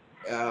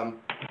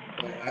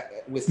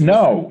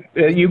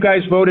 you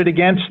guys voted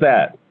against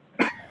that.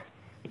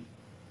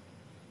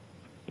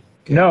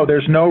 Okay. No,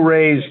 there's no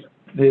raise.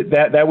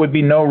 That would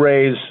be no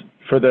raise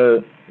for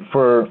the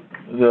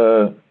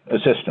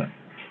assistant.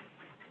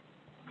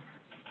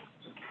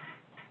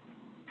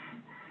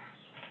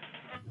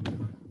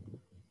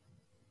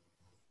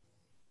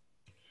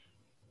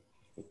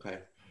 Okay.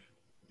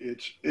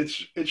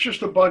 It's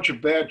just a bunch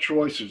of bad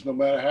choices, no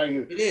matter how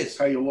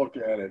you look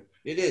at it.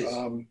 It is.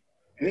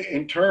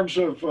 In terms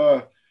of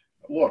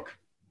look,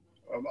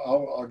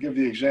 I'll give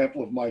the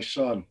example of my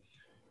son,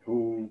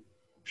 who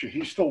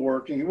he's still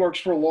working. He works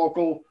for a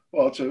local,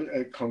 well, it's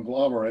a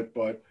conglomerate,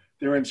 but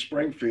they're in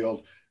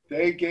Springfield.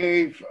 They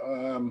gave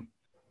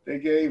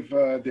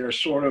their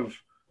sort of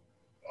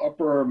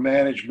upper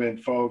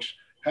management folks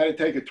had to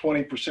take a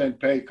 20%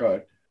 pay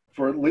cut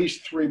for at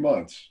least 3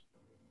 months.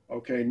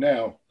 Okay,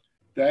 now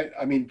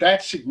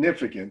that's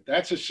significant.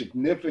 That's a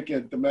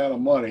significant amount of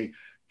money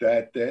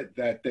that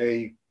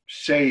they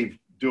save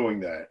doing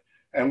that.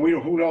 And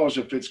who knows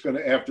if it's going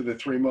to, after the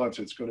 3 months,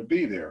 it's going to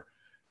be there.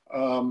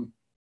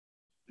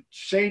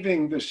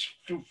 saving this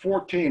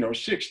 14 or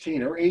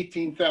 16 or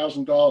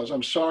 $18,000.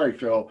 I'm sorry,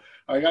 Phil.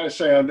 I got to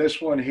say on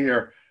this one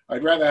here,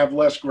 I'd rather have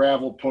less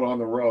gravel put on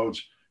the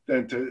roads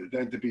than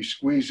to be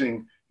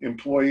squeezing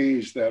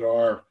employees that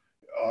are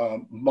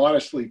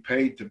modestly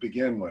paid to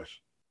begin with.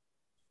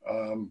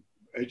 To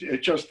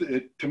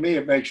me,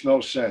 it makes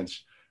no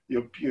sense.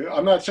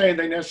 I'm not saying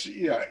they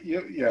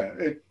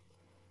necessarily,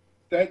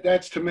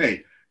 that's to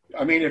me.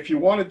 I mean, if you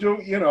want to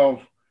do,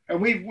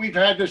 and we've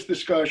had this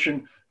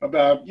discussion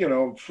about,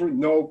 for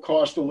no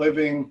cost of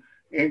living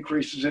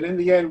increases, and in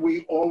the end,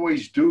 we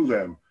always do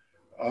them.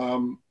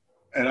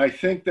 And I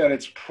think that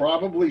it's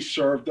probably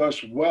served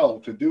us well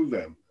to do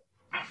them.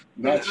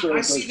 I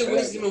see the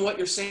wisdom in what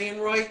you're saying,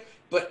 Roy,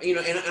 but,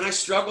 and I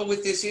struggle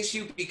with this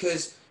issue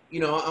because,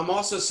 I'm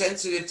also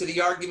sensitive to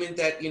the argument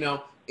that,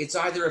 it's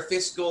either a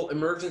fiscal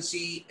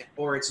emergency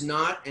or it's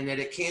not, and that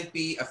it can't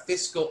be a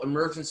fiscal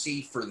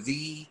emergency for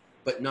thee,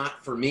 but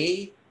not for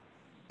me.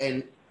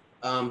 And,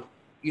 so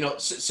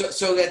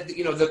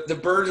that, the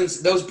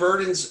burdens, those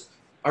burdens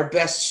are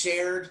best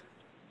shared.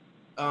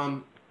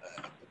 I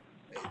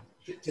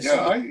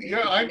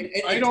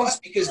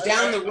don't, because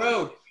down the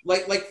road,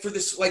 like for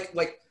this,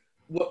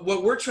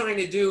 what we're trying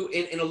to do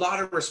in a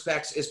lot of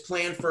respects is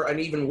plan for an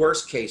even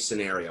worse case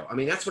scenario. I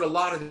mean, that's what a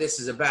lot of this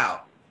is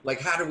about. Like,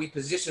 how do we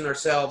position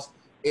ourselves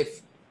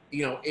if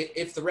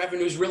the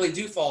revenues really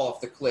do fall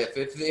off the cliff,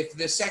 if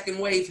the second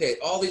wave hit,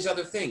 all these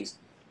other things.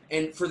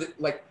 And for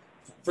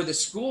the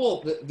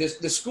school,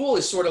 the school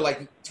is sort of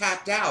like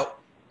tapped out,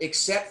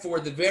 except for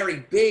the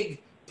very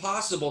big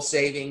possible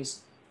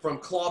savings from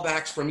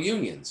clawbacks from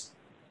unions.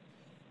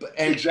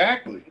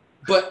 Exactly.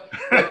 But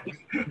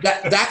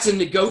that's a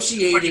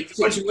negotiated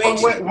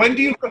situation. When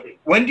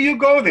do you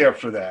go there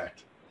for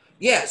that?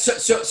 Yeah.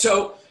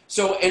 So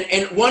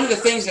one of the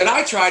things that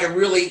I try to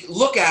really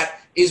look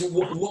at is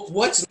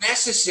what's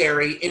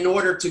necessary in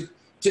order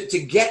to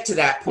get to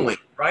that point,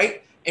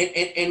 right?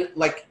 And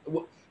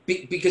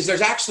because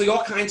there's actually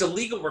all kinds of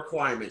legal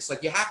requirements.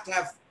 Like, you have to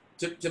have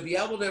to be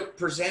able to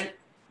present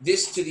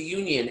this to the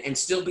union and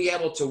still be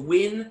able to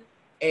win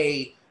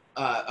a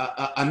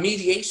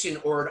mediation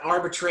or an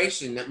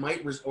arbitration that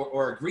might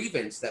or a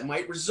grievance that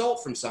might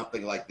result from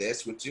something like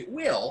this, which it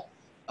will.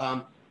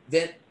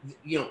 Then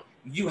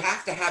you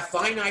have to have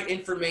finite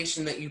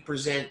information that you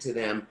present to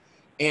them,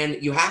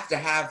 and you have to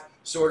have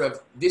sort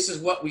of, this is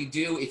what we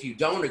do. If you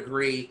don't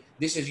agree,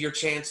 this is your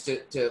chance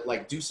to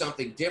like do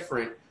something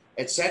different,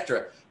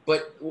 etc.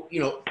 But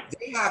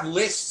they have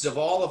lists of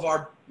all of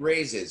our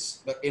raises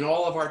in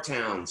all of our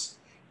towns,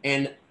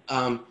 and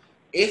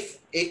if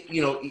it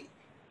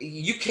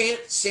you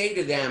can't say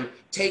to them,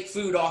 take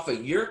food off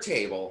of your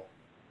table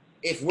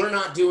if we're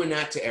not doing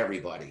that to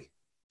everybody.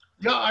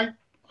 Yeah,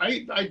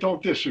 I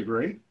don't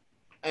disagree.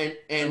 And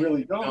I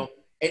really don't.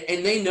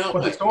 And they know,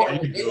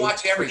 they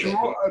watch everything.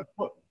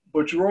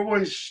 But you're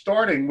always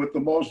starting with the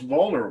most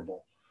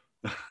vulnerable,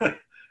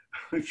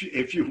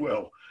 if you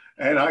will.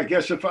 And I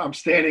guess if I'm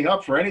standing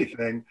up for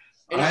anything,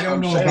 I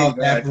don't know about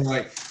that,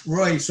 Roy.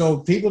 Roy, so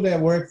people that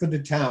work for the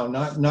town,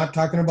 not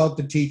talking about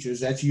the teachers,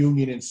 that's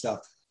union and stuff.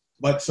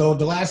 But so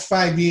the last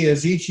 5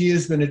 years, each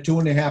year's been a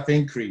 2.5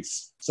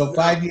 increase. So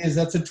 5 years,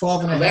 that's a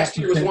 12.5%. Last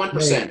year was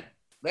 1%.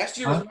 Last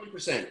year was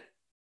 1%.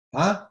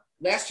 Huh?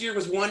 Last year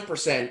was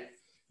 1%.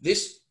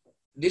 This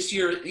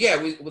year, yeah,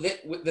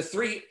 the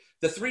 3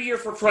 year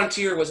for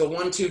Frontier was a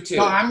 1.22.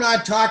 No, I'm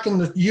not talking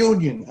the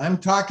union. I'm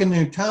talking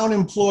the town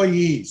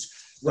employees.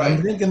 Right.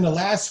 I'm thinking the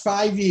last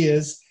 5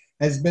 years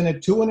has been a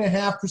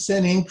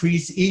 2.5%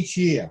 increase each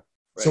year.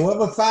 Right. So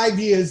over 5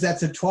 years,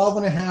 that's a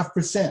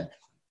 12.5%.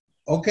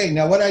 Okay,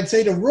 now what I'd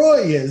say to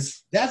Roy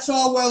is, that's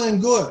all well and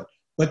good,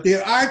 but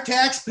there are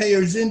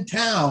taxpayers in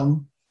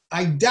town,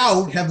 I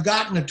doubt, have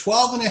gotten a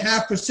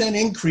 12.5%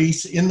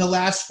 increase in the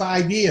last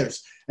 5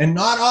 years. And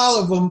not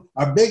all of them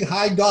are big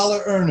high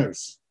dollar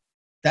earners.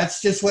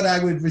 That's just what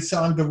I would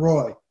respond to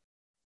Roy.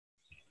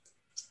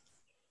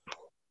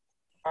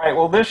 All right,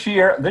 well, this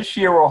year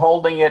we're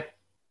holding it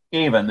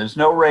even. There's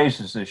no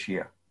raises this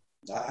year.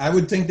 I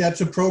would think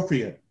that's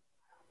appropriate.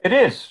 It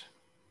is.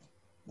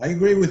 I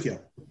agree with you.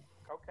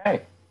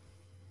 Okay.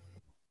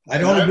 I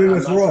don't agree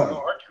with Roy.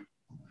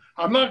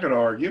 I'm not going to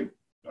argue.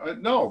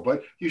 No,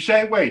 but you're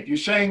saying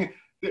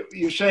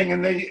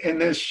in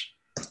this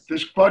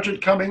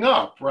budget coming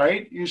up,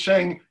 right? You're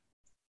saying.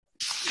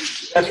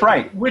 That's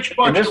right. Which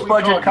budget? In this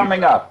budget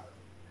coming up.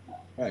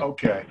 Right.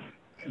 Okay.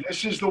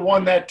 This is the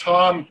one that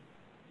Tom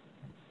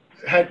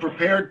had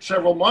prepared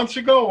several months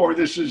ago, or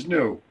this is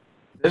new?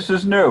 This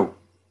is new.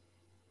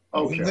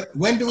 Okay.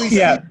 When do we?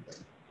 Yeah.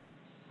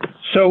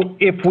 So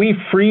if we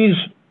freeze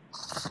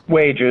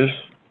wages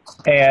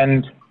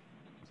and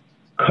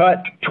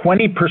cut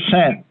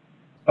 20%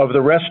 of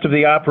the rest of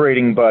the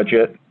operating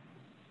budget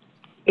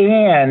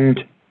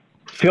and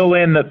fill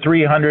in the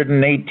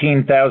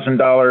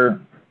 $318,000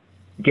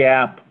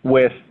 gap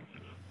with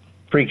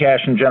free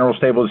cash and general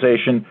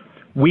stabilization,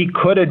 we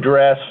could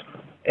address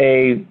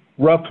a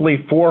roughly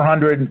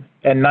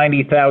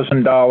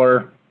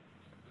 $490,000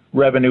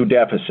 revenue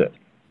deficit.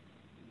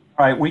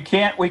 All right, we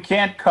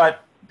can't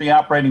cut the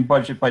operating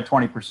budget by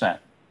 20%.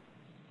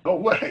 No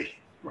way.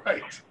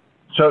 Right.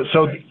 So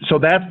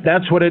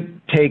that's what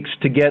it takes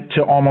to get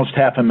to almost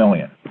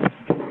 $500,000.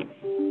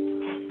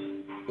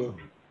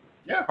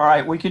 Yeah. All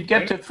right, we could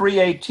get to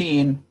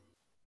 318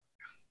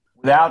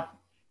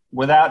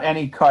 without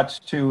any cuts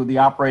to the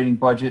operating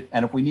budget,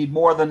 and if we need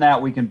more than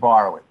that, we can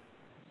borrow it.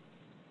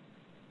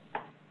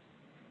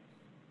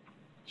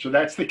 So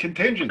that's the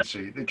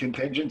contingency. The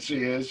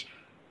contingency is,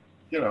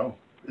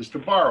 is to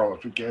borrow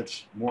if it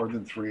gets more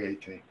than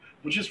 318,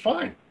 which is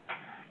fine.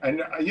 And,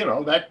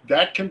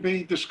 that can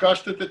be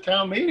discussed at the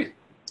town meeting.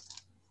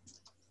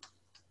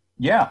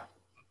 Yeah,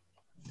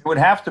 it would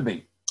have to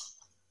be.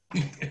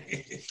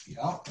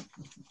 Yeah.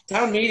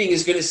 Town meeting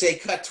is going to say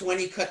cut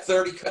 20, cut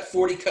 30, cut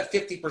 40, cut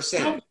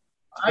 50%.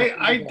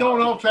 I don't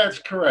know if that's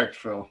correct,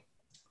 Phil.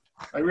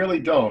 I really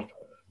don't.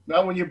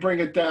 Not when you bring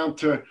it down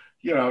to,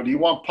 do you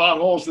want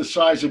potholes the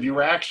size of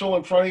your axle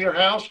in front of your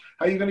house?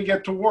 How are you going to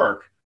get to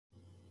work?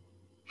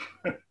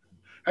 How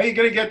are you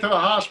going to get to the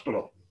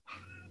hospital?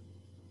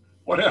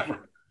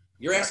 Whatever.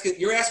 You're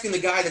asking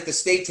the guy that the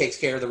state takes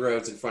care of the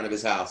roads in front of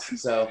his house.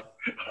 So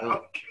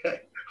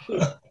Okay.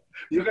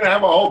 You're going to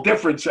have a whole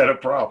different set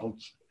of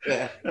problems.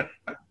 yeah.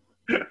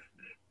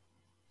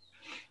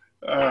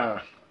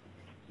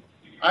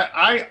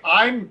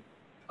 I'm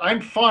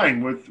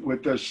fine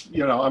with this.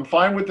 I'm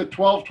fine with the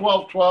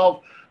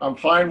 12. I'm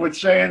fine with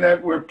saying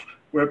that we're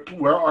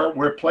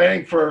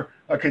planning for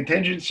a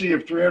contingency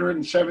of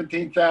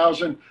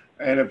 317,000,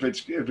 and if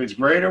it's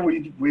greater,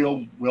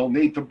 we'll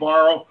need to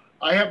borrow.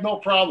 I have no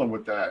problem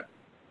with that.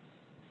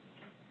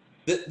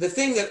 The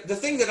thing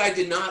that I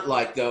did not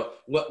like, though,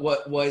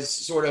 what was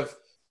sort of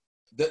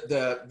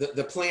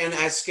the plan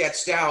as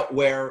sketched out,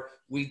 where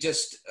we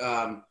just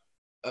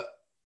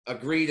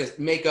agree to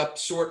make up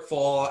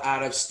shortfall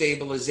out of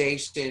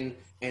stabilization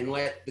and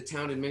let the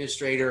town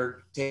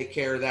administrator take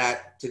care of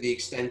that to the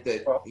extent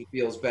that he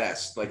feels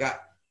best.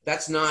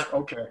 That's not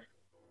Okay.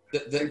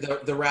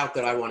 the route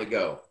that I want to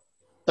go.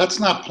 That's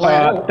not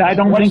planned. I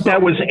don't think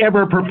that was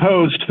ever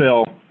proposed,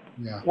 Phil.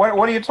 Yeah.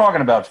 What are you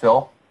talking about,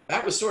 Phil?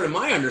 That was sort of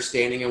my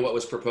understanding of what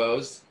was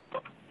proposed.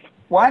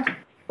 What?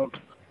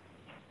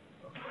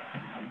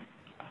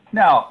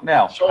 No.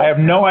 I have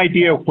no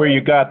idea where you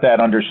got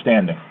that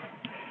understanding.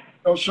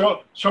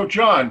 So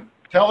John,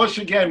 tell us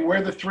again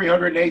where the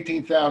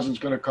 318,000 is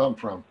going to come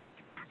from.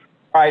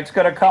 All right, it's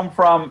going to come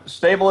from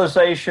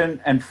stabilization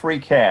and free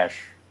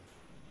cash.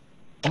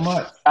 How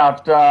much?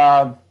 About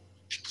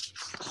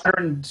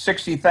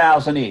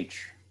 160,000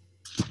 each.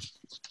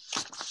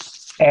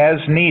 As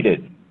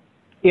needed,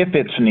 if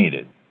it's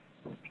needed.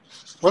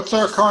 What's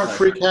our current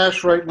free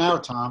cash right now,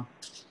 Tom?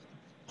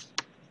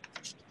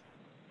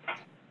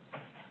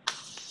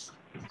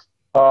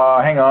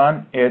 Hang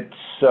on, it's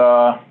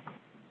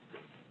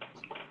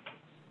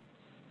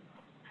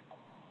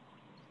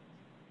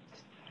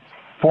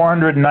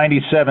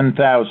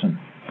 $497,000.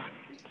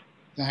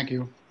 Thank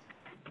you.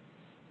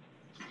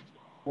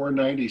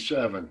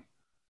 497.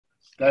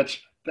 That's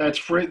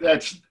free.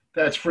 That's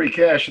free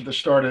cash at the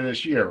start of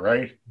this year,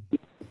 right?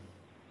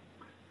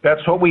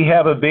 That's what we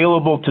have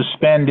available to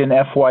spend in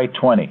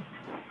FY20.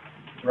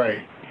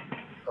 Right.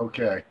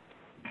 Okay.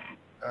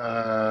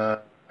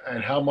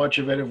 And how much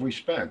of it have we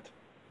spent?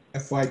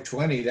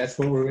 FY20, that's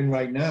what we're in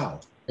right now.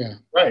 Yeah.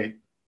 Right.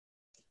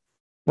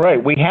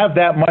 Right, we have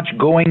that much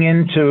going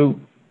into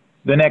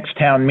the next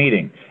town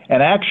meeting.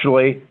 And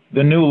actually,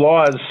 the new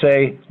laws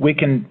say we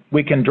can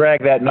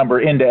drag that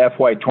number into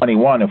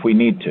FY21 if we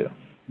need to.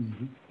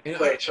 Mm-hmm.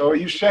 Right. So are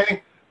you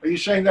saying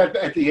that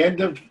at the end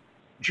of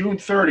June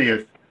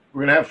 30th,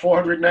 we're going to have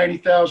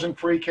 490,000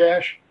 free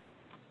cash?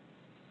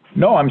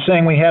 No, I'm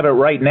saying we have it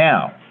right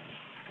now.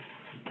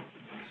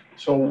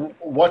 So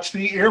what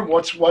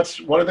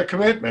are the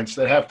commitments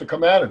that have to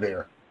come out of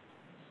there?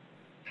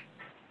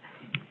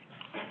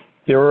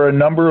 There are a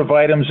number of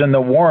items in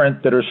the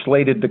warrant that are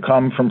slated to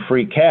come from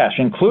free cash,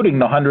 including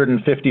the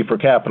 150 for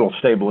capital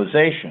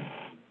stabilization,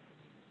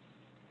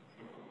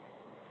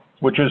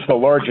 which is the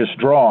largest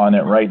draw on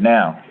it right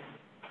now.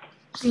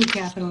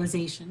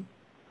 Recapitalization.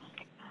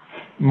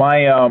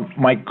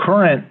 My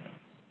current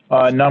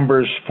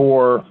numbers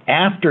for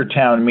after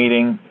town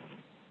meeting,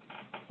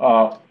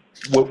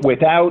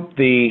 without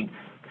the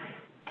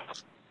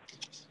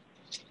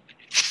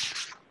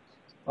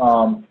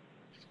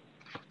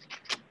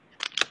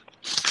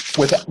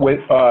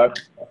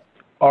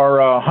are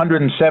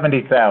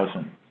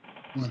 170,000.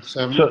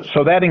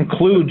 So that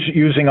includes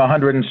using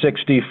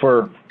 160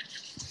 for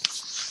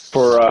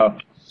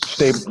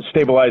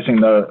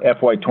stabilizing the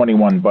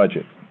FY21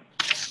 budget.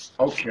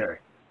 Okay.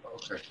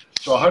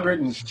 So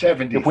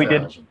 170,000. If we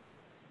did,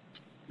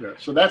 yeah.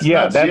 So that's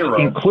not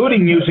zero.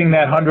 Including using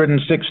that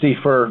 160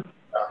 for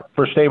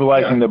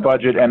stabilizing the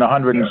budget and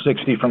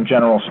 160 from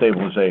general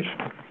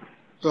stabilization.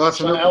 So that's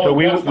so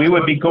we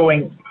would be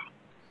going.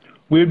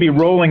 We would be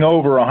rolling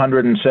over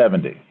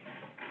 170.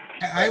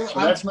 So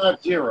that's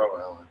not zero,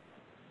 Alan.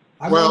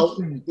 Well,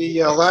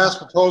 the last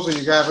proposal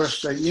you gave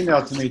us,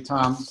 emailed to me,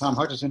 Tom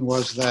Hutchison,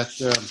 was that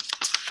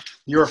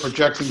you're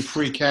projecting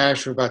free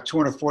cash of about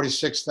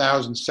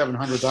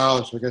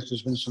 $246,700. So I guess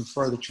there's been some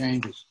further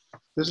changes.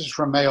 This is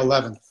from May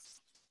 11th.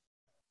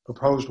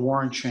 Proposed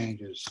warrant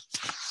changes.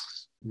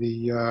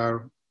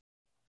 The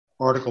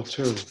Article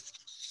 2.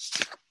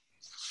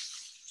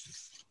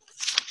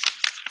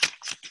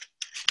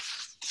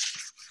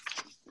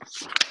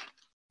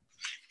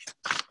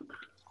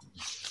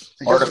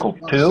 Article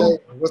 2?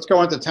 Let's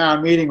go into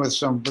town meeting with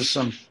some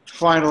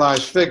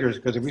finalized figures,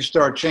 because if we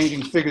start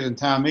changing figures in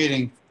town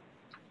meeting,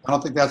 I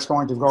don't think that's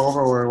going to go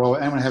over where we'll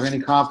have any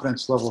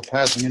confidence level of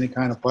passing any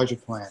kind of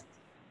budget plan,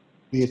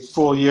 be it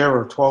full year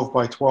or 12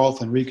 by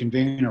 12 and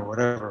reconvene or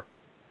whatever.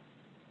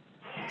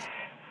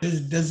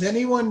 Does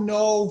anyone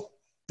know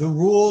the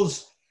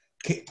rules?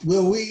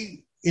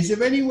 Is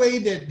there any way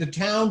that the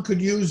town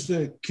could use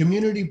the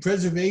Community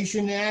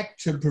Preservation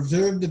Act to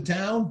preserve the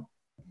town?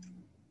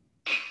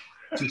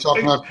 You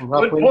talking about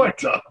Good point,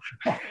 Tom.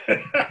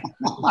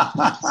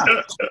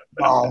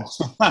 Oh.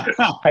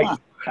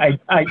 I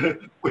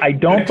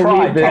don't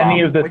believe that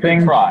any of the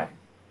things.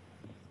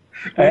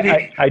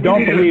 I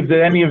don't believe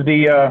that any of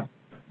the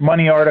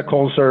money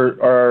articles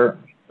are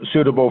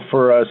suitable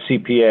for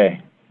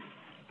CPA.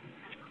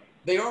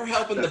 They are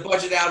helping the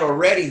budget out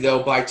already,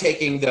 though, by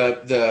taking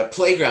the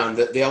playground,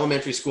 the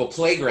elementary school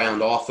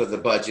playground off of the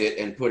budget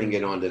and putting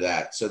it onto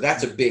that. So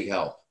that's a big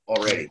help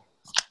already.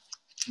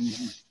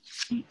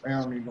 I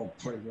don't need no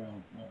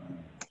playground.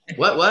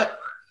 What?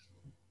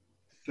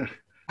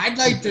 I'd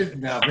like to,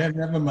 no,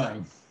 never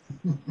mind.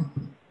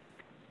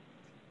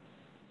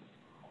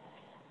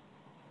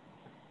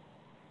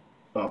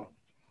 Oh.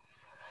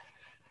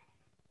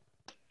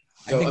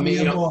 I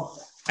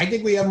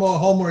think we have more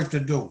homework to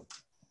do.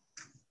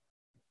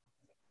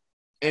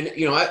 And,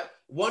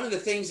 one of the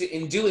things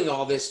in doing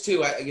all this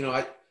too,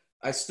 I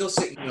still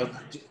say,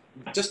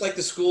 just like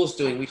the school's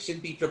doing, we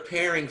should be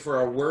preparing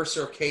for a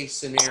worser case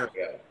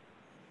scenario.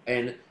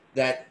 And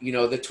that, the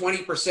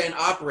 20%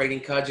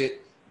 operating cut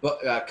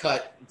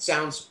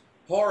sounds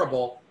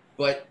horrible,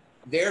 but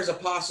there's a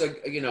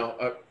possibility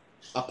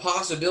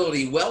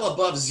well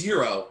above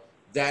zero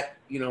that,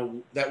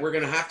 that we're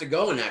going to have to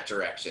go in that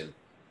direction.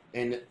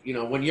 And,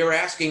 when you're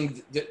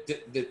asking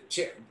the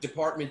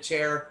department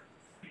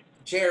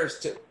chairs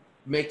to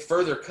make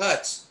further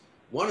cuts,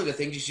 one of the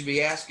things you should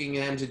be asking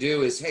them to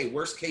do is, hey,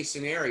 worst case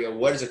scenario,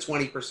 what does a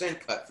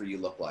 20% cut for you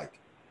look like?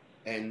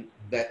 And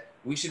that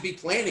we should be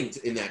planning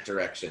in that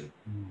direction.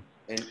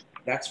 And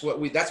that's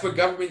what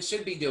government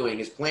should be doing,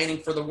 is planning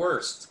for the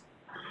worst.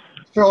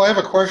 Phil, I have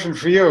a question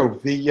for you.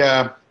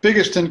 The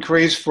biggest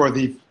increase for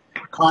the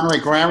Conway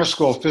Grammar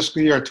School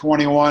fiscal year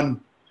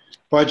 21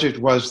 budget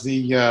was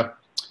the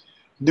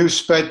new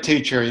SPED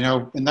teacher, and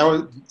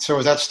so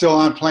is that still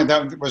on plan?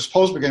 That was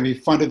supposed to be going to be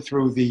funded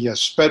through the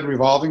SPED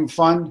revolving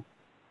fund.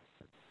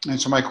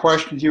 And so my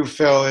question to you,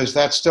 Phil, is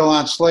that still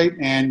on slate?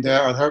 And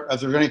are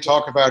there any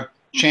talk about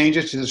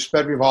changes to the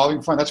SPED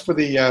revolving fund? That's for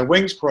the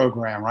Wings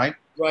program, right?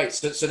 Right.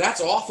 So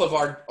that's off of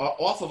our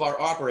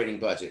operating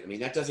budget. I mean,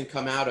 that doesn't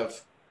come out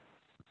of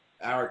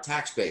our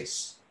tax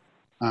base.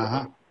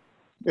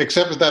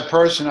 Except if that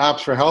person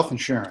opts for health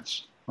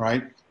insurance,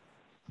 right?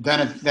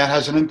 Then that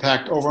has an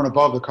impact over and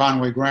above the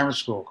Conway Grammar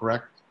School,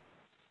 correct?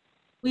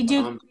 We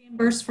do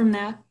reimburse from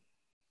that.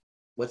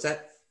 What's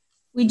that?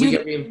 We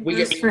get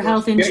reimbursed for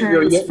health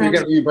insurance. You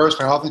get reimbursed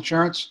for health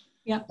insurance?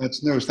 Yeah.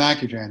 That's news.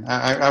 Thank you, Jane.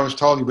 I was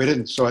told we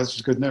didn't, so this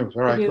is good news.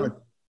 All right, good.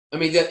 I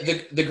mean,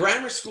 the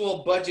grammar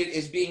school budget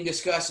is being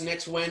discussed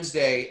next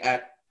Wednesday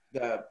at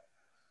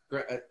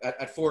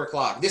 4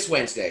 o'clock. This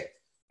Wednesday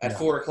at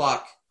 4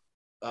 o'clock.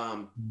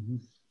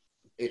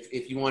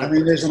 If you want to. I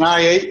mean, there's an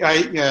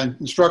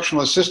I8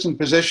 instructional assistant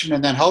position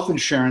and then health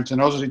insurance,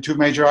 and those are the two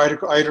major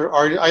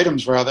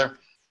items, rather,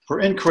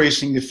 for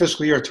increasing the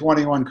fiscal year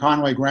 21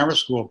 Conway Grammar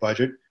School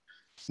budget.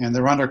 And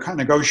they're under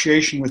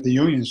negotiation with the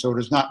union, so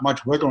there's not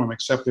much wiggle room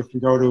except if we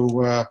go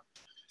to,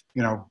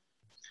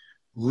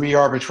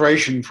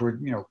 re-arbitration for,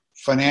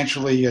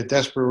 financially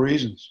desperate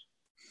reasons.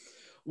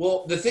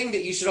 Well, the thing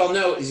that you should all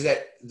know is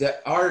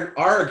that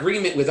our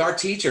agreement with our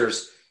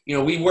teachers,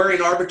 we were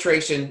in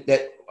arbitration.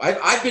 That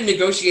I've been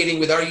negotiating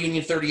with our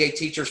Union 38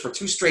 teachers for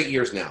 2 straight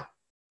years now,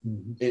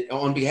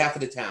 on behalf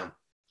of the town,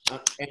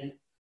 and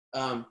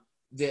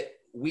that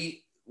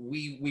we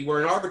were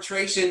in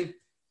arbitration.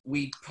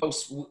 We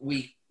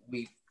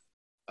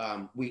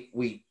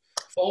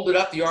folded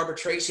up the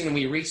arbitration and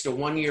we reached a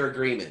 1-year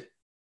agreement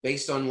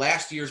based on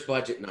last year's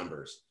budget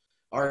numbers.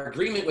 Our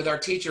agreement with our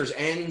teachers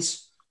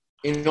ends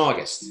in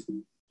August.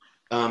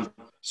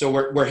 So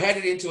we're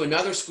headed into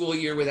another school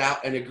year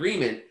without an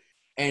agreement.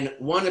 And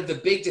one of the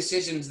big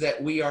decisions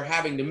that we are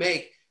having to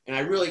make, and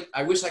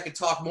I wish I could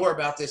talk more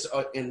about this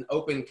in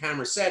open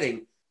camera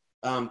setting,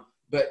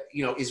 but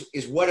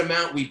is what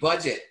amount we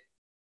budget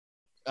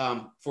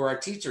for our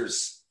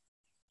teachers,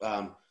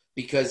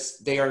 because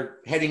they are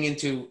heading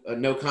into a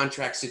no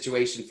contract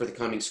situation for the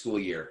coming school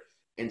year.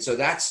 And so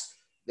that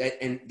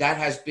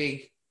has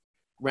big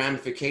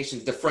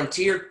ramifications. The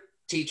Frontier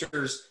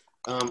teachers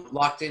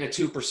locked in at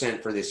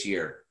 2% for this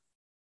year.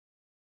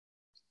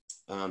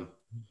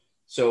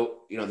 So,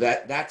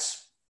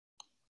 that's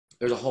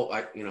there's a whole,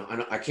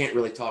 I can't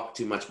really talk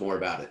too much more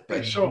about it.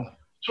 But So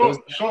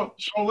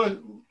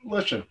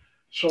listen.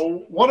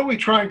 So what are we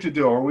trying to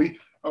do? Are we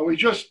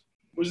just,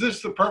 was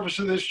this the purpose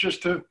of this,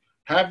 just to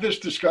have this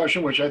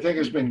discussion, which I think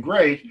has been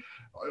great?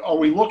 Are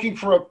we looking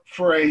for a You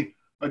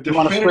want to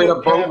definitive straight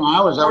up vote path?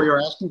 now? Is that what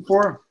you're asking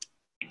for?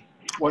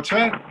 What's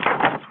that?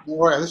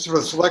 All right, this is for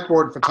the select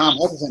board for Tom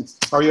Hutchinson.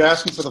 Are you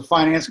asking for the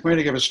finance committee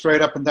to give a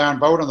straight up and down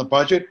vote on the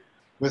budget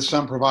with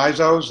some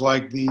provisos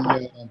like the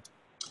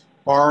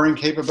borrowing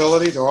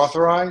capability to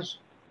authorize?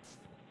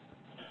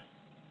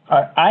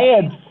 I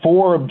had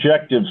 4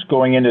 objectives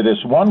going into this.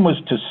 One was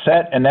to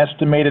set an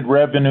estimated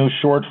revenue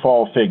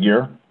shortfall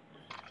figure.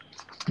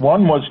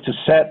 One was to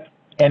set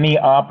any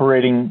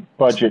operating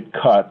budget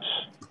cuts.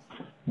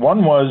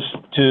 One was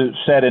to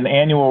set an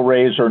annual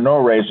raise or no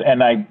raise.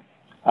 And I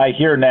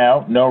hear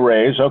now, no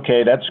raise.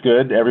 Okay, that's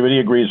good. Everybody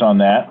agrees on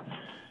that.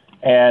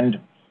 And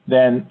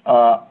then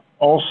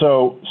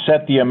also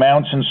set the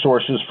amounts and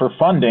sources for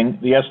funding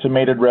the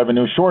estimated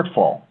revenue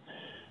shortfall.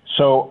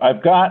 So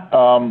I've got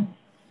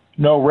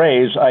no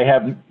raise. I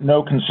have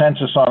no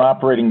consensus on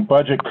operating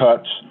budget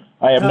cuts.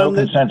 I have no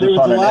consensus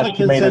on an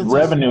estimated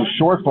revenue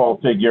shortfall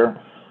figure.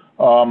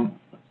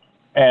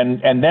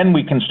 And then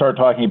we can start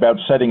talking about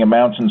setting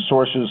amounts and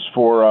sources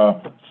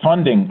for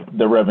funding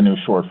the revenue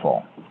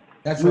shortfall.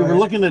 That's We right. were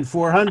looking at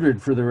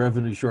 400 for the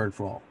revenue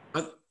shortfall.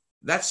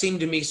 that seemed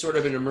to me sort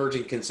of an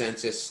emerging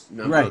consensus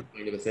number Right.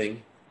 kind of a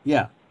thing.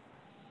 Yeah.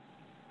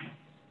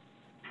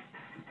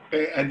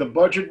 And the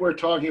budget we're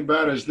talking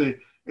about is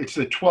it's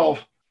a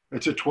 12th,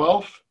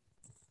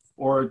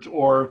 or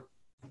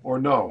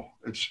no,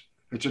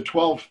 it's a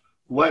 12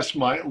 less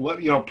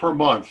per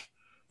month.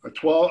 A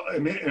 12,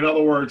 in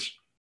other words,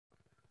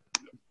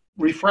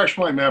 refresh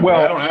my memory.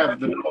 Well, I don't have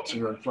the notes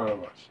here in front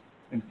of us.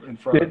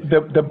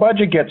 The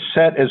budget gets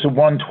set as a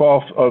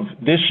 1/12 of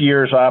this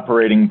year's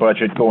operating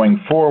budget going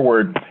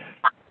forward.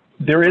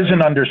 There is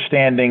an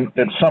understanding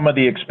that some of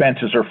the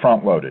expenses are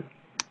front-loaded.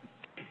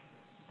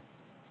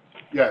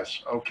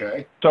 Yes,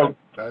 okay. So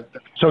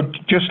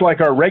just like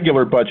our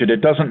regular budget,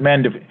 it doesn't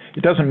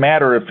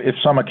matter if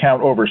some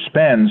account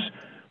overspends,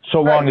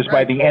 so long as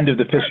by the end of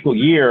the fiscal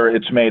year,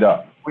 it's made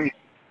up.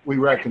 We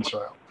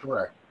reconcile,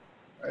 correct.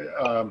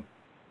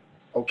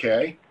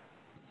 Okay.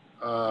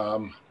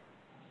 12.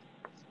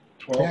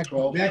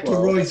 Back to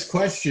Roy's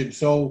question.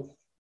 So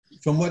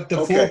from what the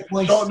 4 Okay.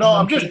 points. So no,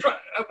 I'm just trying.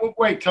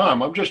 Wait,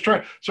 Tom. I'm just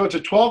trying. So it's a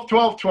 12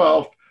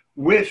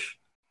 with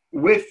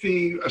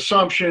the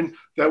assumption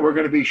that we're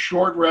going to be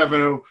short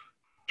revenue,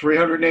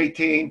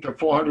 318 to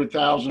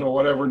 400,000 or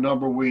whatever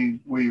number we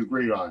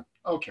agreed on.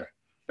 Okay,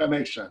 that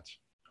makes sense.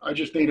 I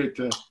just needed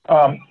to.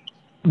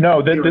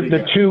 No,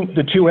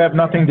 the two have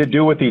nothing to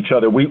do with each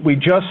other. We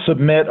just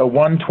submit a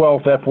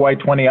 1/12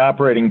 FY20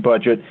 operating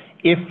budget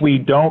if we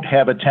don't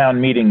have a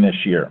town meeting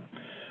this year.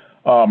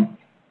 No,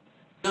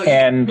 you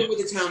can do it with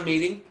a town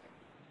meeting.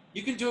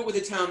 You can do it with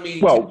a town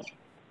meeting. Well,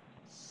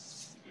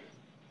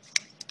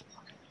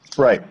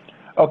 right.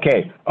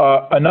 Okay.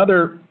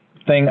 Another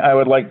thing I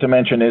would like to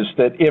mention is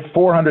that if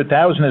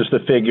 400,000 is the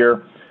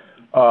figure,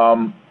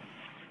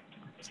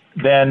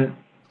 then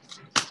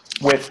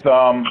with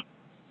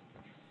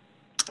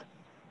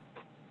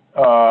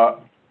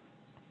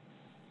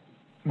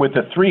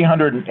the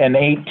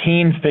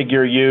 318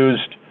 figure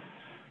used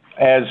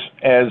as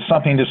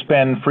something to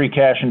spend free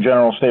cash and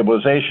general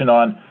stabilization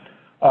on,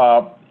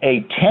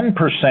 a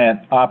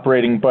 10%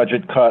 operating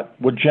budget cut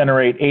would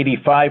generate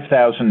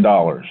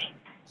 $85,000.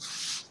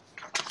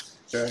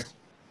 Okay.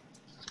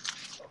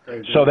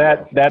 So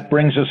that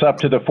brings us up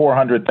to the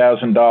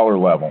 $400,000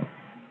 level.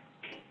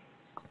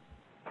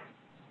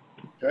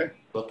 Okay.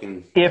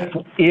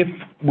 If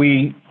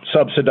we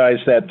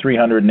subsidize that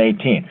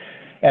 318.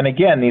 And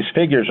again, these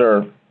figures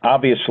are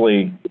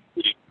obviously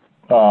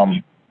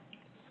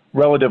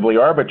relatively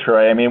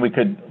arbitrary. I mean, we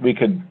could,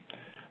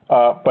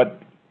 but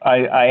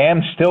I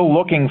am still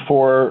looking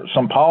for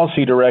some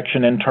policy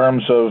direction in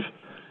terms of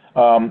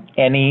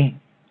any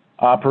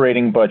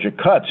operating budget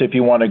cuts if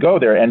you want to go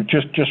there. And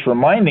just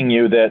reminding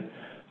you that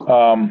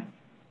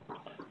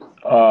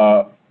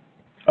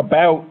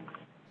about,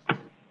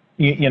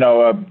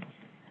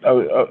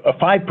 a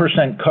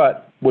 5%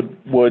 cut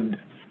would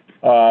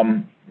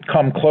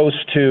come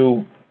close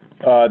to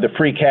the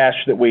free cash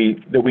that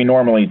we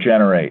normally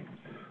generate.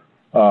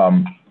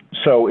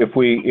 So if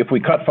we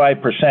cut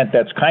 5%,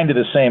 that's kind of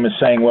the same as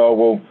saying,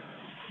 well,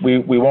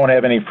 we won't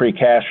have any free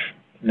cash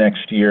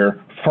next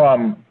year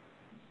from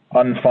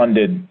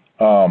unfunded,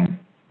 but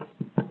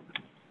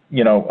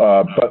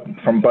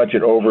from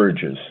budget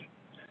overages.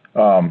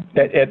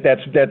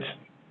 That's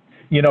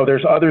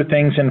there's other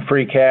things in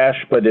free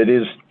cash, but it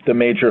is the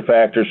major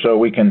factor. So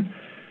we can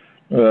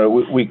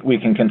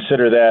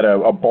consider that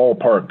a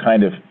ballpark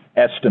kind of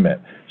estimate.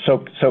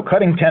 So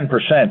cutting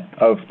 10%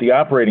 of the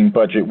operating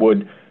budget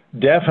would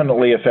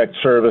definitely affect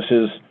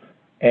services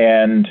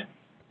and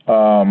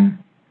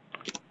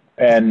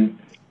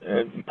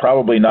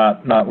probably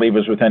not leave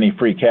us with any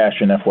free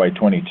cash in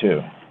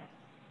FY22.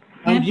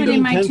 Can I put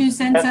in my 2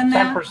 cents on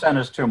that? 10%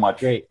 is too much.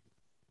 Great.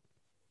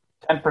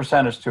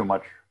 10% is too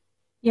much.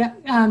 Yeah,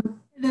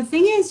 the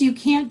thing is, you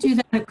can't do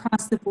that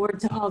across the board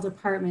to all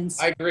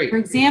departments. I agree. For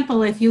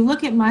example, if you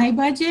look at my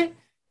budget,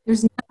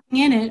 there's nothing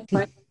in it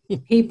but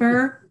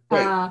paper,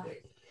 Right.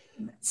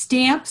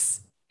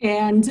 stamps,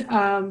 and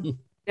you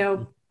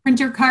know,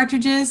 printer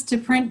cartridges to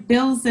print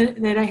bills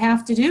that I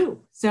have to do.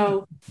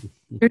 So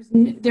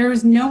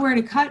there's nowhere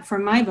to cut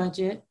from my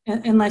budget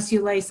unless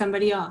you lay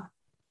somebody off.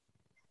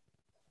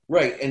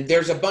 Right, and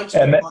there's a bunch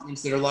of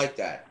departments that are like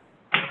that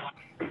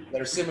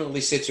are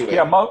similarly situated.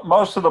 Yeah,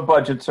 most of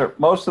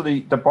the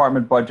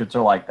department budgets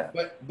are like that.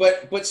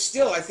 But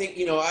still, I think,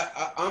 you know,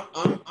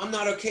 I'm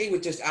not okay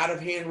with just out of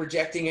hand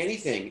rejecting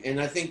anything, and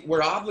I think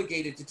we're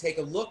obligated to take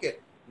a look at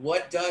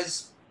what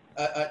does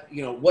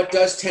you know, what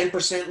does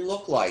 10%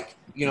 look like,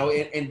 you know,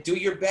 and do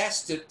your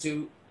best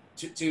to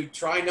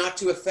try not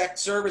to affect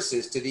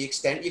services to the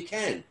extent you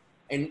can.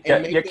 And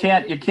you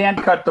can't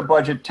cut the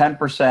budget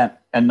 10%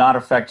 and not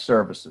affect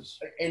services.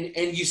 And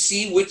you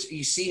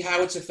see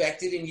how it's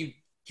affected, and you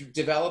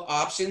develop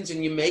options,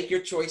 and you make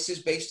your choices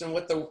based on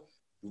what the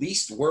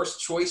least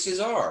worst choices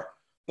are.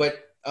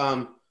 But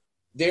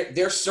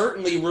there's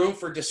certainly room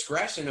for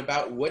discretion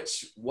about what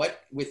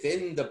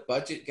within the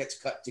budget gets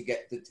cut to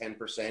get the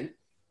 10%,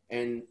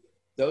 and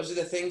those are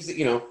the things that,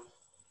 you know.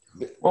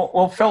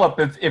 Well, Philip,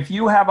 if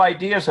you have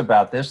ideas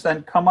about this,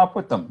 then come up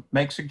with them.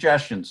 Make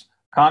suggestions,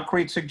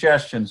 concrete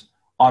suggestions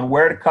on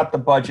where to cut the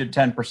budget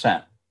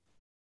 10%.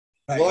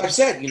 Well, I've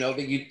said, you know,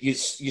 that you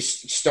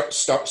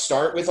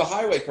start with a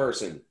highway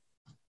person,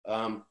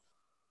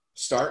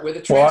 start with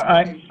a transport.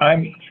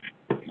 Well,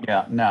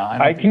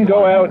 I can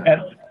go out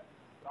and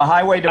a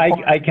highway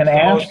department. I can is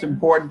the ask. most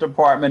important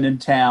department in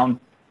town.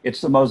 It's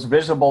the most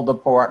visible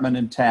department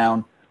in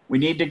town. We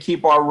need to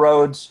keep our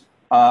roads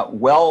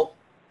well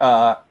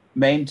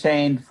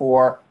maintained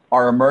for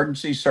our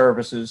emergency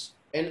services.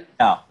 And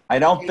no, I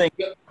don't think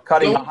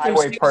cutting a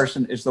highway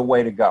person is the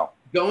way to go.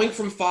 Going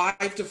from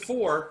 5 to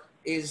 4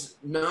 is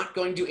not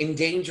going to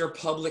endanger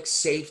public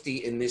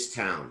safety in this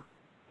town.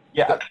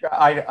 Yeah,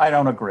 I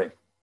don't agree.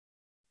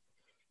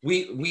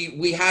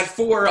 We had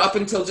 4 up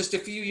until just a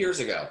few years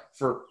ago,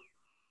 for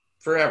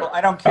forever. Well,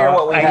 I don't care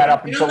what we had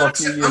up until a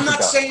few years ago. I'm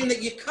not saying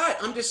that you cut.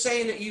 I'm just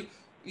saying that you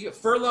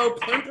furlough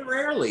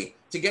temporarily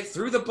to get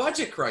through the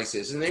budget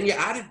crisis, and then you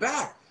add it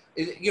back.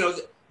 You know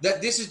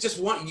that this is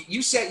just one.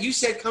 You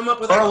said come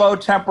up with furlough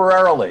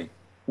temporarily.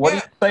 What do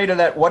you say to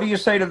that? What do you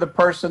say to the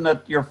person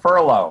that you're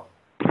furlough?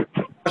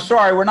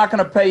 Sorry, we're not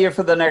going to pay you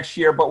for the next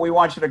year, but we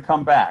want you to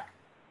come back.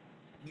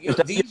 You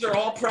know, these are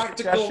all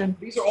practical.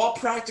 These are all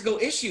practical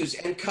issues,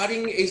 and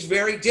cutting is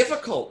very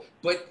difficult.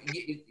 But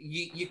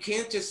you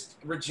can't just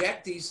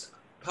reject these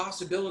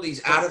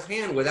possibilities out of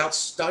hand without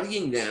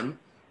studying them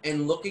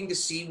and looking to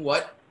see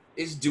what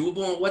is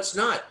doable and what's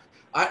not.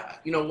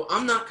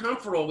 I'm not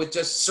comfortable with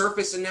just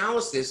surface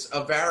analysis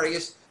of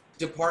various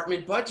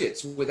department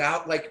budgets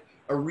without like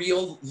a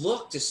real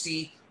look to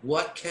see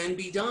what can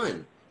be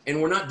done,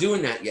 and we're not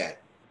doing that yet.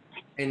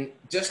 And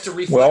just to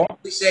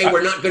reflexively say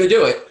we're not going to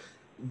do it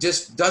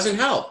just doesn't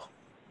help.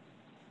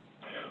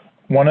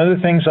 One of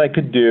the things I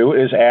could do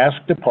is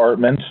ask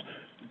departments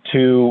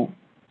to,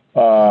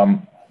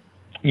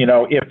 you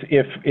know,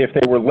 if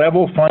they were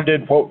level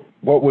funded,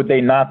 what would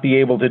they not be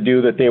able to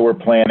do that they were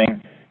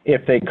planning?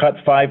 If they cut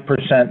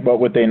 5%, what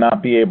would they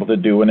not be able to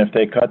do? And if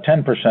they cut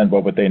 10%,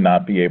 what would they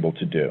not be able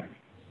to do?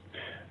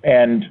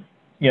 And,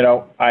 you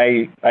know,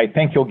 I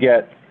think you'll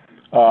get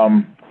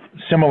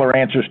similar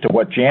answers to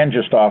what Jan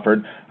just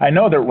offered. I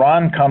know that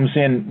Ron comes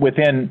in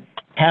within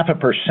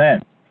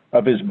 0.5%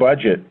 of his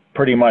budget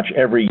pretty much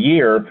every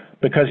year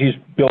because he's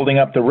building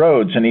up the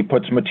roads and he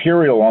puts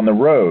material on the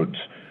roads.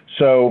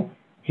 So,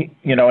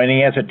 you know, and he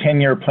has a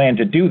 10-year plan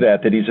to do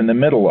that he's in the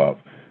middle of.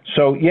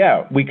 So,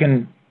 yeah, we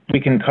can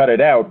cut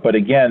it out, but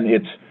again,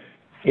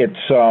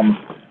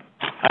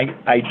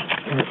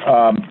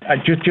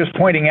 just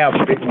pointing out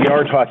that we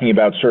are talking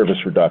about service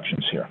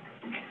reductions here.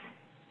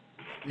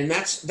 And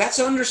that's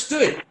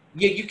understood.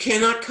 You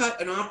cannot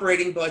cut an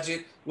operating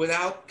budget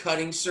without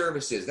cutting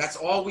services. That's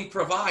all we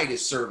provide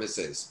is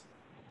services.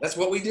 That's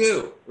what we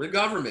do. We're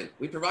government.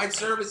 We provide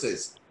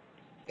services.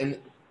 And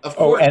of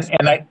course. Oh,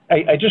 and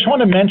I just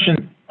want to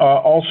mention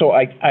also,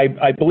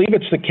 I believe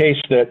it's the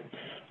case that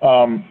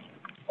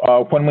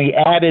when we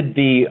added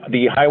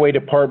the highway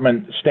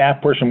department staff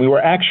person, we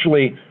were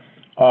actually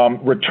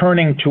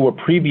returning to a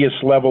previous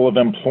level of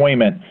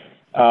employment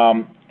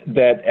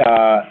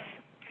that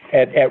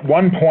at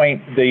one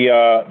point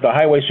the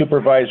highway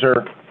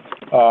supervisor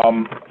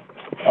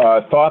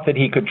thought that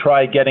he could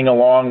try getting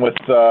along with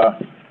the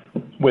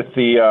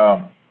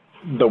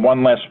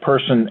one less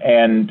person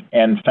and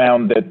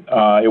found that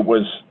it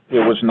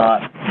was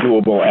not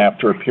doable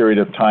after a period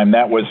of time.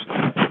 That was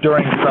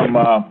during from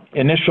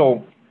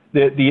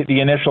the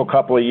initial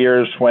couple of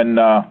years when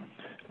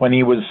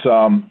he was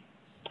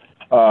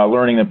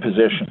learning the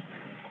position.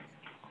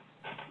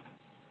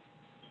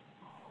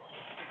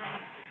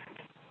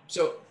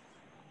 So,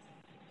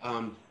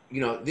 you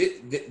know,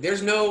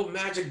 there's no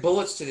magic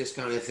bullets to this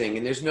kind of thing,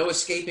 and there's no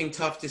escaping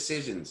tough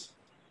decisions.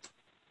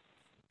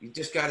 You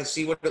just got to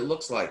see what it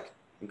looks like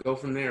and go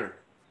from there.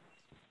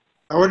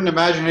 I wouldn't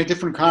imagine any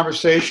different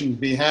conversations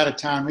be had at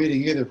town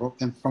meeting either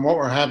than from what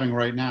we're having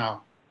right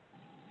now.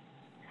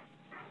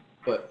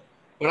 But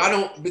I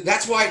don't, but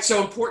that's why it's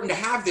so important to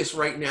have this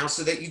right now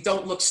so that you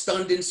don't look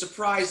stunned and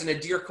surprised and a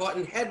deer caught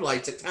in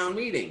headlights at town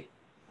meeting.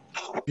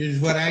 Here's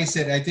what I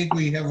said. I think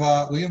we have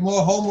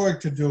more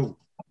homework to do.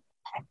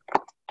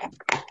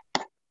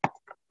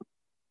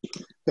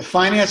 The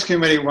finance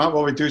committee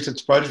will reduce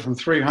its budget from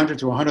 300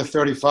 to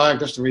 135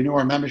 just to renew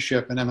our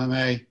membership in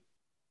MMA.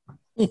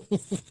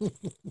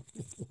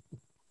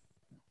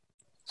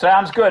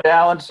 Sounds good,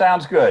 Alan.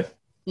 Sounds good.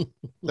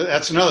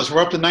 That's another. So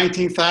we're up to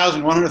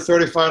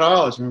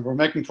 $19,135. I mean, we're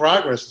making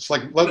progress. It's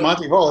like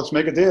Monty Hall. Let's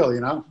make a deal.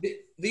 You know.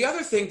 The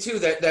other thing too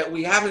that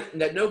we haven't,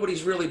 that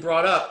nobody's really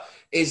brought up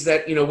is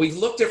that, you know, we've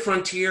looked at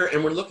Frontier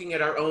and we're looking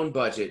at our own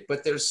budget,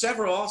 but there's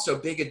several also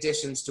big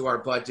additions to our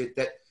budget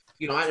that,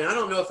 you know, and I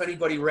don't know if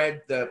anybody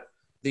read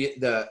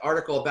the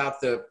article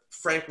about the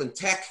Franklin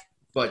Tech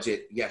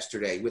budget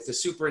yesterday with the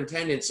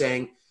superintendent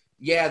saying,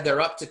 yeah, they're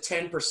up to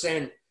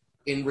 10%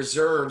 in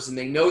reserves and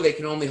they know they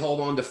can only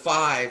hold on to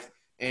 5%.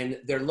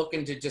 And they're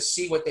looking to just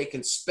see what they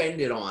can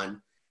spend it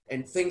on,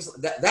 and things.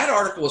 That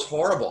article was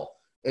horrible,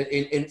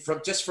 and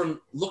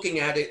from looking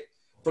at it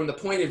from the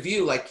point of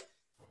view, like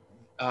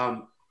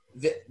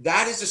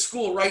that is a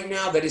school right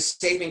now that is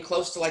saving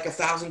close to like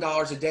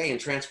 $1,000 a day in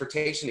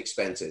transportation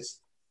expenses,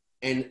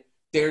 and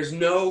there's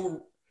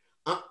no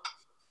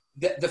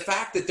the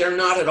fact that they're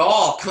not at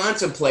all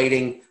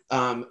contemplating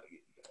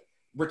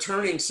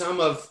returning some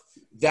of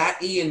that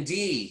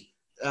E&D,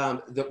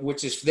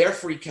 which is their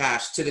free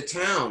cash, to the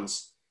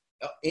towns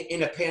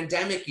in a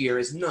pandemic year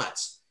is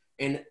nuts.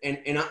 And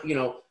you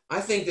know,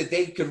 I think that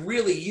they could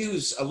really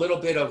use a little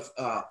bit of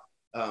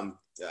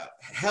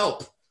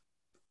help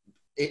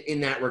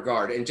in that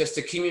regard, and just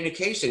the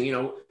communication. You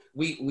know,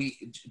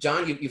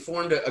 John, you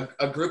formed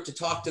a group to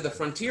talk to the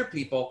Frontier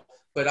people,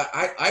 but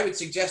I would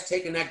suggest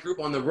taking that group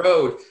on the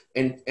road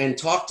and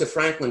talk to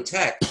Franklin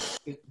Tech.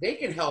 They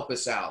can help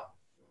us out,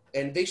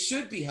 and they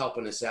should be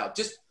helping us out.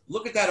 Just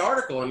look at that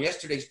article in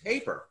yesterday's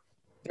paper.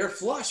 They're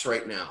flush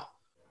right now.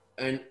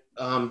 And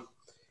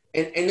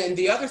then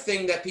the other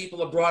thing that people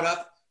have brought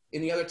up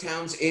in the other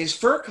towns is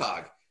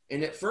FERCOG,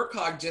 and that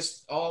FERCOG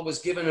just was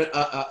given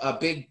a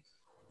big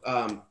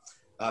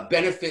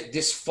benefit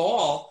this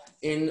fall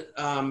in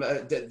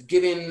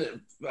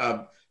giving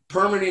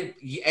permanent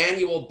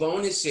annual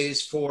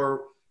bonuses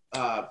for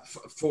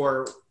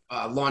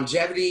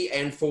longevity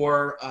and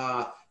for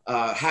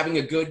having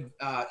a good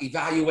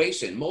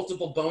evaluation,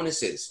 multiple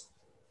bonuses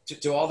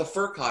to all the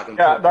FERCOG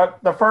employees. Yeah,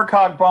 the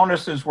FERCOG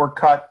bonuses were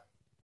cut.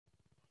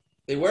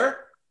 They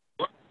were?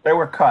 They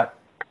were cut.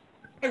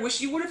 I wish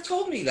you would have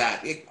told me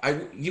that.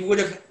 You would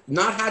have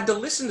not had to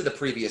listen to the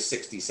previous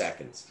 60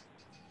 seconds.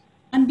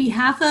 On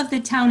behalf of the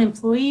town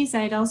employees,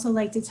 I'd also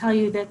like to tell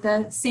you that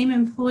the same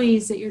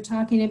employees that you're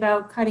talking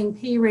about cutting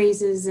pay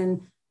raises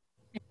and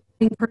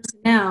cutting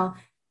personnel,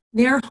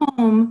 they're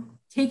home,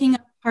 taking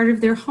up part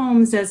of their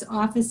homes as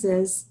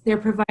offices. They're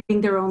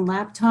providing their own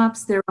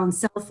laptops, their own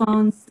cell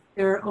phones,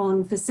 their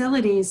own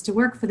facilities to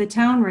work for the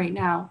town right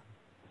now.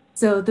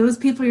 So those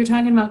people you're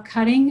talking about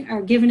cutting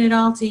are giving it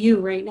all to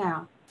you right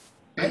now.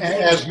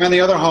 As many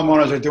other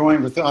homeowners are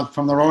doing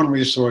from their own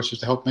resources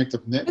to help make the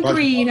budget.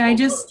 Agreed. I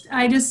just,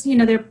 you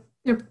know, they're,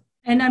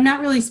 and I'm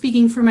not really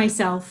speaking for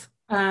myself.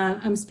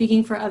 I'm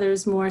speaking for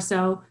others more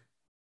so,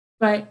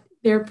 but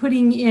they're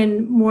putting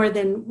in more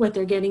than what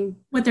they're getting,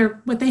 what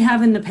they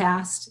have in the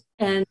past.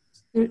 And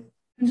I'm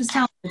just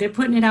telling you, they're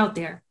putting it out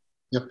there.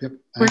 Yep.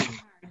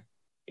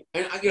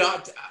 And you know,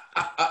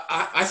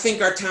 I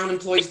think our town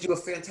employees do a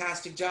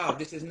fantastic job.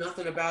 This is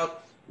nothing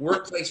about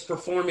workplace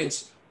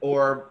performance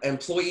or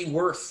employee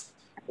worth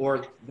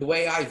or the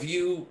way I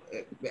view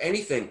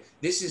anything.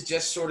 This is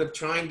just sort of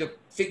trying to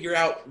figure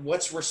out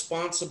what's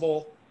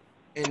responsible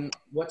and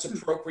what's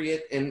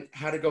appropriate and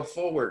how to go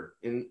forward.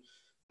 And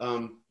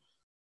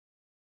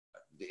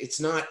it's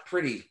not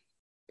pretty,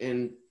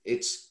 and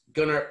it's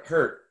gonna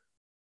hurt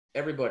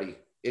everybody.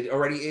 It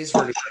already is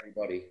hurting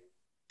everybody.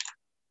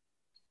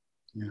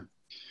 Yeah.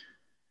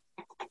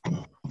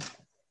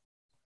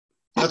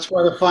 That's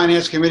why the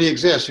finance committee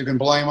exists. You can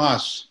blame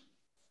us.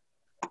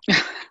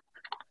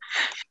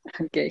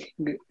 Okay,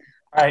 good.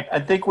 All right, I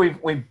think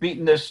we've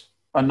beaten this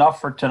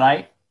enough for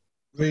tonight.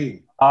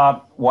 Agreed.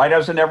 Why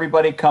doesn't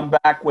everybody come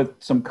back with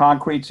some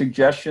concrete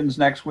suggestions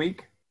next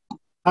week?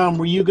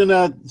 Were you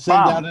gonna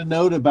send out a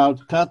note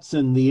about cuts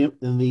in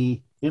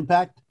the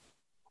impact?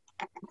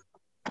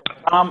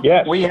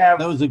 Yes.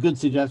 That was a good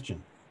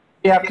suggestion.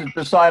 We have to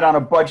decide on a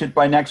budget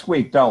by next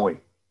week, don't we?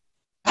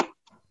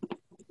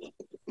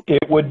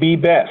 It would be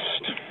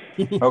best.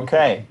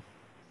 Okay.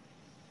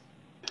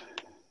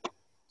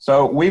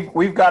 So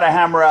we've got to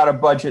hammer out a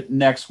budget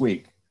next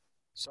week.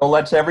 So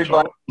let's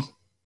everybody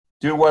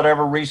do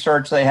whatever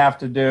research they have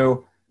to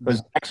do,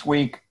 because next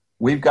week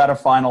we've got to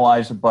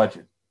finalize a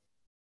budget.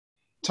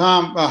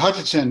 Tom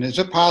Hutchinson, is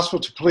it possible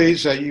to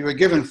please, you were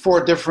given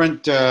 4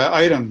 different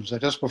items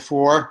just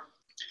before.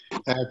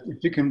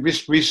 If you can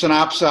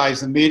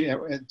re-synopsize the meeting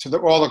to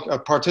all the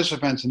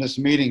participants in this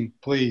meeting,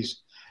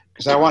 please.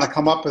 because I want to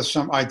come up with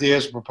some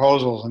ideas and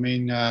proposals. I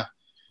mean,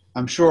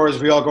 I'm sure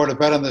as we all go to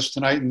bed on this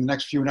tonight, in the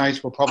next few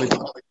nights, we'll probably come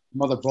up with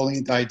some other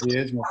brilliant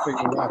ideas and we'll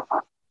figure it out.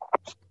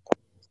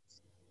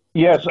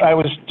 Yes, I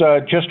was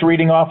just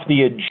reading off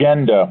the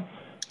agenda.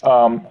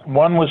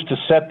 One was to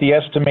set the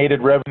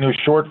estimated revenue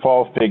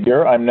shortfall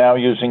figure. I'm now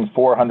using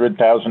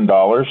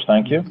 $400,000.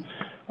 Thank you.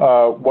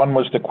 One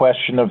was the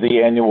question of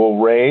the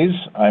annual raise.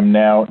 I'm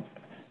now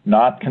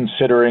not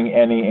considering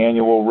any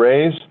annual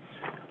raise.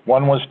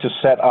 One was to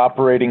set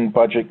operating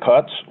budget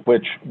cuts,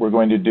 which we're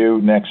going to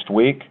do next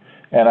week.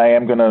 And I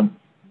am going to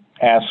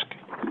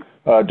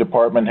ask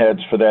department heads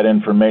for that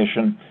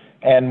information.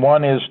 And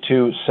one is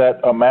to set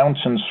amounts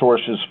and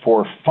sources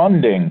for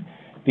funding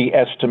the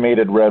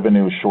estimated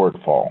revenue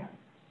shortfall.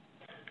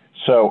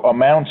 So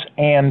amounts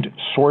and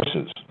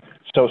sources.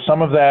 So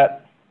some of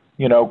that,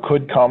 you know,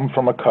 could come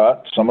from a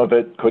cut. Some of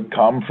it could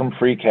come from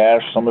free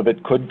cash. Some of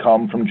it could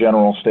come from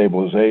general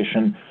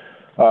stabilization.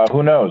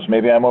 Who knows?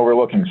 Maybe I'm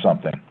overlooking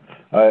something.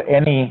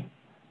 Any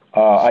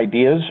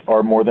ideas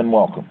are more than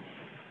welcome.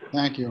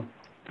 Thank you.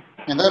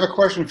 And I have a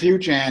question for you,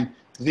 Jan.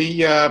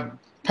 The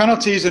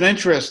penalties and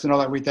interest and all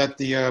that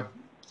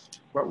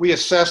what we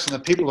assess and the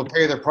people who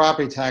pay their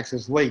property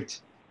taxes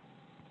late.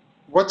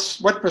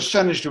 What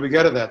percentage do we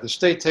get of that? The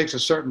state takes a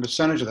certain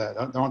percentage of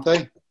that, don't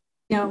they?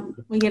 No,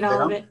 we get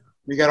all of it.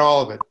 We get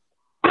all of it.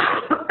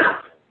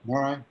 All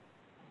right.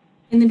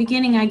 In the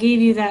beginning, I gave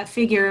you that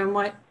figure and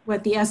what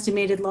the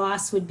estimated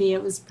loss would be.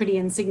 It was pretty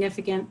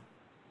insignificant.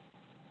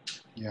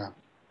 Yeah.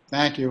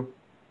 Thank you.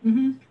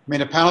 Mm-hmm. I mean,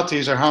 the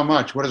penalties are how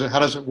much? What is it? How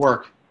does it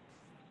work?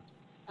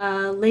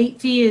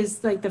 Late fee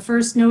is like the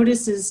first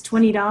notice is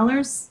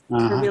 $20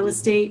 for real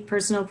estate,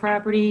 personal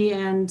property,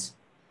 and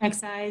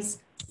excise.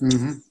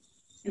 Mm-hmm.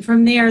 And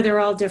from there, they're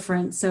all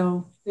different.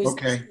 So there's,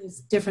 Okay. there's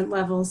different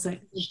levels The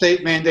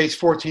state mandates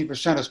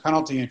 14% as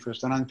penalty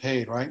interest on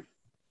unpaid, right?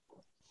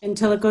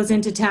 until it goes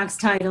into tax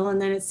title,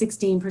 and then it's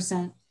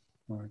 16%.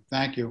 All right.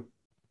 Thank you.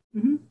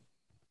 Mm-hmm.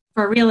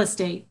 For real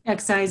estate,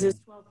 excise is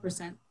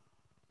 12%.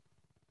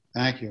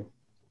 Thank you.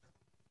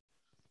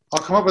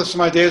 I'll come up with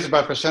some ideas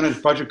about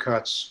percentage budget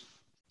cuts.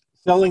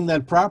 Selling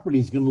that property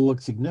is going to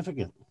look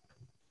significant.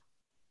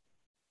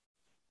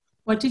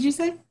 What did you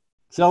say?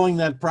 Selling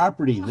that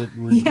property that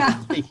was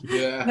Yeah.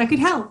 Yeah. That could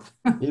help.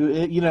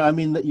 you know, I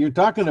mean, you're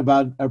talking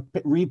about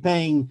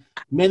repaying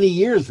many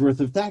years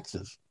worth of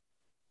taxes.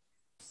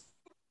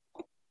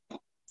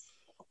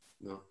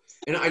 No.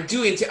 And I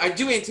do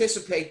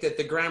anticipate that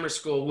the grammar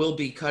school will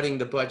be cutting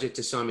the budget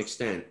to some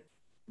extent.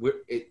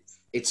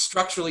 It's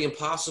structurally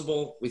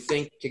impossible, we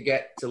think, to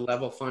get to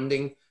level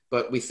funding,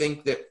 but we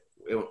think that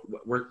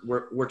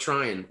we're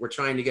trying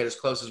to get as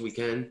close as we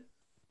can,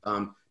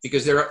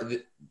 because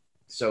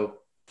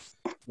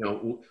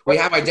we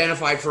have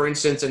identified, for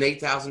instance, an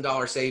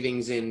 $8,000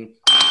 savings in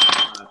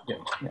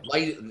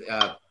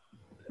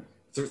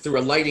through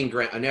a lighting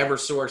grant, an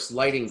EverSource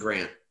lighting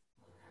grant.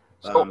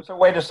 So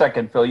wait a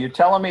second, Phil. You're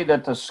telling me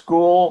that the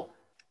school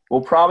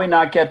will probably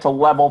not get to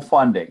level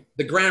funding?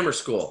 The grammar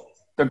school.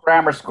 The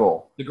grammar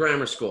school. The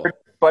grammar school.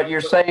 But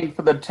you're saying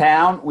for the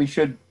town, we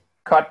should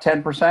cut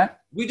 10%?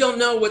 We don't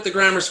know what the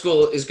grammar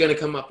school is going to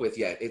come up with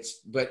yet.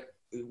 But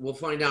we'll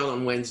find out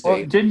on Wednesday.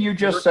 Well, didn't you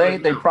just say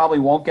they probably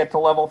won't get to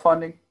level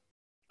funding?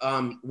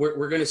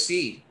 We're going to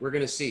see. We're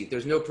going to see.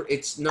 There's no.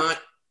 It's not.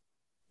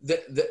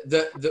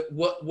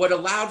 What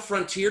allowed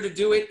Frontier to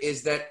do it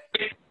is that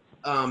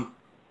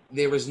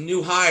there was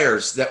new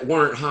hires that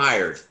weren't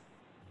hired.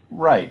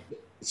 Right.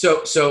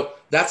 So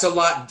that's a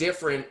lot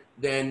different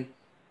than.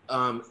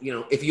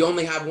 If you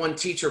only have one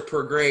teacher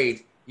per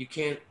grade, you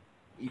can't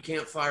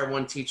fire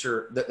one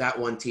teacher, that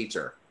one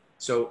teacher.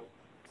 So,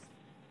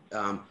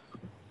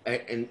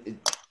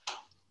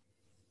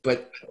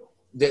 but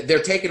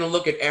they're taking a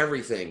look at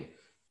everything,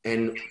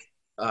 and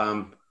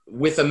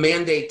with a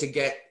mandate to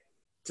get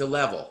to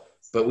level,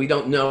 but we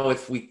don't know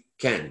if we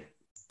can,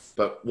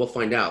 but we'll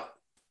find out.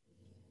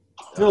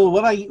 Phil,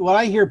 what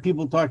I hear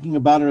people talking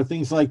about are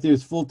things like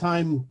there's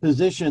full-time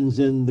positions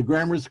in the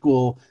grammar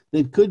school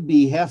that could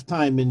be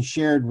half-time and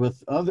shared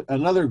with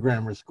another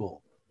grammar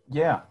school.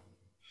 Yeah.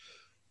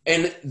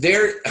 And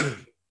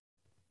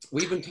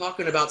we've been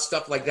talking about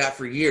stuff like that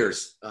for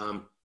years.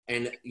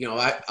 And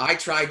I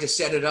tried to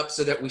set it up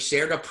so that we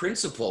shared a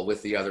principal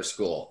with the other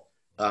school.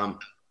 And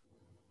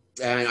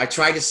I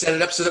tried to set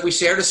it up so that we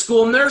shared a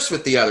school nurse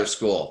with the other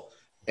school.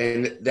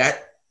 And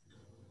that,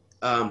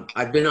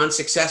 I've been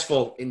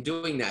unsuccessful in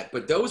doing that,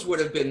 but those would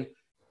have been,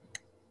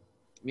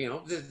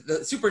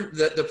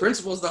 the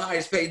principal is the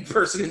highest paid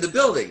person in the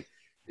building.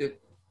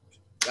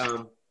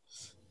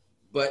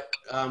 But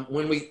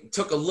when we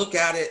took a look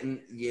at it,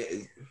 and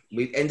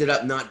we ended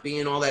up not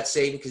being all that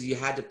saving because you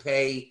had to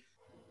pay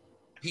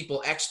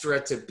people extra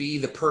to be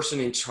the person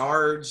in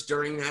charge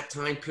during that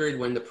time period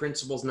when the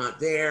principal's not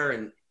there.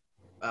 And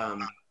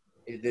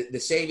the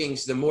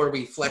savings, the more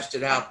we fleshed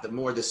it out, the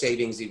more the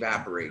savings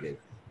evaporated.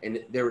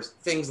 And there was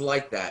things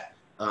like that.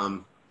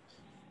 And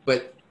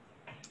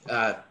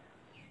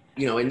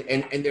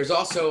there's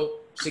also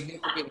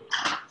significant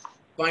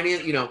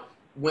finance,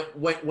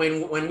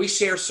 when we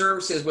share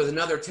services with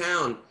another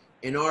town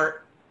and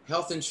our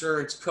health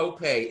insurance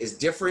copay is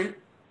different,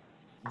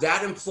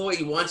 that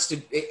employee wants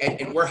to,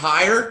 and we're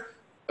higher,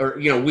 or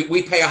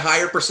we pay a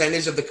higher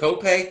percentage of the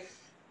copay.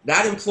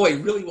 That employee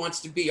really wants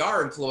to be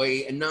our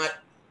employee and not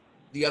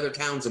the other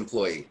town's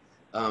employee.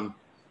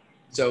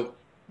 So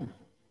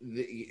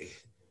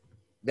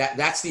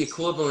that's the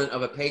equivalent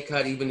of a pay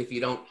cut, even if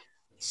you don't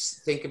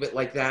think of it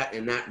like that,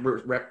 and that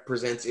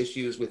represents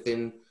issues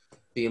within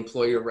the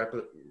employer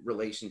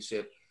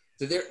relationship.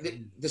 So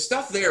the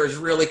stuff there is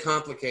really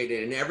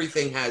complicated, and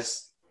everything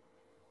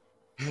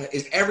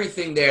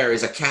there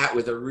is a cat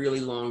with a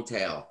really long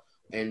tail,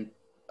 and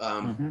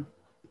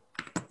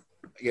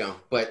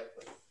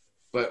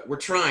but we're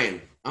trying.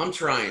 I'm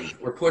trying.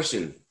 We're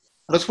pushing.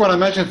 That's what I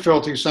mentioned,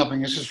 Phil, to you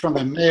something. This is from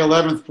the May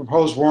 11th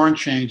proposed warrant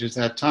changes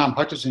that Tom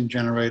Hutchison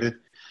generated.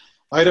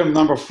 Item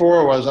number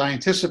 4 was, I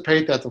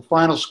anticipate that the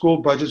final school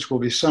budgets will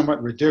be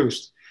somewhat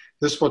reduced.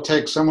 This will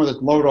take some of the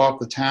load off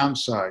the town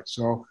side.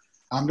 So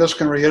I'm just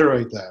going to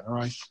reiterate that, all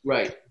right?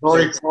 Right. We've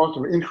already talked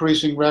of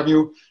increasing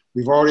revenue.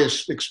 We've already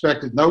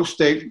expected no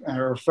state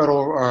or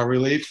federal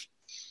relief.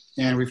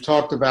 And we've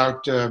talked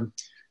about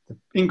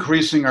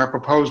increasing our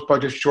proposed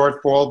budget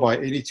shortfall by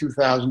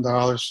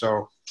 $82,000.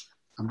 So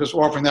I'm just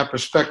offering that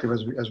perspective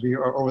as we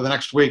over the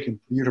next week, and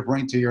for you to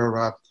bring to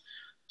your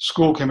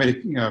school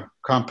committee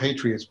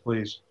compatriots,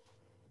 please.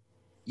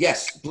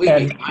 Yes,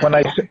 believe me.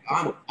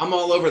 I'm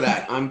all over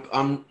that.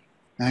 I'm.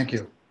 Thank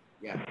you.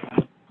 Yeah.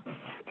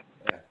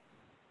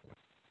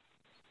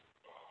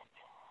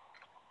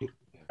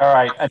 All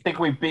right, I think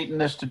we've beaten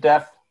this to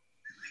death.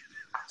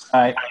 All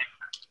right.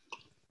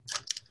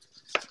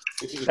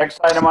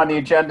 Next item on the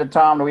agenda,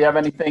 Tom, do we have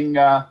anything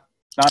not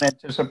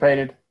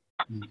anticipated?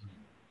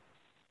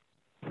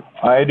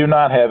 I do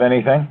not have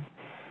anything.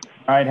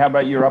 All right, how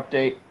about your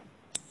update?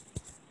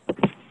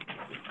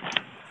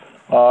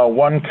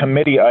 One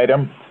committee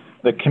item.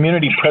 The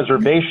Community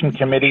Preservation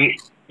Committee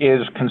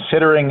is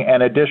considering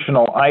an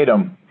additional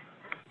item.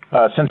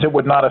 Since it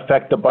would not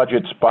affect the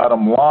budget's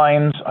bottom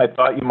lines, I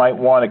thought you might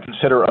want to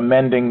consider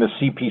amending the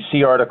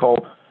CPC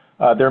article.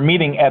 They're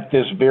meeting at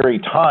this very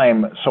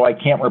time, so I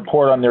can't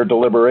report on their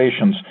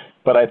deliberations,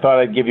 but I thought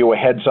I'd give you a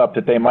heads up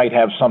that they might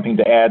have something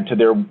to add to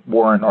their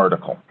warrant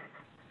article.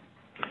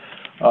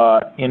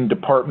 In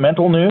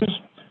departmental news,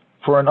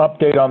 for an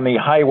update on the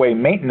highway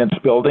maintenance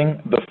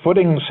building, the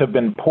footings have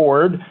been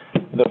poured,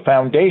 the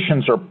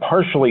foundations are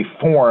partially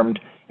formed,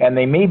 and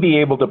they may be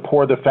able to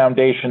pour the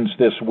foundations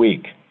this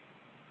week.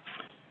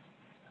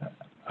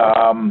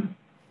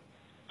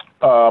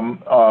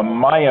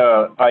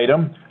 My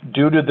item,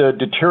 due to the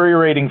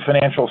deteriorating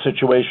financial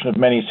situation of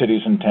many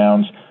cities and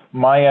towns,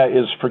 Maya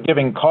is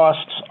forgiving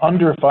costs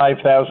under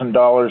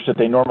 $5,000 that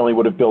they normally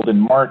would have billed in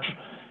March.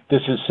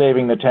 This is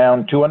saving the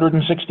town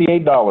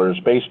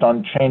 $268 based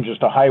on changes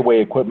to highway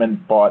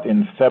equipment bought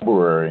in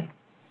February.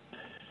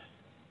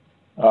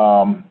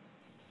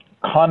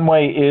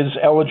 Conway is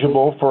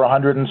eligible for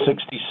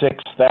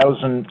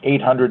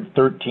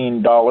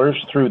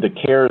 $166,813 through the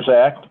CARES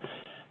Act.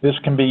 This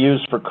can be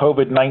used for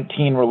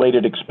COVID-19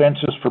 related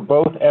expenses for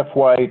both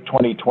FY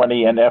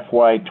 2020 and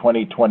FY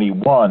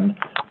 2021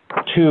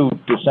 to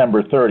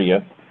December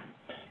 30th,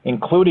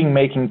 including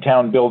making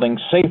town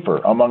buildings safer,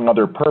 among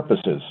other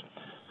purposes.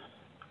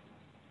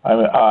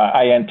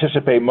 I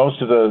anticipate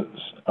most of the,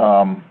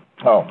 I'm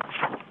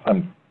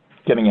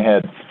getting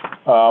ahead.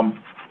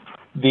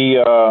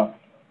 The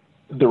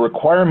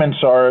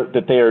requirements are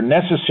that they are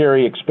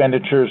necessary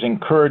expenditures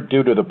incurred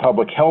due to the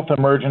public health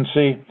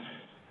emergency.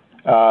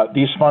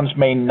 These funds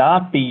may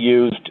not be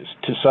used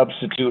to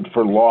substitute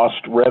for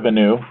lost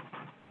revenue.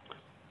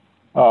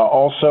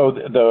 Also,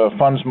 the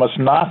funds must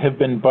not have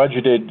been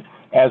budgeted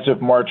as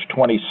of March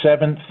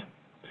 27th.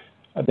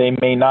 They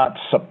may not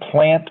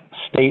supplant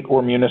state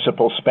or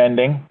municipal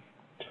spending,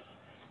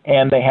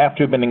 and they have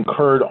to have been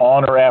incurred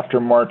on or after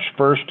March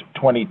 1st,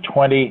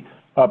 2020,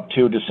 up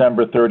to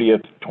December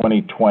 30th,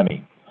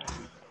 2020.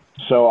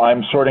 So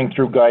I'm sorting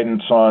through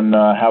guidance on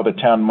how the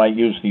town might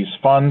use these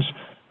funds.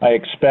 I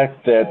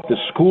expect that the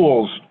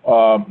schools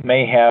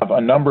may have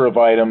a number of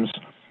items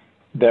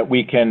that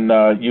we can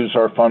use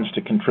our funds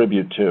to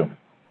contribute to.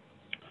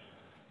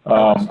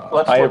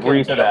 Let's look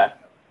into that.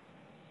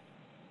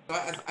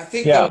 I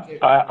think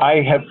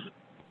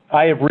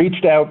I have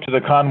reached out to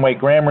the Conway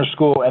Grammar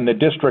School and the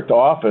district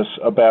office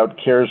about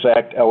CARES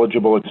Act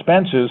eligible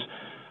expenses,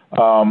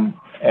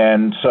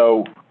 and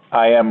so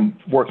I am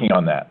working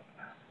on that.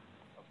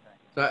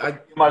 You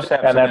must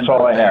have, and that's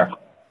all I have.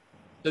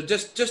 So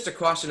just a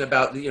caution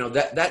about,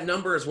 that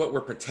number is what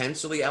we're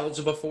potentially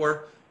eligible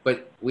for,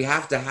 but we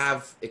have to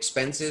have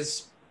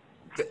expenses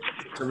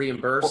to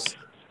reimburse.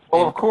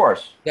 Well, of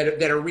course. That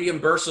are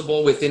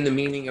reimbursable within the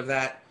meaning of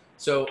that.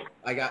 So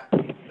I got,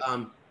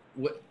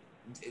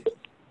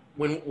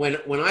 when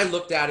I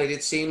looked at it,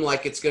 it seemed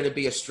like it's going to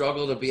be a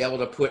struggle to be able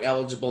to put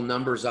eligible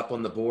numbers up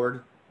on the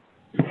board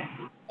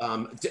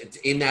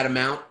in that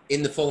amount,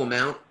 in the full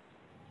amount.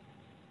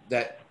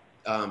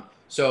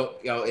 So,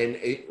 and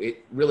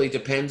it really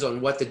depends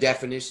on what the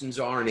definitions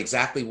are and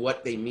exactly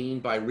what they mean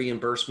by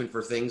reimbursement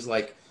for things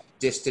like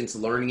distance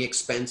learning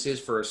expenses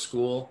for a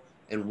school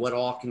and what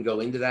all can go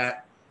into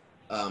that.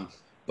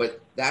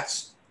 But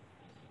that's...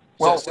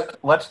 Well,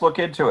 let's look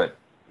into it.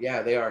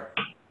 Yeah, they are.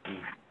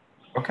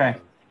 Okay.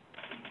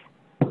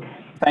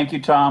 Thank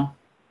you, Tom.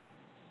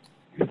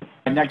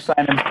 Next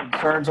item,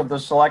 concerns of the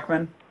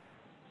selectmen.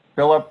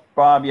 Philip,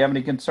 Bob, you have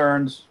any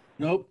concerns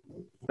Nope.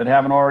 that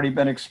haven't already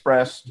been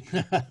expressed?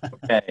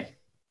 Okay.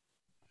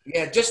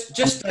 Yeah,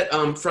 just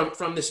that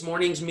from this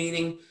morning's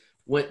meeting,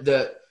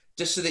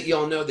 just so that you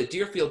all know, the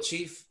Deerfield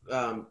chief,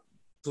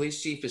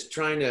 police chief, is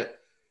trying to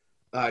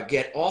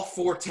get all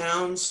 4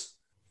 towns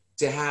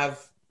to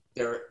have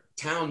their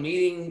town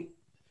meeting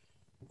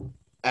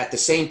at the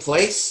same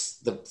place,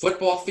 the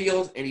football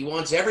field, and he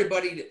wants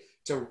everybody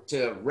to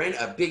rent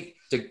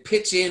to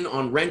pitch in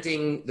on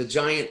renting the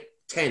giant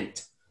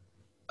tent.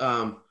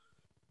 And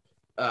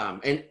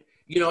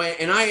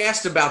I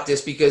asked about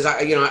this because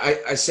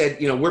I said,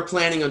 we're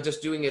planning on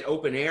just doing it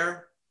open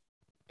air,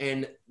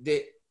 and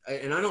I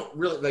don't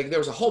really there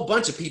was a whole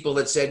bunch of people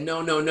that said,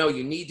 no,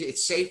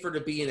 it's safer to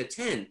be in a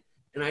tent.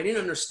 And I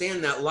didn't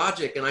understand that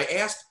logic. And I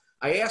asked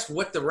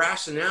what the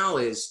rationale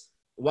is.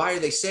 Why are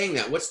they saying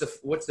that? What's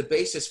the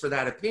basis for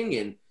that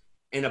opinion?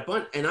 And I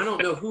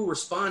don't know who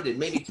responded.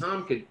 Maybe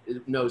Tom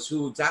knows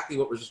who exactly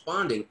what was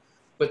responding,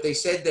 but they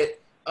said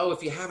that,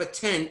 if you have a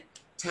tent,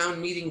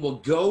 town meeting will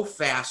go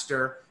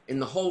faster,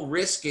 and the whole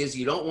risk is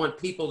you don't want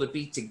people to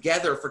be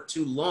together for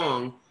too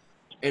long.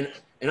 And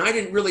I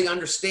didn't really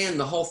understand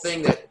the whole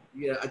thing. That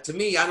to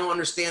me, I don't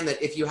understand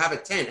that if you have a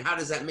tent, how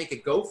does that make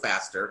it go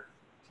faster?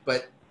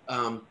 But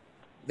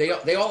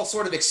they all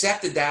sort of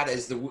accepted that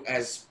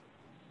as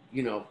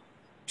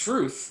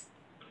truth.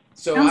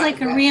 So Sounds like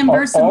a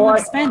reimbursable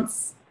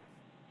expense.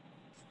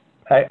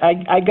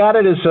 I got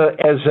it as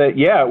a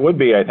yeah, it would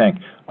be, I think.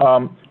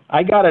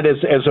 I got it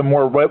as a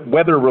more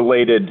weather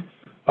related,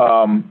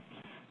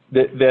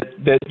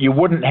 that you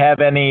wouldn't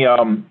have any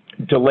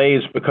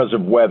delays because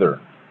of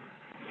weather.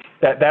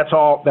 That's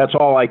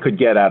all I could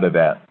get out of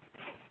that.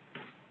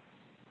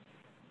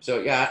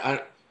 So yeah,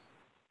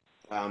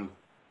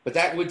 but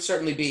that would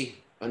certainly be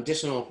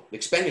additional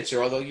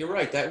expenditure, although you're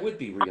right, that would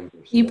be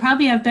reimbursed. You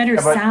probably have better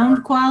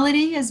sound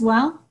quality as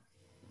well.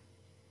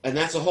 And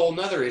that's a whole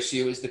nother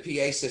issue, is the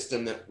PA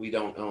system that we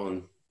don't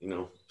own,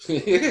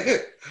 Yeah,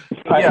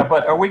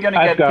 but are we going to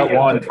get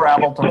people to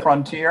travel to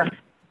Frontier?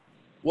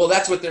 Well,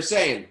 that's what they're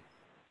saying,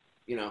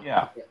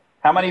 Yeah.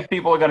 How many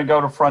people are going to go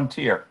to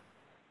Frontier?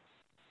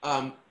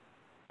 I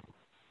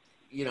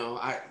know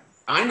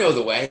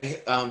the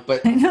way,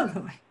 but I know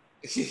the way.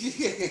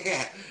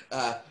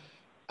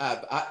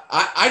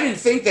 I didn't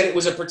think that it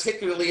was a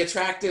particularly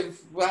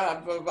attractive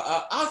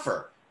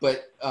offer,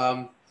 but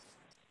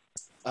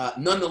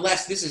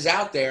nonetheless, this is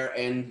out there,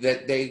 and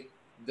that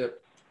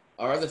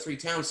our other 3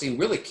 towns seem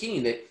really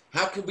keen. That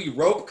how could we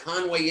rope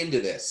Conway into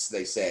this?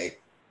 They say.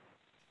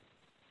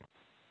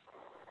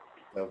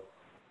 So.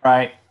 All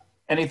right.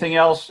 Anything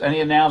else?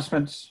 Any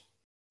announcements?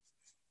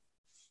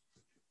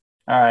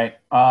 All right.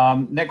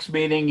 Next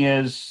meeting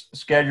is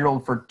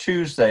scheduled for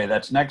Tuesday.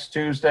 That's next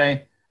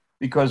Tuesday,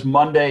 because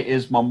Monday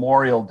is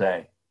Memorial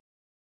Day.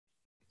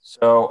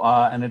 So,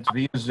 and it's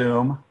via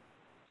Zoom.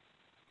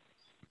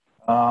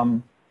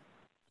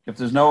 If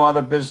there's no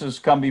other business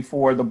come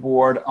before the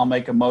board, I'll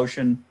make a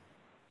motion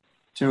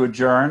to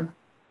adjourn.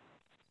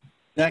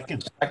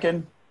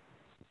 Second.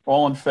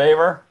 All in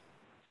favor?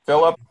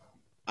 Philip?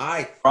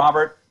 Aye.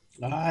 Robert?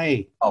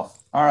 Aye. Oh,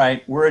 all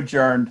right. We're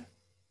adjourned.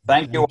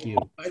 Thank you. You.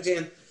 Bye,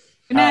 Jan.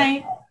 Good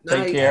night.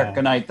 Take care.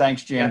 Good night.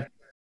 Thanks, Jan.